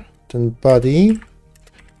player, then body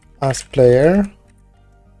as player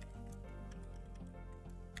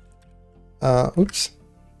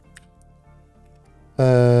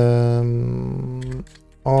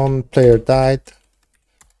on player died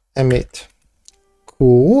emit.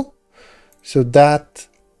 Cool. So that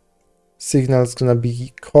signal is gonna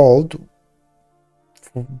be called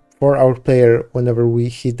for our player whenever we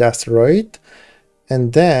hit the asteroid,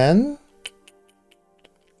 and then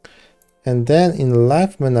in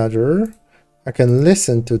live manager I can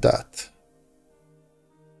listen to that,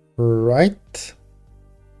 right?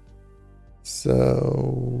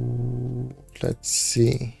 So let's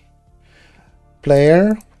see.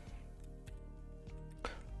 player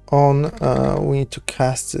on, we need to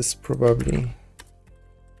cast this probably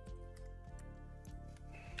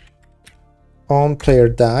on player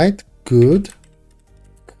died. Good.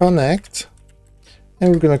 Connect,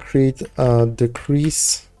 and we're gonna create a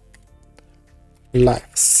decrease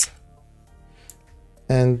lives,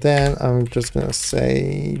 and then I'm just gonna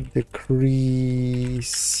say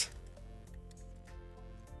decrease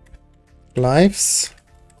lives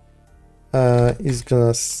is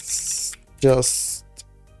gonna just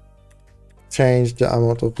change the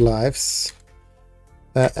amount of lives,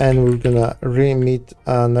 and we're gonna re-emit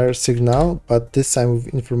another signal, but this time with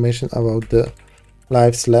information about the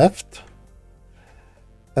lives left.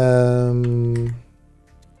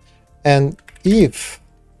 And if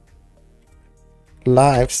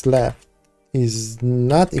lives left is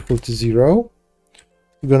not equal to 0,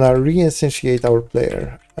 we're gonna re-instantiate our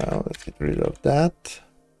player. Let's get rid of that,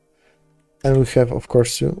 and we have, of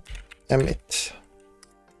course, to emit.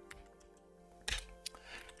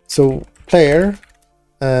 So player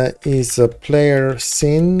is a player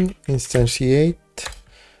scene instantiate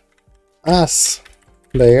as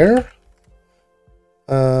player.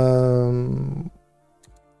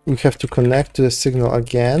 We have to connect to the signal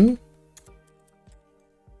again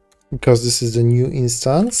because this is the new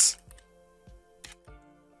instance.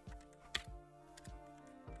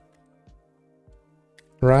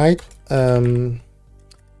 Right? We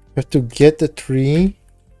have to get the tree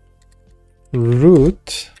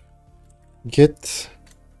root, get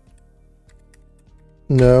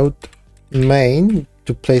node main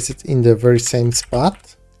to place it in the very same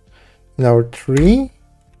spot in our tree.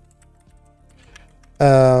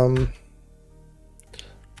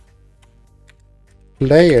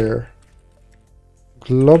 Player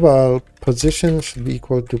global position should be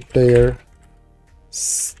equal to player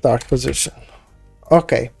start position.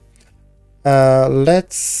 Okay,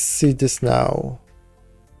 let's see this now.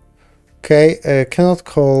 Okay, cannot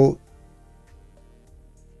call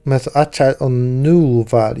method addChild on null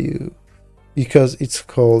value because it's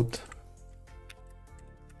called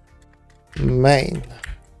main.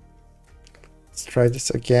 Let's try this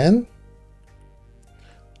again.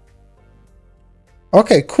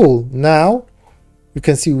 Okay, cool. Now you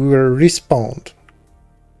can see we were respawned.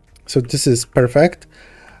 So this is perfect.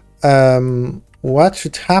 What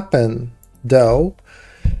should happen though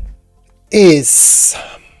is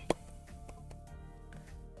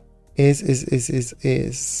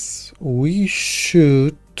we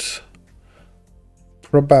should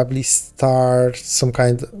probably start some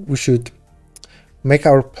kind. We should make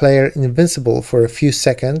our player invincible for a few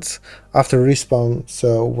seconds after respawn.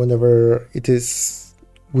 So whenever it is,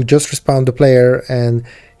 we just respawn the player and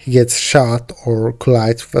he gets shot or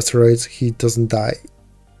collides with asteroids, he doesn't die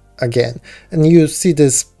again. And you see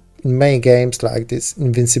this in many games, like this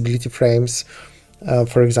invincibility frames,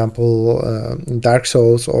 for example, in Dark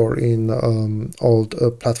Souls or in old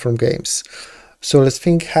platform games. So let's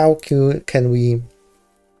think, how can we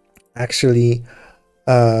actually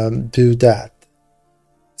do that?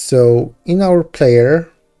 So in our player,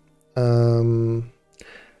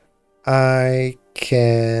 I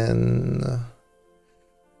can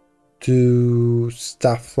do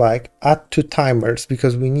stuff like add 2 timers,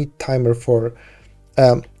 because we need timer for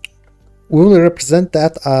we will represent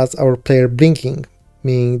that as our player blinking,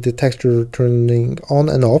 meaning the texture turning on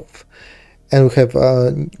and off, and we have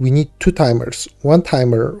we need 2 timers. One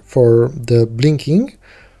timer for the blinking,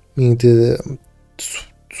 meaning the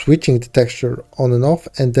switching the texture on and off,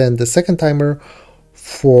 and then the second timer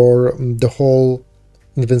for the whole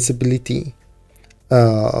invincibility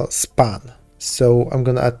span. So I'm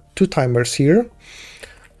gonna add 2 timers here,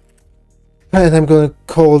 and I'm gonna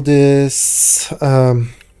call this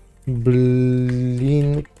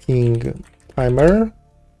blinking timer,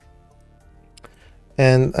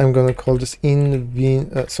 and I'm gonna call this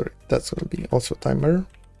sorry, that's gonna be also timer.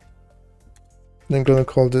 I'm gonna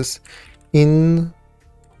call this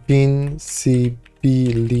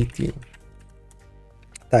invincibility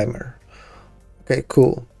timer. Okay,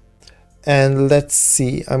 cool. And let's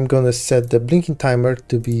see, I'm gonna set the blinking timer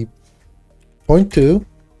to be 0.2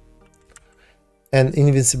 and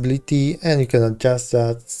invincibility, and you can adjust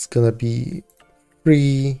that. It's gonna be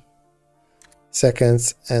 3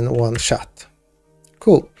 seconds and 1 shot.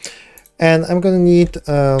 Cool. And I'm gonna need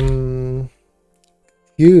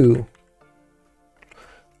few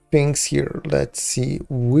things here. Let's see,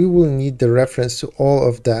 we will need the reference to all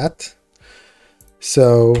of that.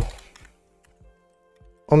 So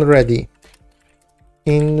on ready,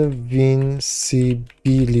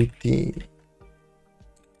 invincibility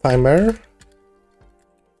timer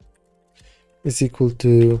is equal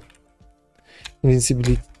to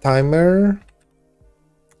invincibility timer,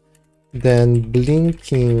 then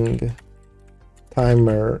blinking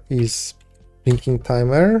timer is blinking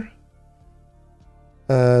timer,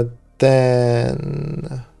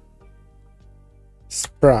 then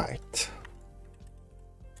sprite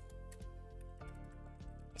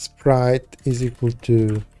is equal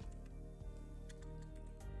to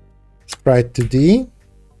sprite to D,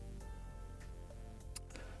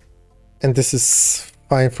 and this is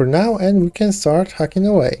fine for now, and we can start hacking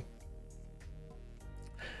away.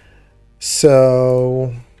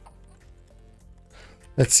 So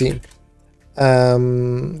let's see.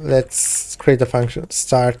 Let's create a function,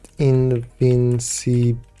 start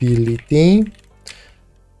invincibility,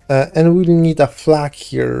 and we'll need a flag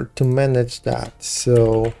here to manage that.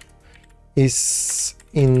 So is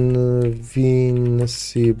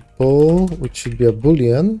invincible, which should be a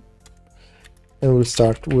boolean, and we'll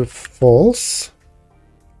start with false.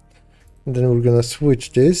 And then we're gonna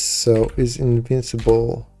switch this, so is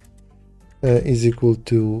invincible is equal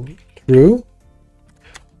to true.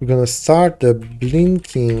 We're gonna start the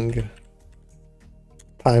blinking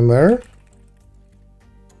timer,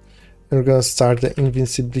 and we're gonna start the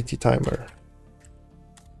invincibility timer.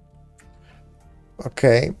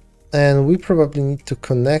 Okay, and we probably need to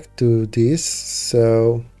connect to this,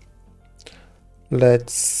 so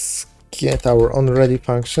let's get our onReady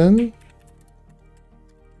function,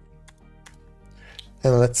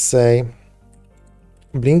 and let's say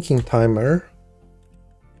blinking timer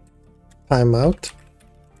timeout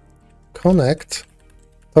connect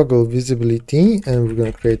toggle visibility, and we're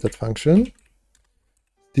going to create that function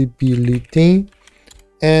visibility,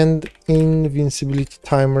 and invincibility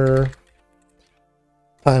timer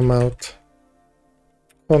timeout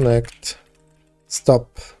connect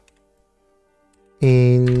stop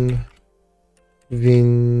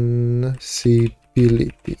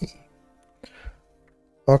invincibility.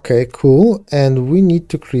 Okay, cool, and we need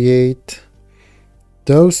to create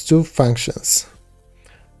those two functions.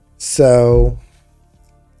 So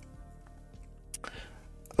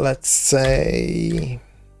let's say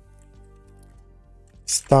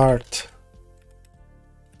start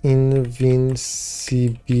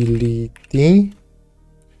invincibility.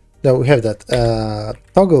 No, we have that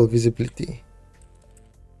toggle visibility.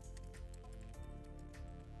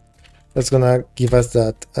 That's gonna give us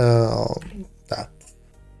that that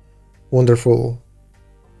wonderful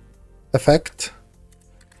effect.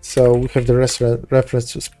 So we have the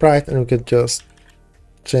reference to sprite, and we can just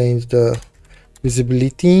change the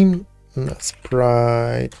visibility.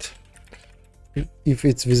 Sprite, if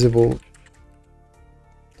it's visible,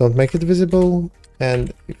 don't make it visible,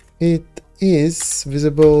 and if it is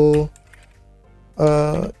visible,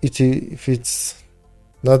 if it's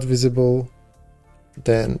not visible,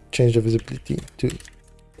 then change the visibility to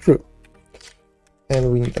true.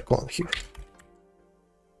 And we need a colon here.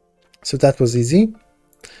 So that was easy.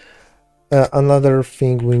 Another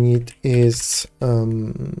thing we need is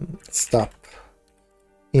stop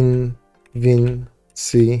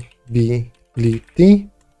invincibility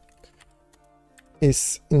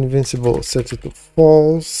is invincible, set it to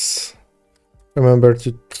false. Remember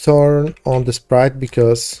to turn on the sprite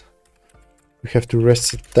because we have to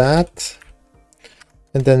reset that,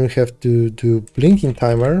 and then we have to do blinking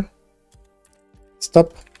timer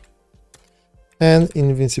stop and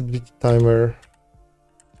invincibility timer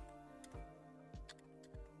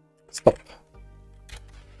stop.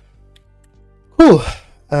 Cool.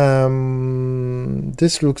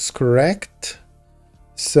 This looks correct.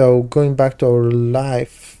 So going back to our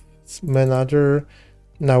live manager,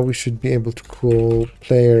 now we should be able to call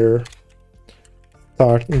player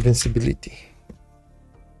start invincibility.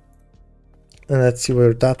 And let's see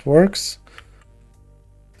where that works.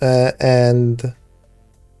 And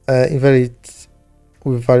invalid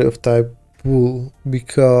with value of type bool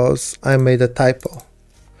because I made a typo.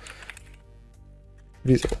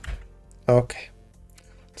 Visible. Okay.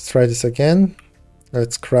 Let's try this again.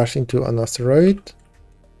 Let's crash into an asteroid.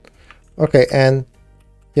 Okay, and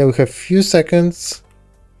yeah, we have few seconds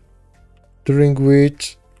during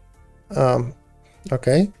which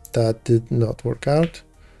okay, that did not work out.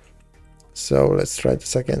 So let's try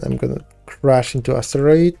this again. I'm gonna crash into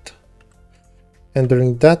asteroid, and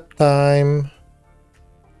during that time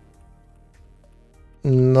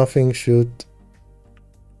nothing should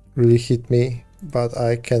really hit me, but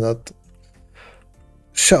I cannot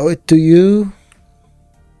show it to you.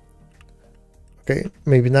 Okay,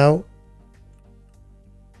 maybe now.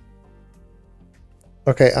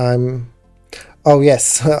 Okay, oh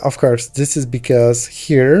yes, of course, this is because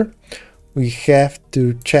here we have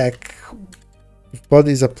to check if bot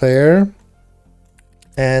is a player,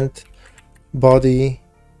 and body,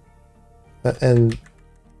 and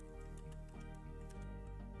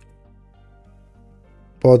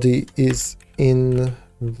body is in.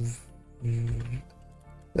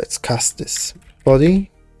 Let's cast this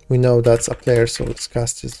body. We know that's a player, so let's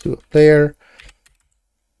cast this to a player.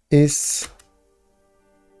 Is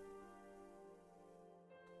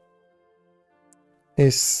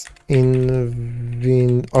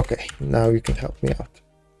in okay, now you can help me out.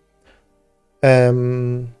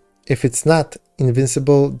 If it's not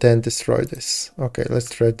invincible, then destroy this. Okay, let's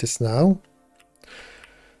try this now.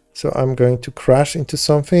 So I'm going to crash into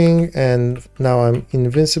something, and now I'm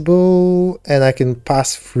invincible, and I can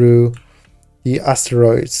pass through the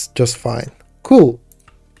asteroids just fine. Cool.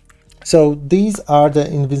 So these are the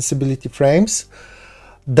invincibility frames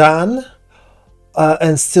done.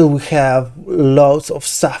 And still we have loads of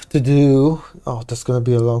stuff to do. Oh, that's gonna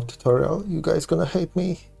be a long tutorial. You guys gonna hate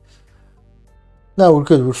me. No, we're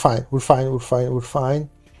good. We're fine. We're fine. We're fine. We're fine.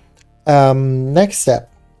 Next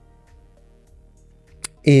step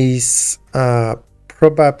is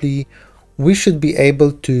probably we should be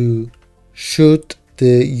able to shoot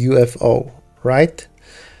the UFO, right?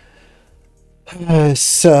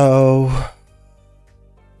 So,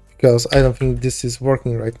 because I don't think this is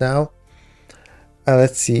working right now.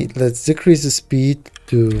 Let's see, let's decrease the speed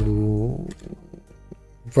to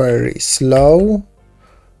very slow.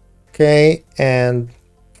 Okay, and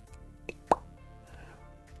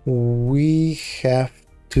we have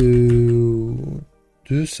to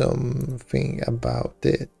do something about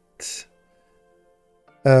it.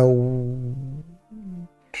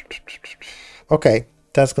 Okay,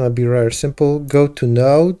 that's gonna be very simple. Go to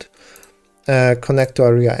node, connect to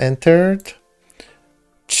area entered.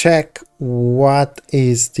 Check what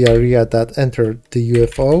is the area that entered the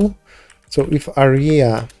UFO. So if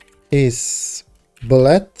area is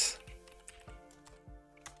bullet,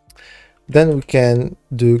 then we can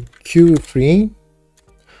do QE3.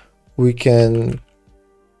 We can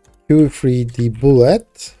QE3 the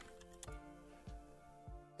bullet,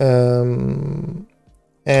 and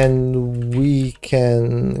we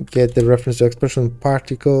can get the reference to explosion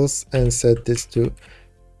particles and set this to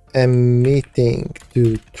emitting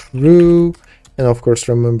to true, and of course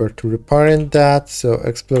remember to reparent that. So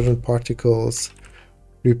explosion particles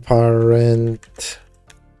reparent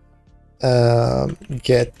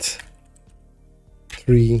get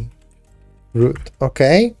 3 root.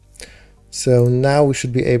 Okay, so now we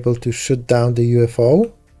should be able to shoot down the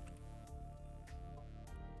UFO.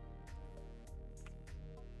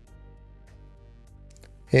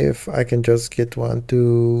 If I can just get one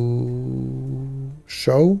to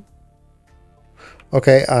show.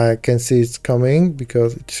 Okay, I can see it's coming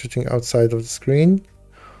because it's shooting outside of the screen.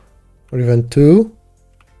 Or even 2.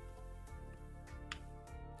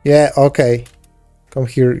 Yeah, okay. Come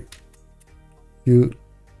here, you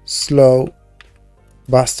slow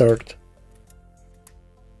bastard.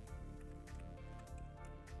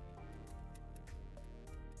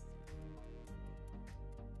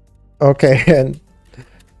 Okay, and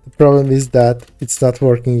the problem is that it's not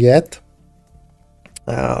working yet.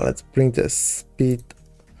 Let's bring the speed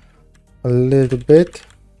a little bit.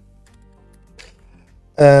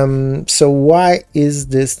 So why is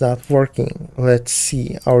this not working? Let's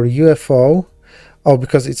see. Our UFO. Oh,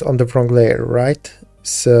 because it's on the wrong layer, right?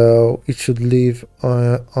 So it should live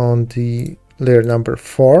on the layer number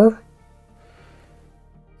 4.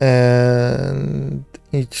 And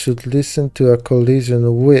it should listen to a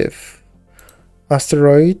collision with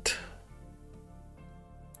asteroid,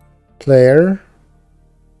 player,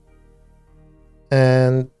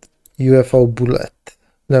 and UFO bullet.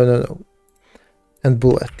 No. And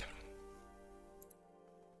bullet.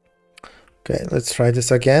 Okay, let's try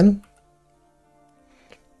this again.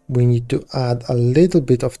 We need to add a little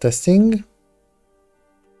bit of testing.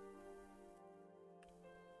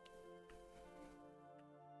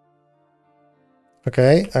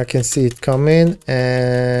 Okay, I can see it coming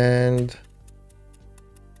and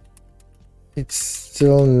it's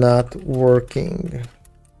still not working.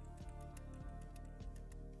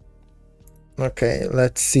 Okay,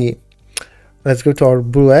 let's see. Let's go to our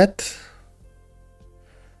bullet.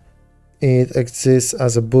 It exists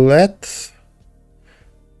as a bullet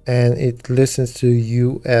and it listens to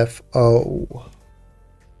UFO.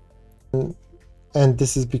 And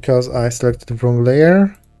this is because I selected the wrong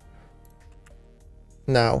layer.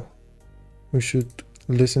 Now we should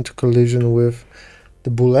listen to collision with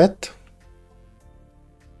the bullet.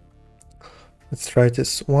 Let's try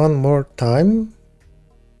this one more time.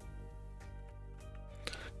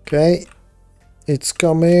 Okay, it's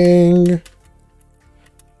coming.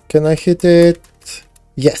 Can I hit it?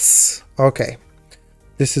 Yes. Okay,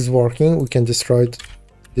 this is working. We can destroy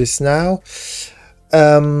this now.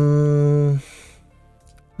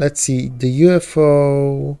 Let's see, the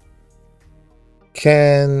UFO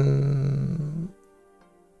can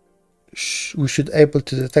we should able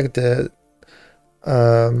to detect the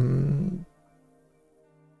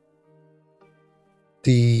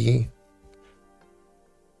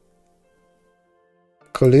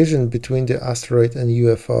collision between the asteroid and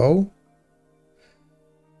UFO.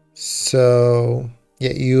 So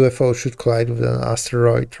yeah, UFO should collide with an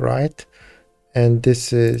asteroid, right? And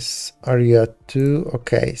this is area 2.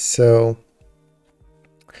 Okay, so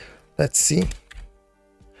let's see.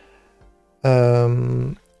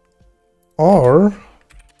 Or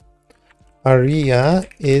area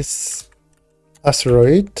is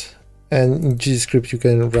asteroid, and in GScript you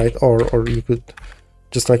can write or you could,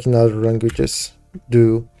 just like in other languages,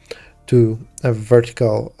 do two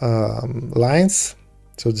vertical lines.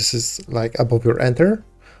 So this is like above your enter,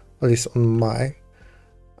 at least on my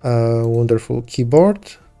wonderful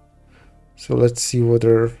keyboard. So let's see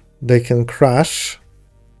whether they can crash.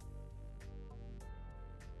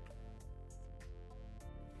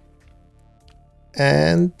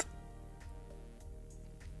 And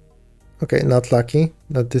okay, not lucky,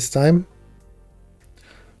 not this time.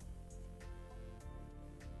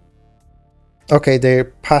 Okay,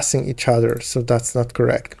 they're passing each other, so that's not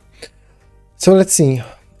correct. So let's see.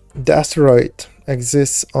 The asteroid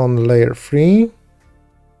exists on layer 3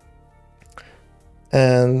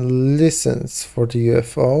 and listens for the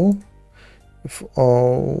UFO.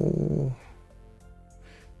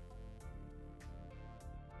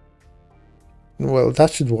 Well,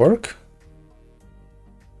 that should work.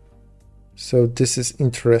 So this is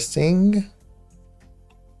interesting.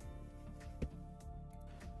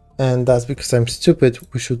 And that's because I'm stupid.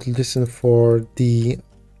 We should listen for the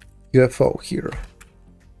UFO here.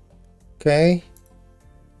 Okay.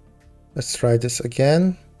 Let's try this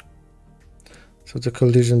again. So the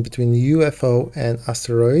collision between UFO and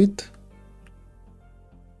asteroid.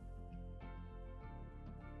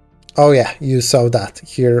 Oh yeah, you saw that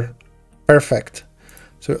here. Perfect.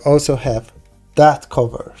 So we also have that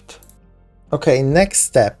covered. Okay, next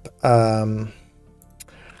step. I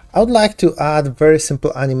would like to add very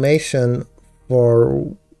simple animation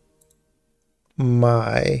for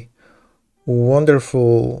my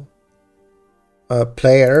wonderful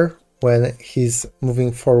player when he's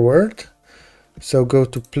moving forward. So go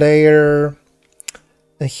to player,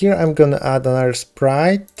 and here I'm gonna add another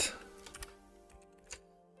sprite,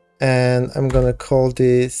 and I'm gonna call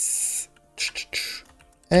this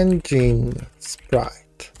engine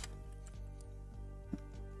sprite.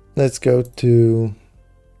 Let's go to,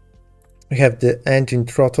 we have the engine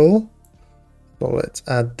throttle, so let's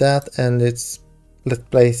add that, and let's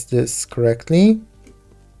place this correctly.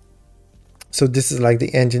 So this is like the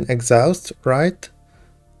engine exhaust, right?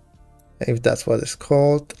 If that's what it's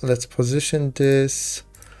called. Let's position this,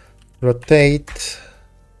 rotate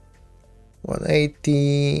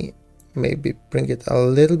 180, maybe bring it a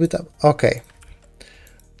little bit up. Okay,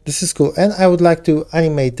 this is cool. And I would like to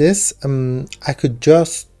animate this. I could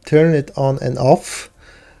just turn it on and off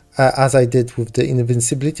as I did with the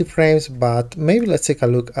invincibility frames, but maybe let's take a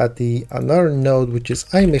look at the another node, which is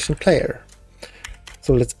animation player.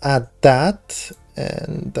 So let's add that,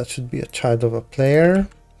 and that should be a child of a player.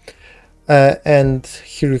 And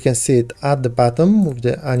here you can see it at the bottom with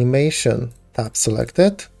the animation tab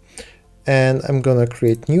selected. And I'm gonna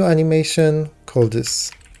create new animation, call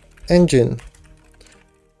this engine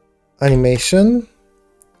animation.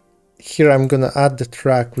 Here I'm gonna add the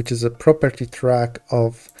track, which is a property track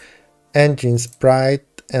of engine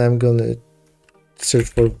sprite, and I'm gonna search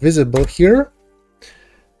for visible here.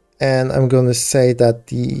 And I'm gonna say that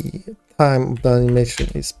the time of the animation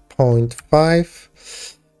is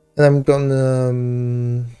 0.5. And I'm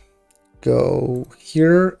gonna go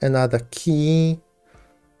here and add a key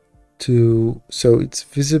to, so it's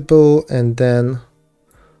visible, and then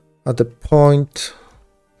at the point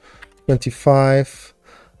 25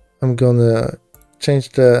 I'm gonna change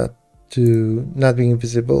that to not being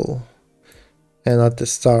visible, and at the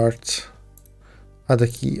start add a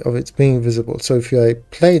key of it being visible. So if I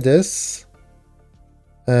play this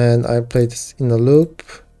and I play this in a loop,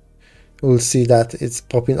 we'll see that it's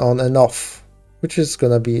popping on and off, which is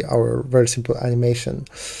gonna be our very simple animation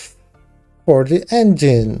for the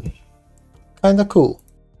engine. Kinda cool.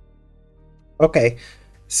 Okay,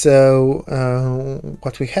 so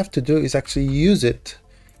what we have to do is actually use it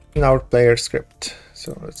in our player script.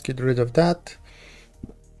 So let's get rid of that.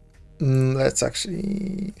 Let's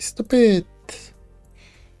actually stop it.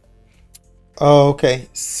 Okay,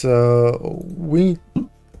 so we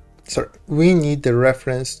sorry, we need the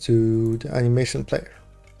reference to the animation player.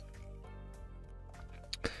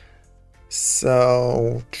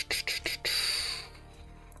 So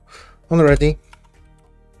already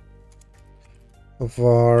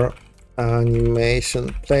var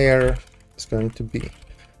animation player is going to be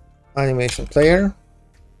animation player,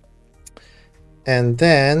 and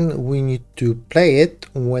then we need to play it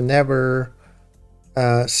whenever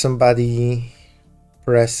somebody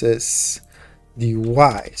presses the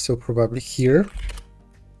Y. So probably here,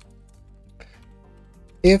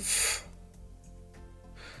 if,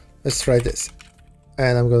 let's try this,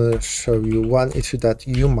 and I'm going to show you one issue that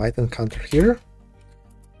you might encounter here.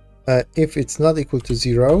 If it's not equal to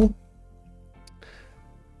 0,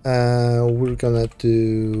 we're gonna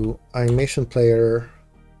do animation player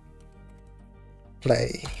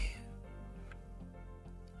play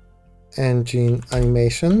engine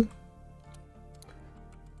animation,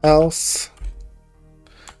 else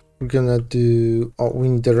we're gonna do, oh, we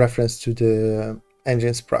need the reference to the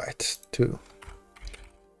engine sprite too.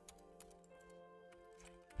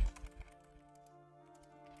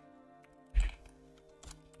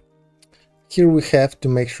 Here we have to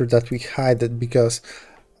make sure that we hide it, because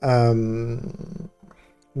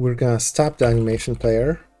we're gonna stop the animation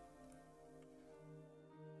player,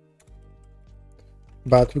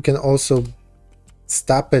 but we can also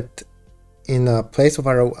stop it in a place of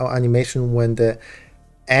our animation when the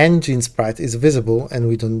engine sprite is visible, and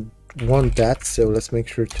we don't want that, so let's make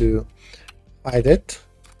sure to hide it.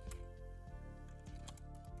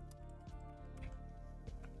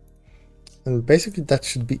 And basically that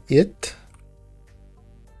should be it.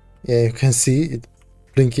 Yeah, you can see it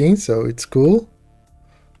blinking, so it's cool.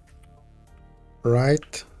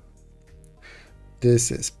 Right.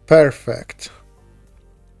 This is perfect.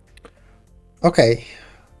 Okay.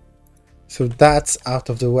 So that's out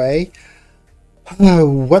of the way.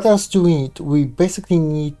 What else do we need? We basically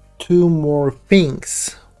need two more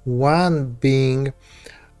things. One being,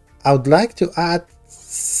 I would like to add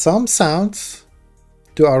some sounds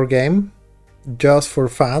to our game just for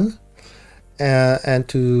fun. And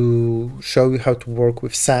to show you how to work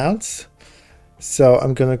with sounds. So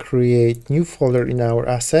I'm gonna create new folder in our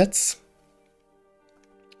assets.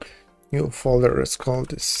 New folder is called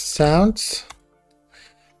this sounds,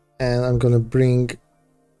 and I'm gonna bring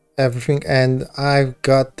everything, and I've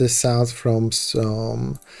got the sounds from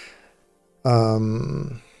some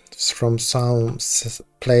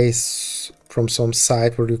place, from some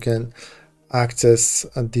site where you can access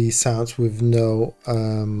the sounds with no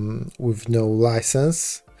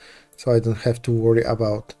license, so I don't have to worry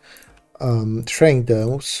about sharing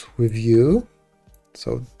those with you.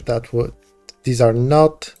 So that would, these are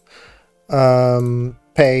not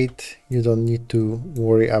paid. You don't need to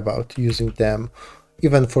worry about using them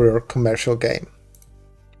even for your commercial game.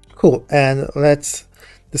 Cool. And let's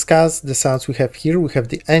discuss the sounds we have here. We have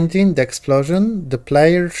the engine, the explosion, the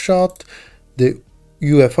player shot, the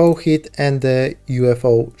UFO hit, and the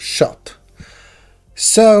UFO shot.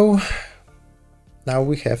 So now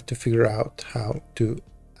we have to figure out how to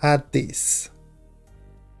add this.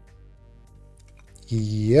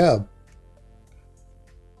 Yeah.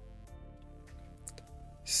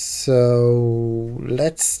 So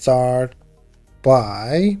let's start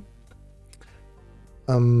by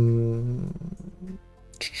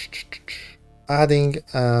adding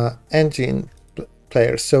engine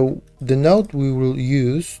player. So the node we will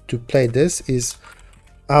use to play this is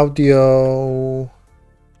audio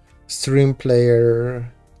stream player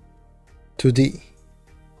 2D.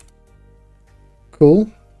 Cool.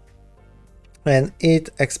 And it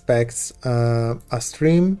expects a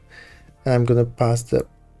stream, and I'm gonna pass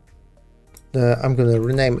I'm gonna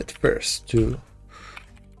rename it first to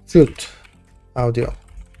shoot audio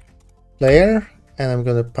player, and I'm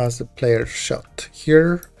gonna pass the player shot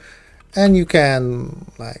here. And you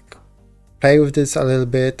can like play with this a little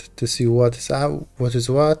bit to see what is out, what is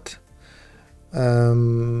what.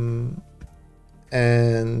 And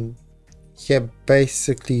yeah,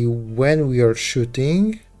 basically when we are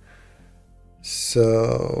shooting,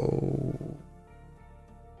 so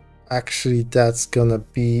actually that's gonna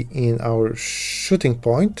be in our shooting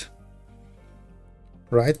point,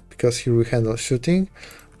 right? Because here we handle shooting.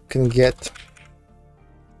 We can get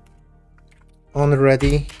on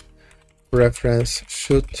ready reference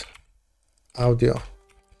shoot audio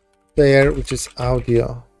player, which is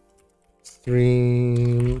audio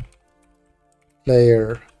stream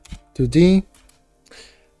player 2D,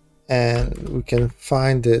 and we can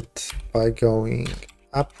find it by going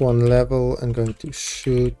up one level and going to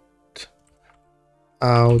shoot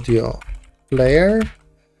audio player,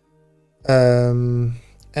 and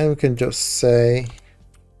we can just say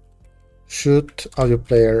should audio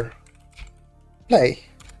player play?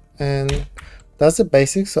 And that's the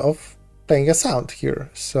basics of playing a sound here.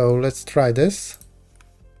 So let's try this.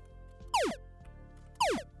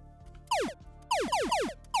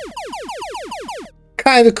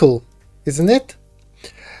 Kind of cool, isn't it?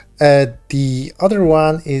 The other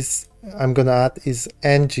one is I'm gonna add is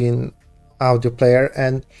engine audio player,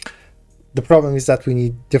 and the problem is that we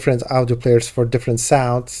need different audio players for different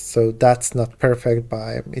sounds, so that's not perfect,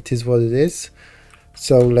 but it is what it is.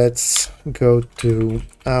 So let's go to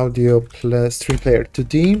audio stream player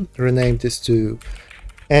 2D, rename this to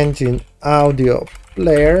engine audio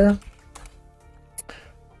player,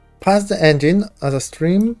 pass the engine as a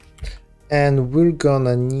stream, and we're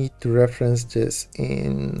gonna need to reference this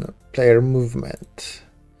in player movement.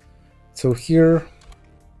 So here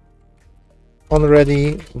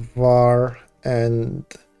already var, and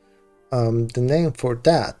the name for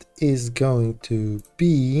that is going to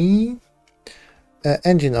be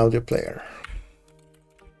engine audio player.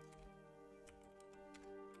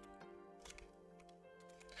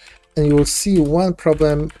 And you will see one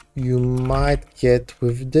problem you might get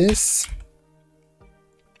with this.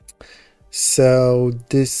 So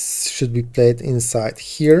this should be played inside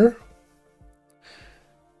here.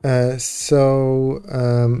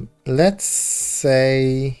 Let's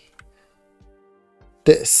say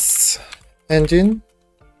this engine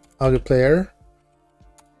audio player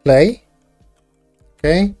play,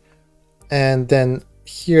 okay, and then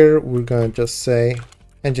here we're gonna just say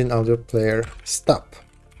engine audio player stop.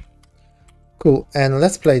 Cool, and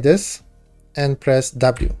let's play this and press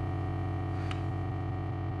W.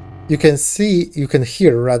 You can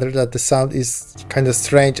hear rather that the sound is kind of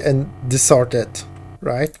strange and distorted,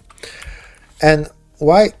 right? And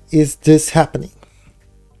why is this happening?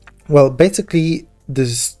 Well, basically the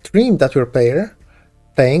stream that we're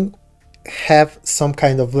playing have some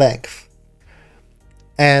kind of length,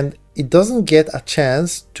 and it doesn't get a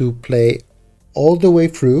chance to play all the way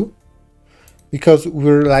through because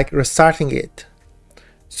we're like restarting it.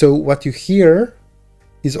 So what you hear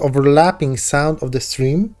is overlapping sound of the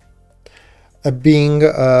stream being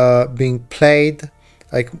played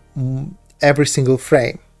like every single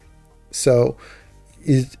frame. So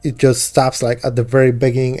it just stops like at the very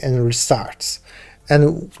beginning and restarts.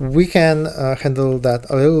 And we can handle that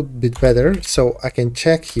a little bit better. So I can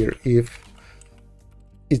check here if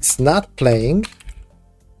it's not playing,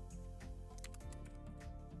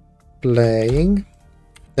 then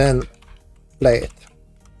play it.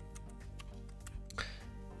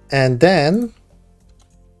 And then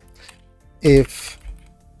if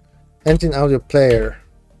engine audio player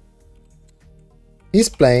is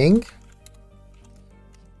playing,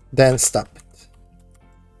 then stop it.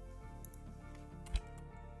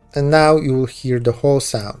 And now you will hear the whole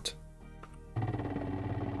sound.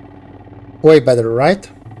 Way better, right?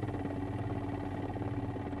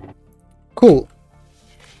 Cool.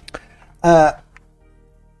 There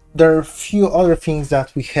are a few other things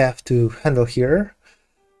that we have to handle here.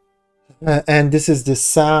 And this is the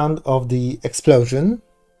sound of the explosion,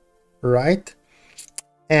 right?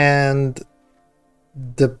 And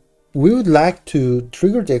we would like to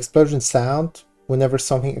trigger the explosion sound whenever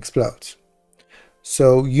something explodes.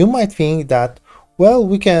 So you might think that, well,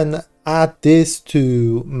 we can add this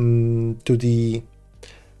to the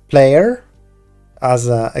player as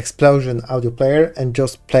an explosion audio player and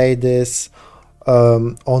just play this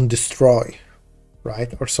on destroy,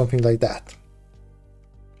 right? Or something like that.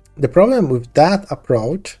 The problem with that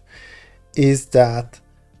approach is that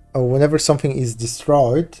whenever something is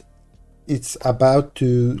destroyed, it's about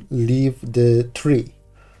to leave the tree.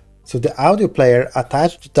 So the audio player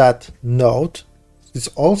attached to that node is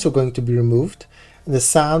also going to be removed, and the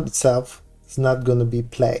sound itself is not going to be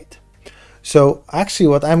played. So actually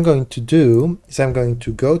what I'm going to do is I'm going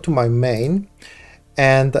to go to my main,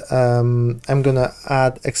 and I'm going to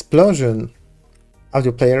add explosion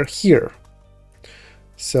audio player here.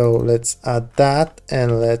 So let's add that,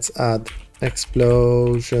 and let's add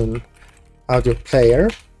explosion audio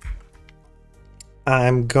player.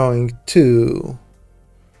 I'm going to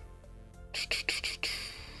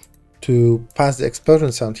pass the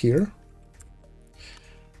explosion sound here.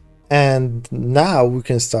 And now we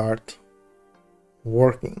can start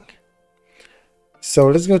working. So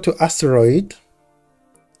let's go to Asteroid,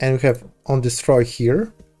 and we have on destroy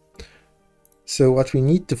here. So what we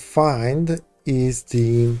need to find is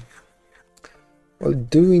the, well,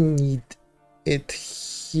 do we need it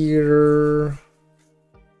here,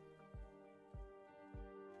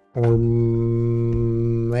 or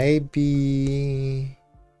maybe,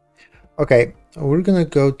 okay, we're gonna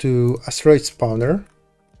go to Asteroid spawner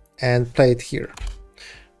and play it here.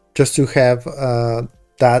 just to have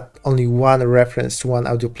that only one reference to one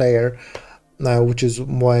audio player, which is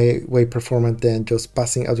way performant than just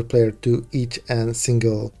passing audio player to each and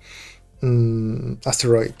single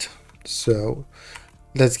asteroid. So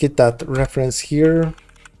let's get that reference here.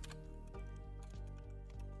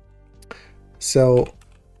 So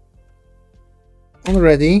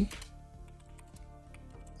already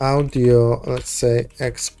audio, let's say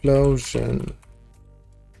explosion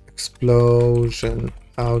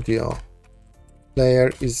audio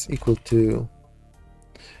player is equal to,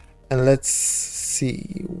 and let's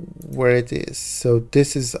see where it is. So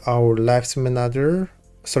this is our live manager,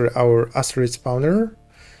 sorry, our asteroid spawner.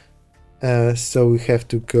 So we have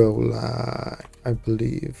to go like, I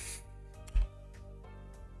believe,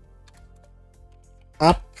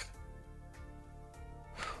 up,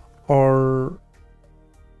 or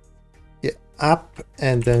yeah, up,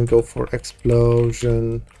 and then go for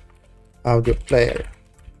explosion audio player.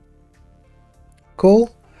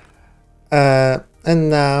 Cool. And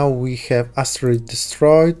now we have asteroid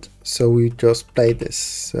destroyed, so we just play this.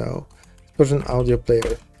 So explosion audio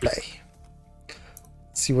player, play.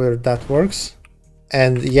 See whether that works.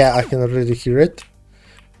 And yeah, I can already hear it,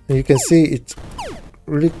 and you can see it's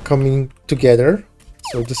really coming together,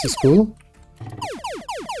 so this is cool.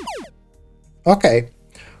 Okay,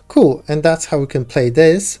 cool. And that's how we can play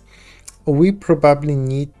this. We probably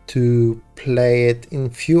need to play it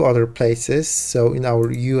in few other places. So in our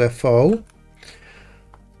UFO,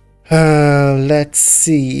 let's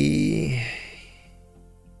see.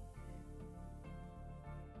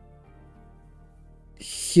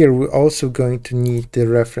 Here we're also going to need the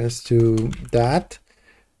reference to that.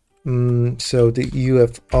 So the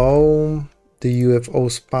UFO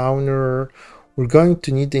spawner, we're going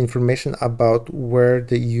to need the information about where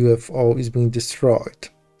the UFO is being destroyed.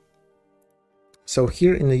 So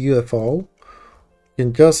here in the UFO, you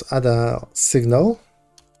can just add a signal.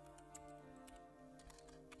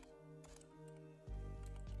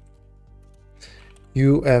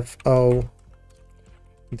 UFO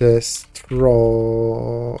destroyed.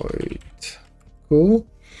 Cool.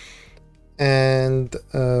 And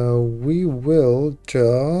we will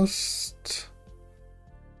just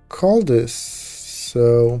call this.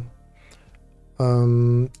 So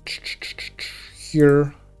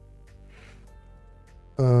here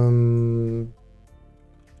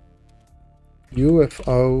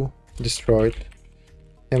UFO destroyed,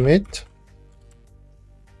 emit.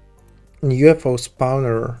 In UFO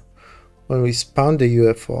spawner, when we spawn the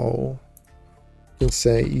UFO, we can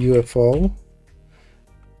say UFO,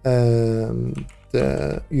 the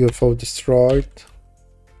UFO destroyed,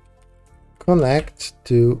 connect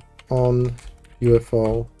to on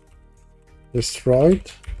UFO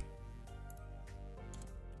destroyed,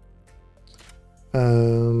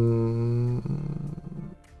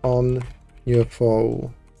 on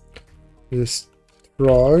UFO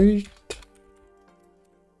destroyed.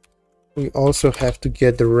 We also have to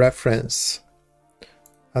get the reference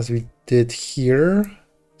as we did here.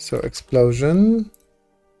 So explosion,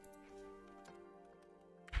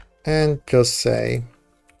 and just say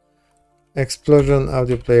explosion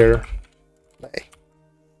audio player, play.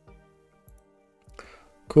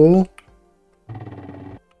 Cool.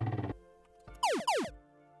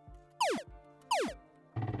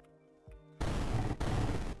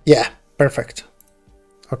 Yeah, perfect.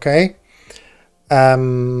 Okay.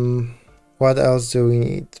 What else do we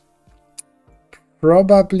need?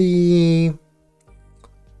 Probably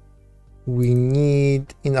we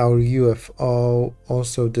need in our UFO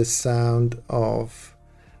also the sound of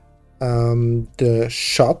the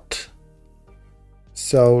shot.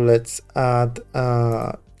 So let's add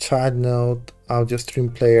a child node audio stream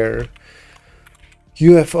player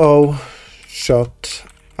UFO shot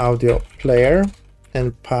audio player,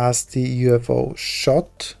 and pass the UFO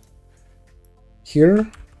shot here.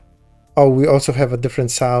 Oh, we also have a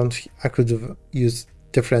different sound. I could have used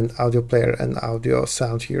different audio player and audio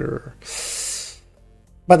sound here,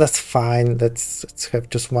 but that's fine. Let's have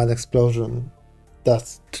just one explosion.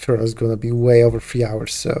 That tutorial is gonna be way over 3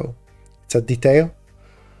 hours, so it's a detail.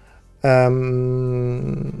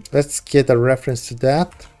 Let's get a reference to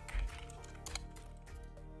that.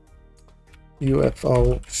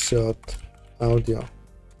 UFO shot audio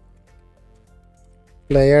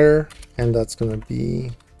player, and that's gonna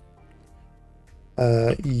be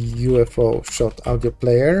UFO shot audio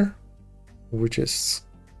player, which is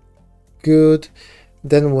good.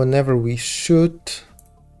 Then whenever we shoot,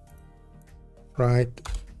 right,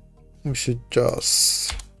 we should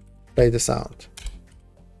just play the sound.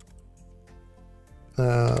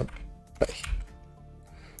 Play.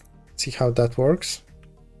 See how that works.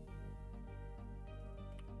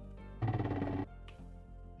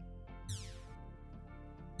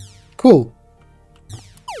 Cool.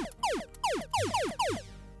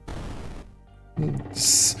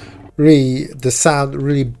 The sound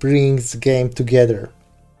really brings the game together.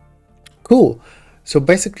 Cool. So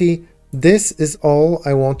basically, this is all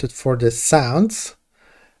I wanted for the sounds.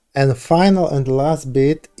 And the final and last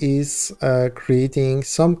bit is creating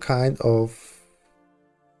some kind of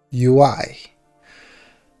UI.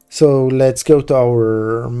 So let's go to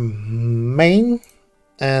our main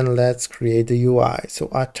and let's create the UI. So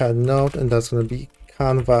add child node, and that's going to be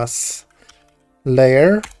canvas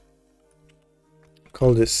layer.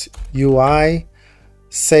 Call this UI.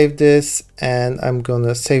 Save this, and I'm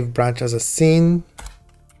gonna save branch as a scene.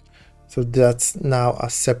 So that's now a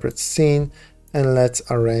separate scene, and let's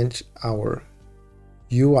arrange our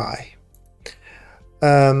UI.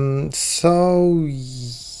 So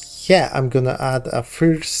yeah, I'm gonna add a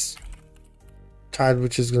first child,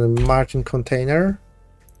 which is gonna be margin container.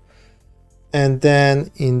 And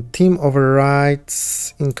then in theme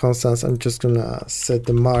overrides in constants, I'm just gonna set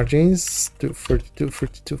the margins to 42,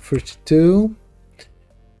 42, 42.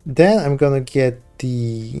 Then I'm gonna get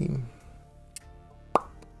the,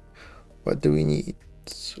 what do we need?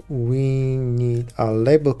 We need a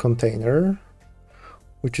label container,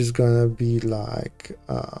 which is gonna be like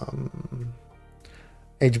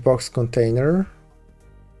HBox container.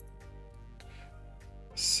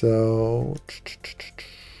 So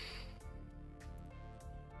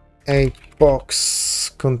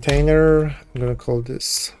HBox container, I'm gonna call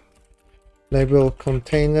this label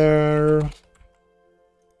container.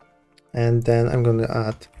 And then I'm going to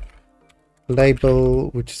add label,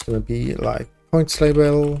 which is going to be like points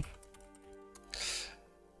label.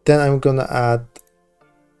 Then I'm going to add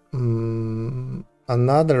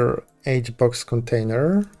another HBox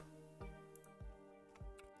container.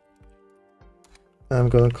 I'm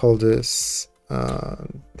going to call this,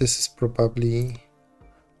 this is probably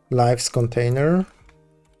lives container.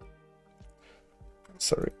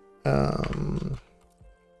 Sorry.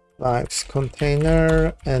 Lives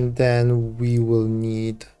container, and then we will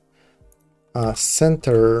need a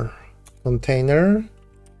center container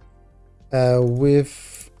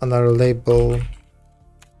with another label.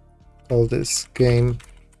 Call this game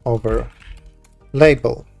over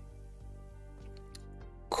label.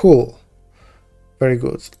 Cool, very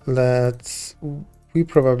good. We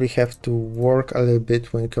probably have to work a little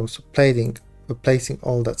bit when it comes to placing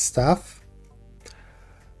all that stuff.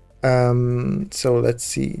 So let's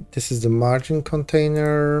see, this is the margin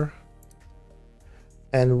container,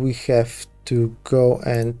 and we have to go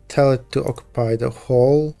and tell it to occupy the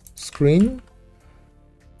whole screen.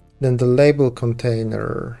 Then the label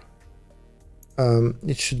container,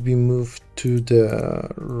 it should be moved to the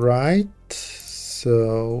right,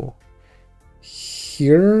 so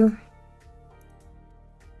here,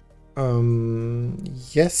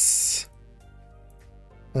 yes,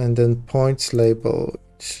 and then points label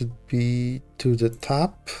should be to the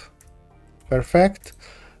top. Perfect.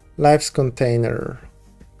 Lives container,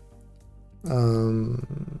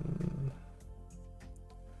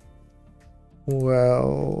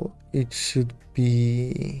 well, it should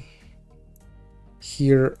be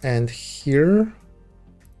here and here.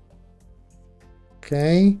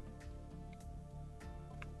 Okay.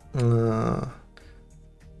 And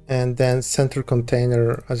then center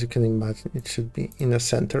container, as you can imagine, it should be in the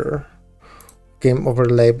center. Game over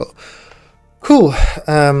label. Cool.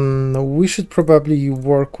 We should probably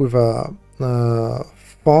work with a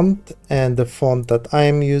font, and the font that I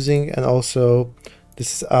am using, and also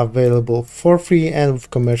this is available for free and with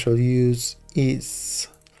commercial use, is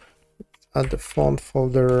at the font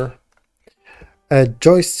folder a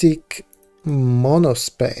joystick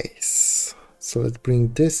monospace. So let's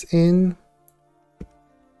bring this in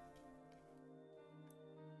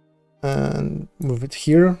and move it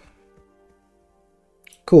here.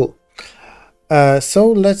 Cool.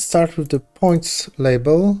 So let's start with the points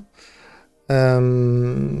label.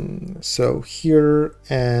 So here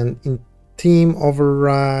and in theme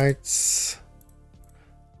overrides,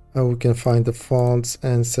 we can find the fonts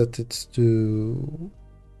and set it to,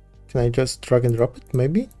 can I just drag and drop it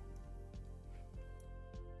maybe?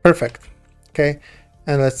 Perfect. Okay,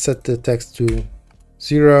 and let's set the text to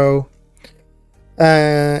 0.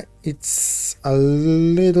 It's a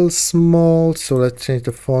little small, so let's change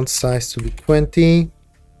the font size to be 20.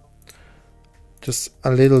 Just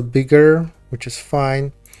a little bigger, which is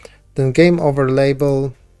fine. Then game over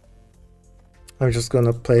label, I'm just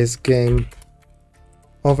gonna place game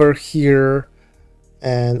over here,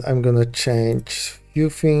 and I'm gonna change a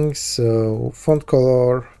few things. So font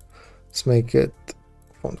color, let's make it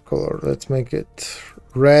font color, let's make it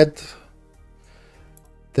red.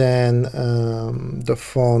 Then the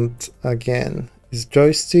font again is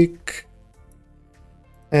joystick,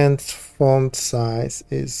 and font size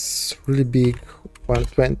is really big,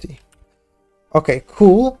 120. Okay,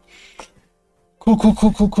 cool.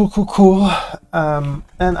 Cool.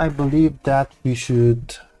 And I believe that we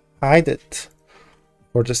should hide it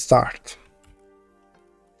for the start.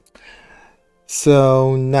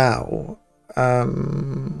 So now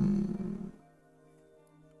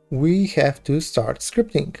we have to start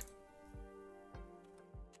scripting.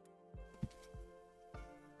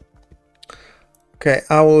 Okay,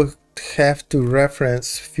 I will have to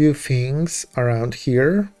reference few things around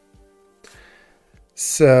here.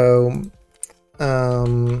 So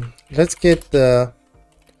let's get the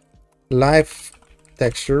live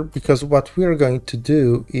texture, because what we're going to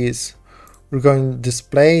do is we're going to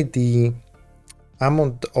display the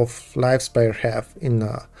amount of lives player have in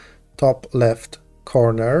the top left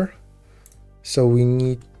corner. So we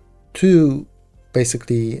need two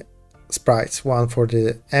basically sprites, one for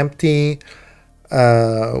the empty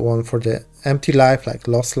life, like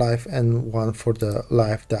lost life, and one for the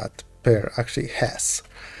life that player actually has.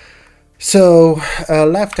 So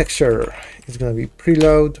live texture is going to be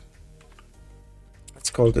preload.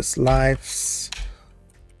 Let's call this lives,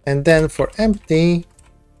 and then for empty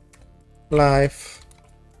live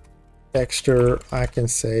texture I can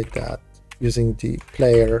say that using the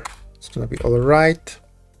player it's going to be all right.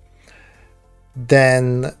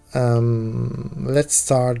 Then let's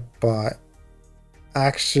start by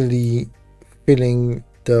actually filling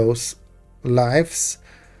those lives.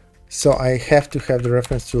 So I have to have the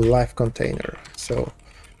reference to live container. So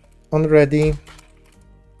on ready,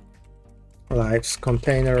 lives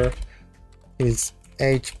container is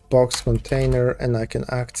hbox container, and I can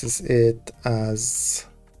access it as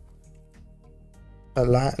a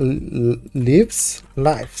lives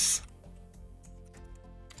lives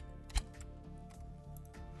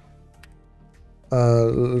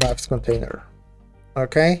container.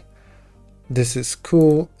 Okay, this is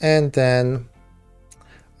cool. And then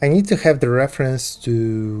I need to have the reference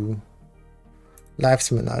to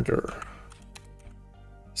lives manager.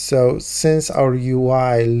 So since our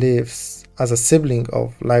UI lives as a sibling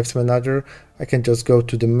of lives manager, I can just go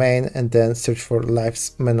to the main and then search for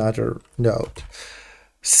lives manager node.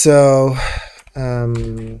 So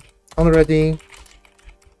already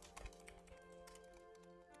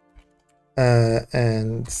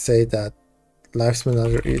and say that lives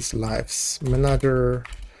manager is lives manager,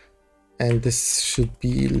 and this should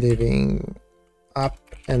be living up,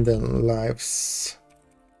 and then lives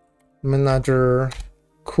manager.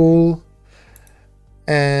 Cool.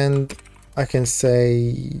 And I can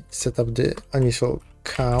say set up the initial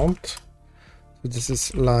count. So this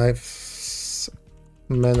is lives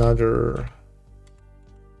manager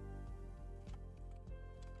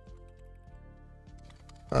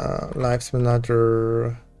lives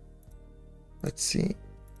manager, let's see,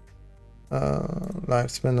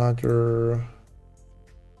 lives manager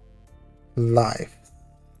live.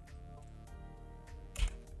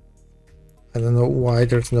 I don't know why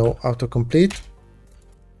there's no autocomplete.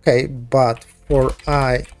 Okay, but for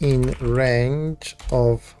I in range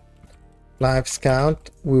of lives count,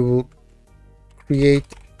 we will create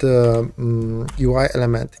the UI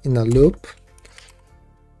element in a loop.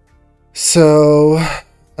 So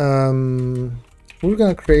we're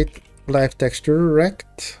gonna create live texture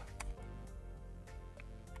rect,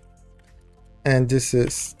 and this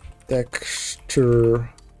is texture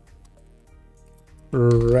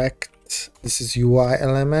rect. This is UI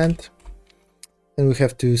element, and we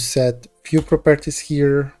have to set few properties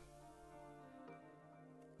here.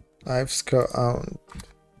 Lives count,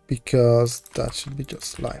 because that should be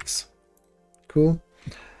just lives. Cool.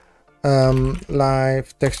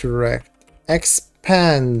 Live texture rect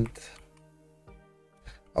expand.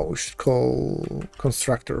 Oh, we should call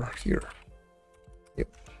constructor here. Yep.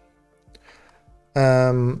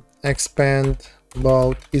 Expand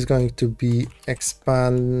mode is going to be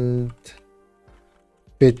expand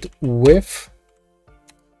bit width.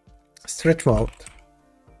 Stretch mode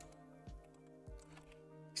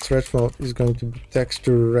is going to be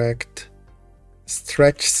texture rect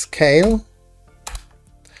stretch scale.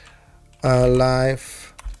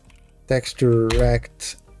 Live texture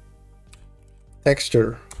rect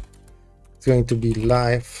texture is going to be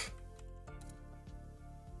live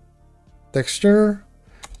texture.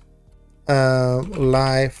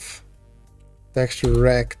 Live texture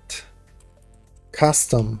rect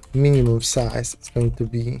custom minimum size is going to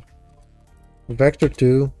be vector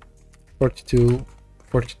 2 42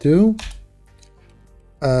 42.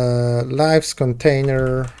 Lives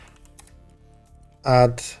container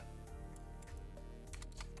add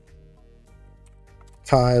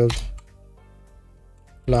tiled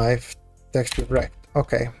live texture rect.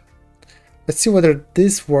 Okay, let's see whether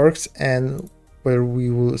this works and where we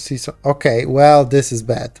will see some. Okay, well, this is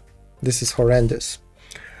bad. This is horrendous.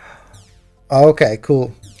 Okay,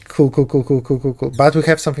 cool. Cool. But we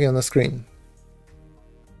have something on the screen.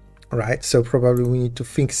 Right, so probably we need to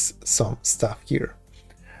fix some stuff here.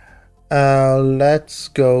 Let's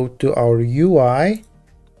go to our UI.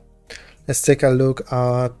 Let's take a look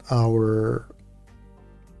at our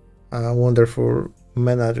wonderful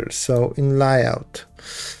manager. So in layout,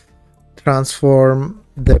 transform,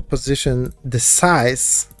 the position, the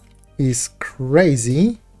size is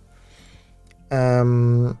crazy.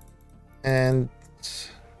 And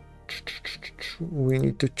we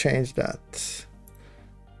need to change that.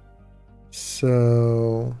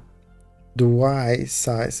 So the Y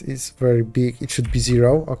size is very big. It should be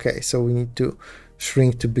 0. Okay, so we need to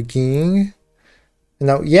shrink to beginning.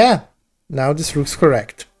 Now, yeah, now this looks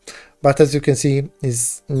correct. But as you can see,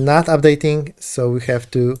 it's not updating, so we have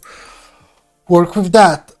to work with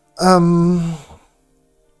that.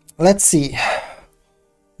 Let's see.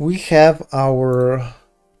 We have our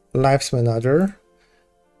lives manager,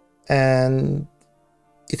 and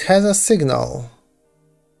it has a signal.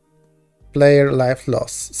 Player life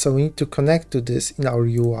loss. So we need to connect to this in our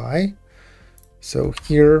UI. So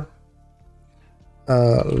here,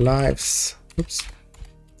 lives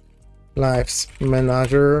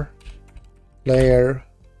manager, player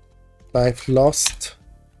life lost,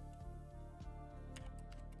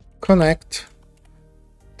 connect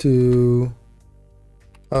to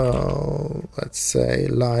let's say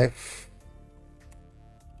life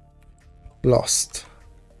lost.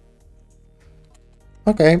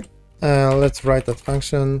 Okay. Let's write that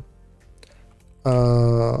function.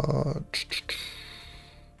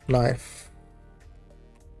 Life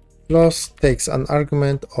lost takes an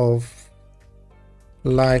argument of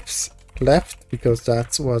lives left, because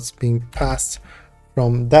that's what's being passed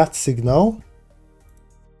from that signal.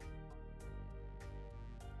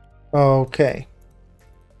 Okay.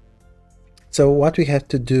 So what we have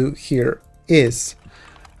to do here is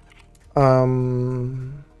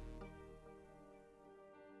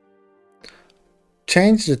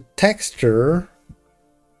change the texture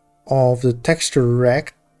of the texture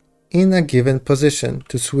rect in a given position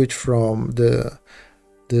to switch from the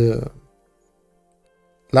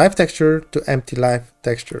live texture to empty live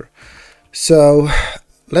texture. So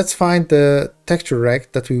let's find the texture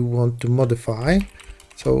rect that we want to modify.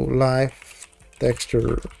 So live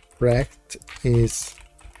texture rect is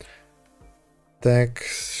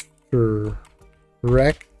texture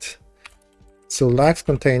rect. So live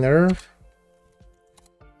container,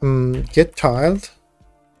 get tiled,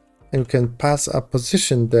 and you can pass a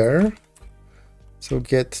position there. So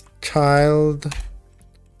get tiled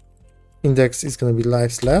index is going to be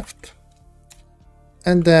lives left,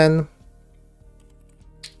 and then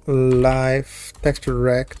live texture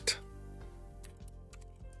rect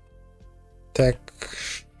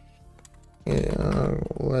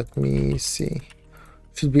let me see,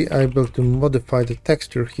 should be able to modify the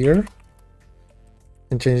texture here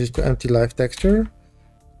and change it to empty live texture.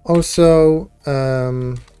 Also,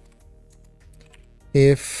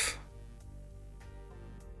 if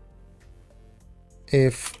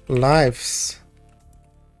lives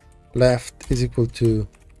left is equal to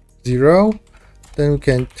 0, then we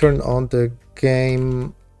can turn on the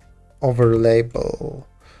game over label,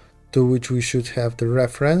 to which we should have the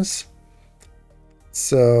reference.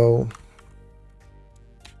 So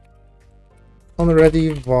on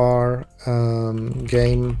ready var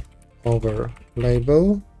game over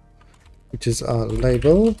label, which is a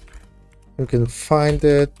label, you can find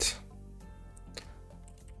it,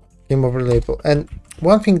 game over label. And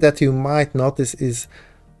one thing that you might notice is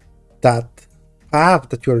that path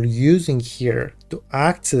that you're using here to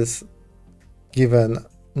access given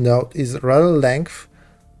node is rather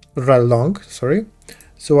long, sorry.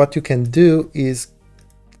 So what you can do is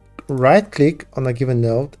right click on a given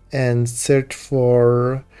node and search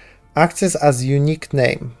for access as unique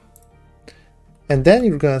name. And then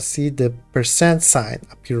you're gonna see the percent sign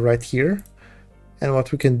appear right here. And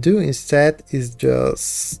what we can do instead is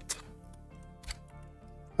just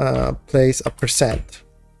place a percent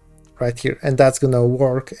right here, and that's gonna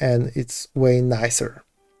work, and it's way nicer.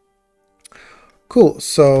 Cool.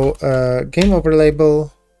 So game over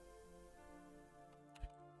label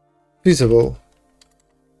visible,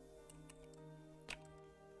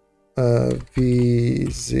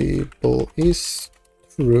 visible is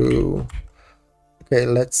true. Okay,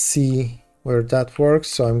 let's see where that works.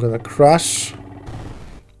 So I'm gonna crush,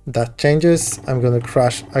 that changes. I'm gonna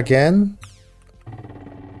crush again.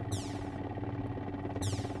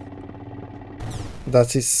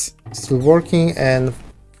 that is still working, and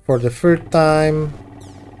for the third time,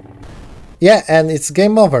 yeah, and it's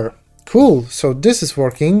game over. Cool, so this is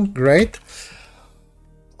working great.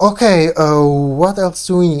 Okay, what else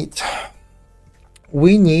do we need?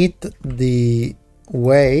 We need the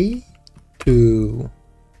way to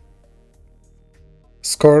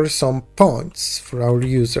score some points for our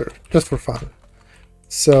user, just for fun.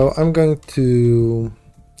 So I'm going to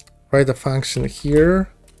write a function here,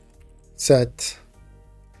 set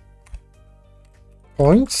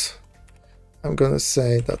points. I'm gonna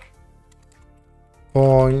say that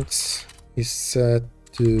points is set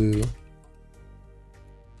to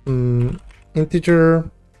integer,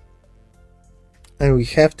 and we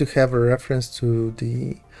have to have a reference to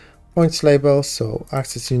the points label, so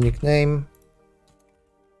access unique name,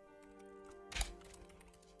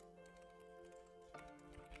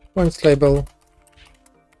 points label,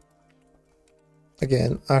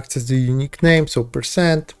 again access the unique name, so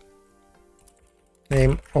percent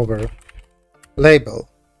name over label.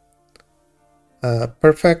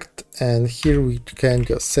 Perfect, and here we can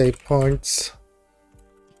just say points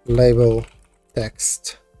label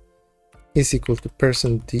text is equal to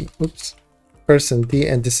 %d, %d,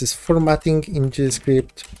 and this is formatting in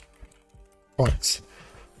JavaScript points.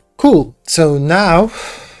 Cool, so now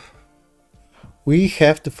we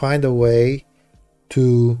have to find a way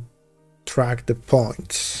to track the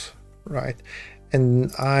points, right?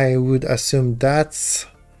 And I would assume that's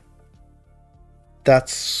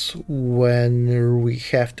when we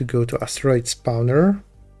have to go to asteroid spawner,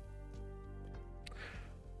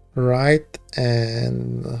 right?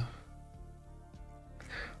 And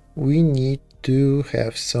we need to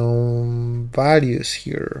have some values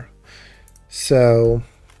here. So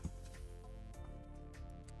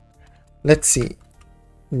let's see,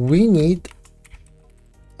 we need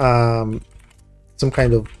some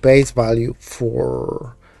kind of base value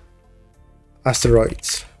for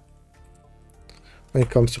asteroids when it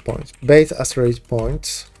comes to points. Base asteroid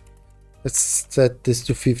points, let's set this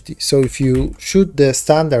to 50. So if you shoot the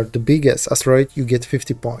standard, the biggest asteroid, you get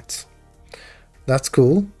 50 points. That's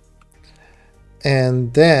cool.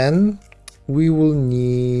 And then we will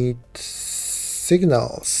need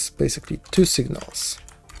signals, basically 2 signals.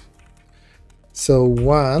 So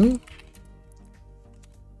one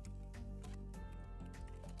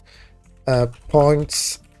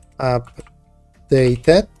points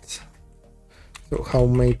updated, so how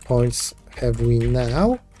many points have we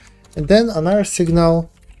now, and then another signal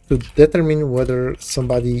to determine whether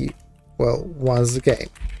somebody, well, wants the game.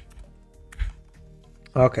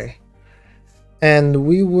 Okay, and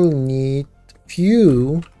we will need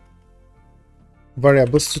few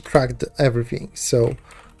variables to track everything. So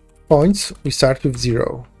points, we start with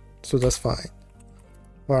 0, so that's fine.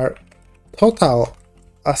 Our total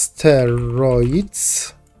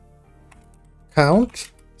asteroids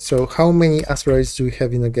count, so how many asteroids do we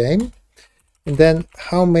have in a game, and then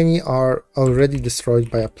how many are already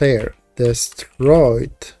destroyed by a player.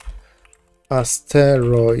 Destroyed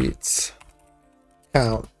asteroids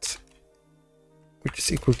count, which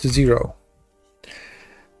is equal to 0.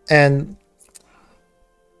 And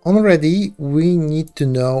already we need to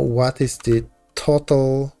know what is the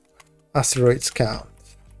total asteroids count.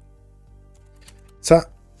 So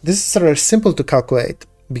this is very simple to calculate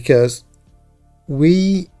because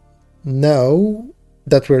we know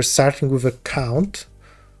that we're starting with a count,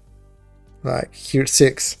 like here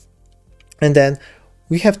 6, and then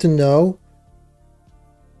we have to know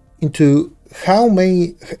into how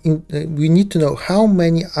many, we need to know how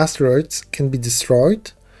many asteroids can be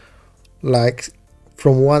destroyed, like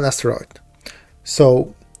from one asteroid.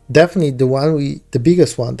 So definitely the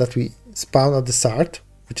biggest one that we spawn at the start,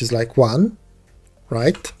 which is like 1,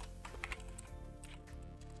 right?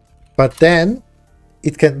 But then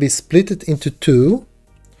it can be split into 2,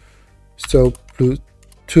 so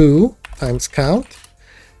 2 times count,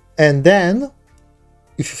 and then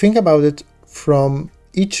if you think about it, from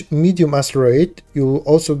each medium asteroid you will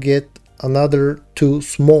also get another 2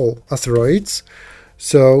 small asteroids,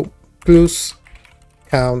 so plus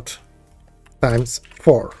count times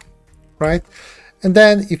 4, right? And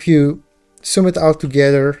then if you sum it all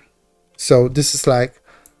together, so this is like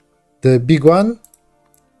the big one,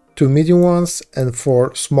 2 medium ones, and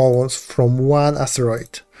 4 small ones from one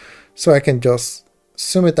asteroid. So I can just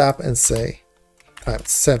sum it up and say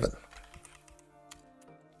times 7.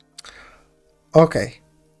 Okay,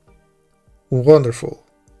 wonderful.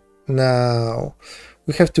 Now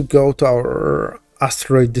we have to go to our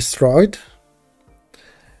asteroid destroyed,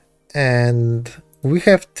 and we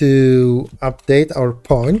have to update our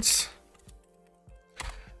points.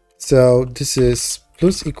 So this is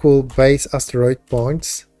plus equal base asteroid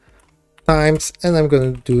points times, and I'm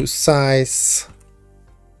going to do size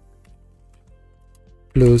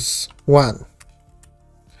plus 1.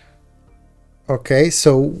 Okay,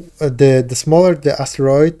 so the smaller the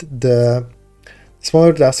asteroid,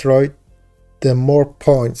 the more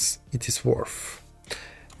points it is worth.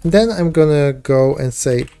 And then I'm gonna go and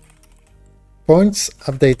say points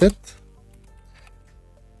updated,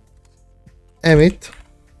 emit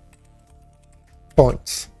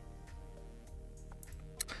points,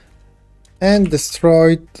 and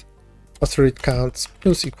destroyed asteroid counts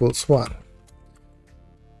plus equals 1.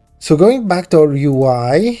 So going back to our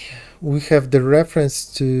UI, we have the reference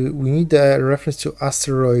to, we need a reference to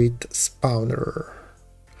asteroid spawner.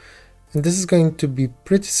 And this is going to be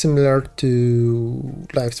pretty similar to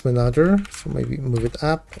Lives Manager. So maybe move it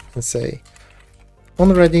up and say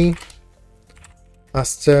onReady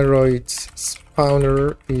asteroids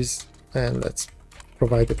spawner is, and let's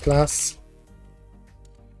provide a class,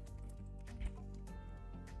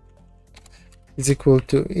 is equal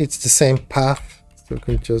to, it's the same path. So we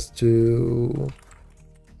can just do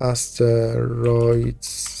asteroids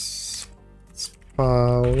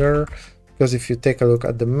spawner, because if you take a look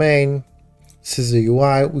at the main, this is the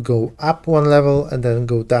UI, we go up one level and then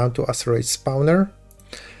go down to asteroid spawner.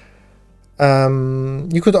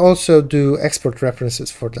 You could also do export references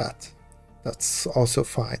for that. That's also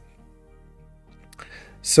fine.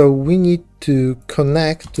 So we need to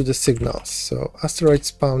connect to the signals. So asteroid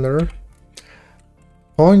spawner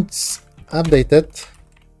points updated,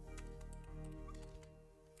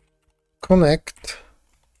 connect,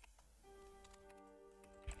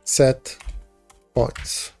 set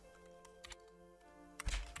points.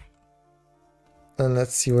 And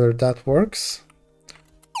let's see whether that works.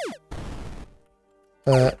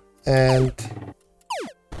 And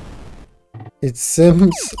it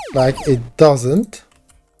seems like it doesn't.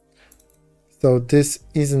 So this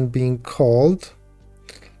isn't being called.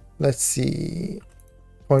 Let's see.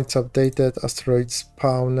 Points updated, asteroid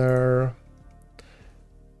spawner.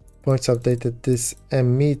 Points updated, this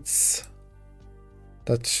emits.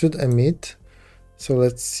 That should emit. So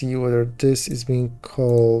let's see whether this is being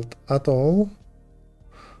called at all.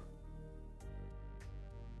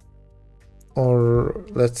 Or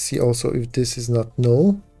let's see also if this is not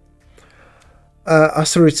null.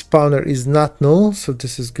 Asteroid spawner is not null, so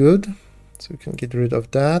this is good. So we can get rid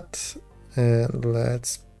of that. And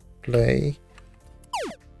let's play.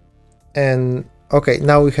 And okay,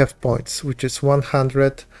 now we have points, which is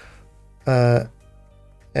 100. And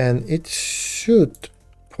it should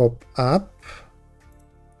pop up.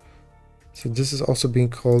 So this is also being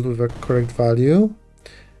called with a correct value.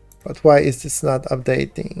 But why is this not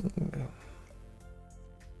updating?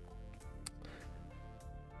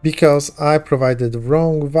 Because I provided the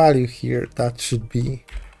wrong value here. That should be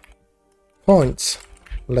points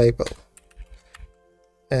label.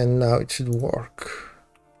 And now it should work.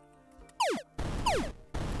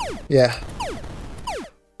 Yeah.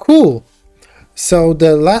 Cool. So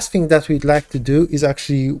the last thing that we'd like to do is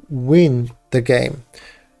actually win the game.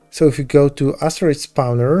 So if we go to asteroid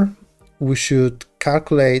spawner, we should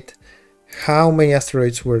calculate how many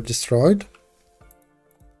asteroids were destroyed.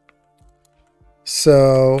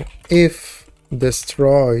 So if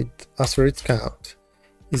destroyed asteroids count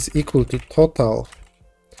is equal to total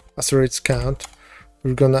asteroids count,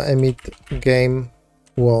 we're gonna emit game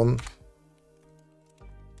 1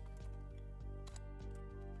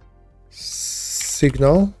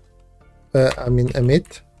 signal,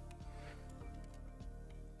 emit.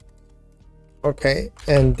 Okay,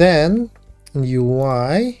 and then in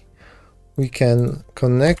UI we can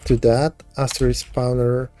connect to that asteroid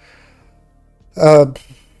spawner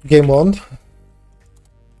game 1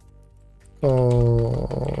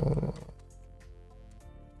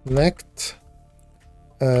 connect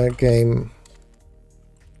game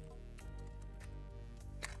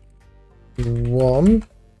 1.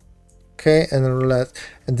 Okay, and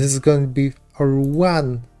this is going to be our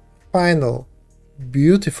one final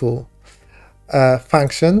beautiful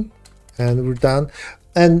function, and we're done.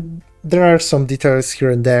 And there are some details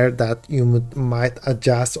here and there that you might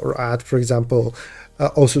adjust or add. For example,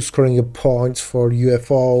 also scoring your points for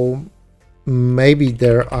UFO. Maybe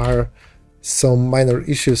there are some minor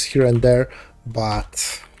issues here and there,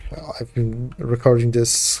 but I've been recording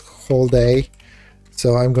this whole day,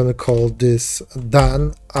 so I'm gonna call this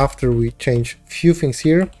done after we change a few things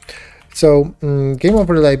here. So game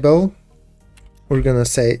over label, we're gonna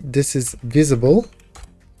say this is visible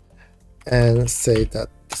and say that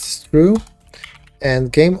this is true.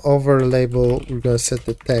 And game over label, we're gonna set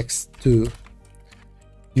the text to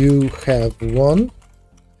you have won,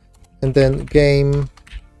 and then game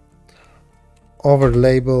over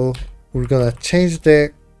label, we're gonna change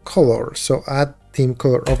the color. So add theme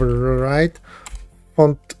color override,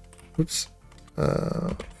 font, oops,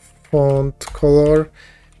 font color.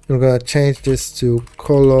 We're gonna change this to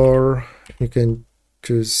color. You can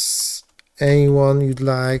choose anyone you'd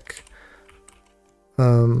like.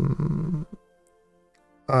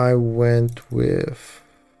 I went with,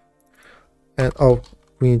 and oh,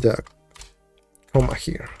 we need a comma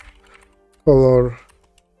here. Color.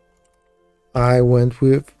 I went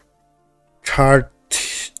with chartreuse,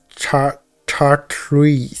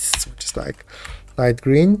 which is like light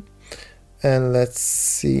green. And let's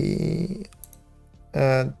see.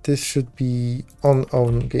 This should be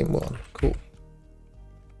on game 1. Cool.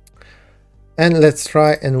 And let's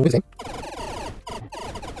try and win.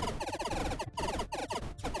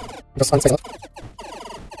 Just 1 second.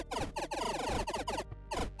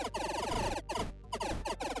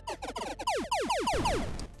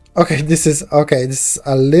 Okay, this is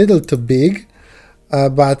a little too big,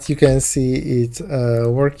 but you can see it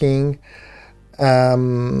working.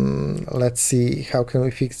 Let's see, how can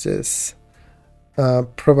we fix this?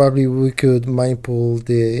 Probably we could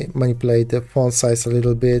manipulate the font size a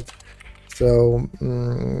little bit. So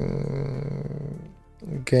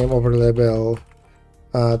game over label,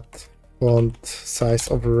 add font size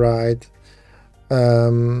override,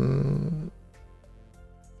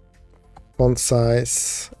 font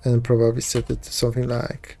size, and probably set it to something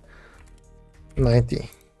like 90.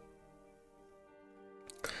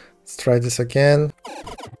 Let's try this again.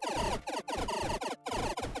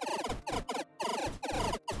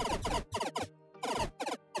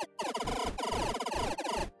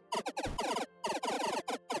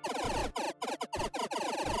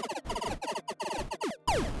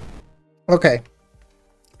 Okay,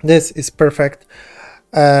 this is perfect.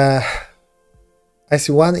 I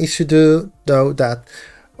see one issue though, that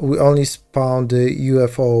we only spawn the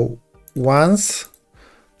UFO once,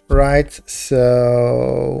 right?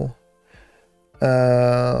 So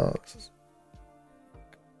the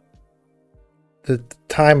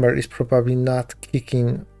timer is probably not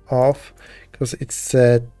kicking off because it's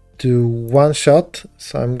set to 1 shot.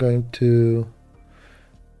 So I'm going to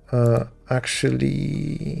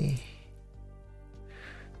actually,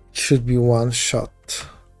 it should be 1 shot,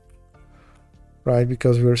 right?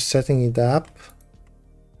 Because we're setting it up.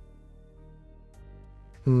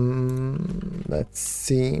 Let's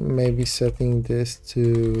see, maybe setting this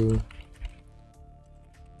to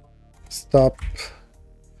stop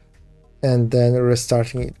and then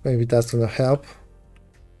restarting it. Maybe that's gonna help,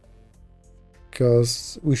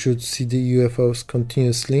 because we should see the UFOs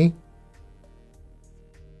continuously.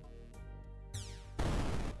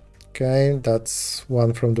 Okay, that's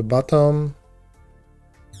one from the bottom.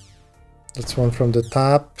 That's one from the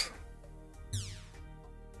top.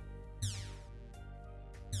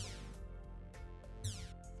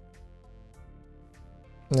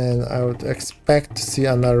 And I would expect to see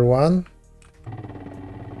another one.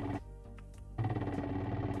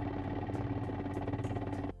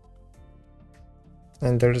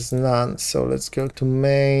 And there's none, so let's go to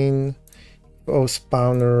main. Oh,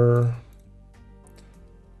 spawner.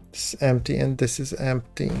 This is empty and this is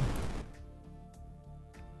empty.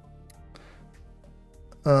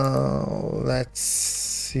 Let's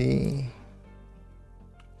see.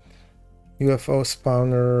 UFO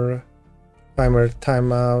spawner. Timer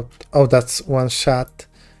timeout. Oh, that's 1 shot.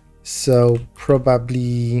 So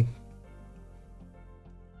probably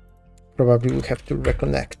we have to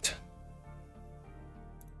reconnect.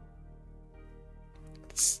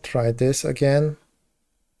 Let's try this again.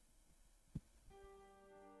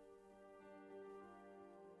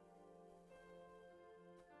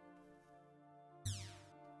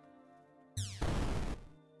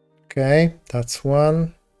 Okay, that's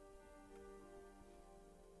one.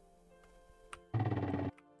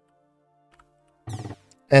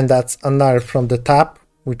 And that's another from the top,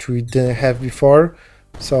 which we didn't have before.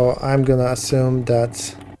 So I'm gonna assume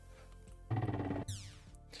that,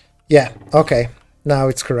 yeah, okay, now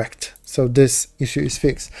it's correct. So this issue is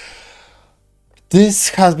fixed. This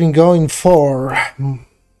has been going for,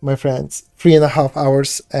 my friends, 3.5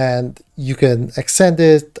 hours, and you can extend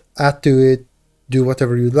it, add to it, do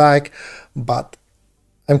whatever you like, but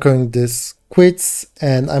I'm calling this quits,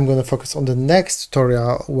 and I'm going to focus on the next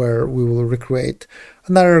tutorial where we will recreate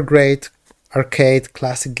another great arcade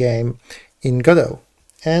classic game in Godot,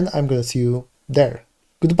 and I'm going to see you there.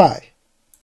 Goodbye.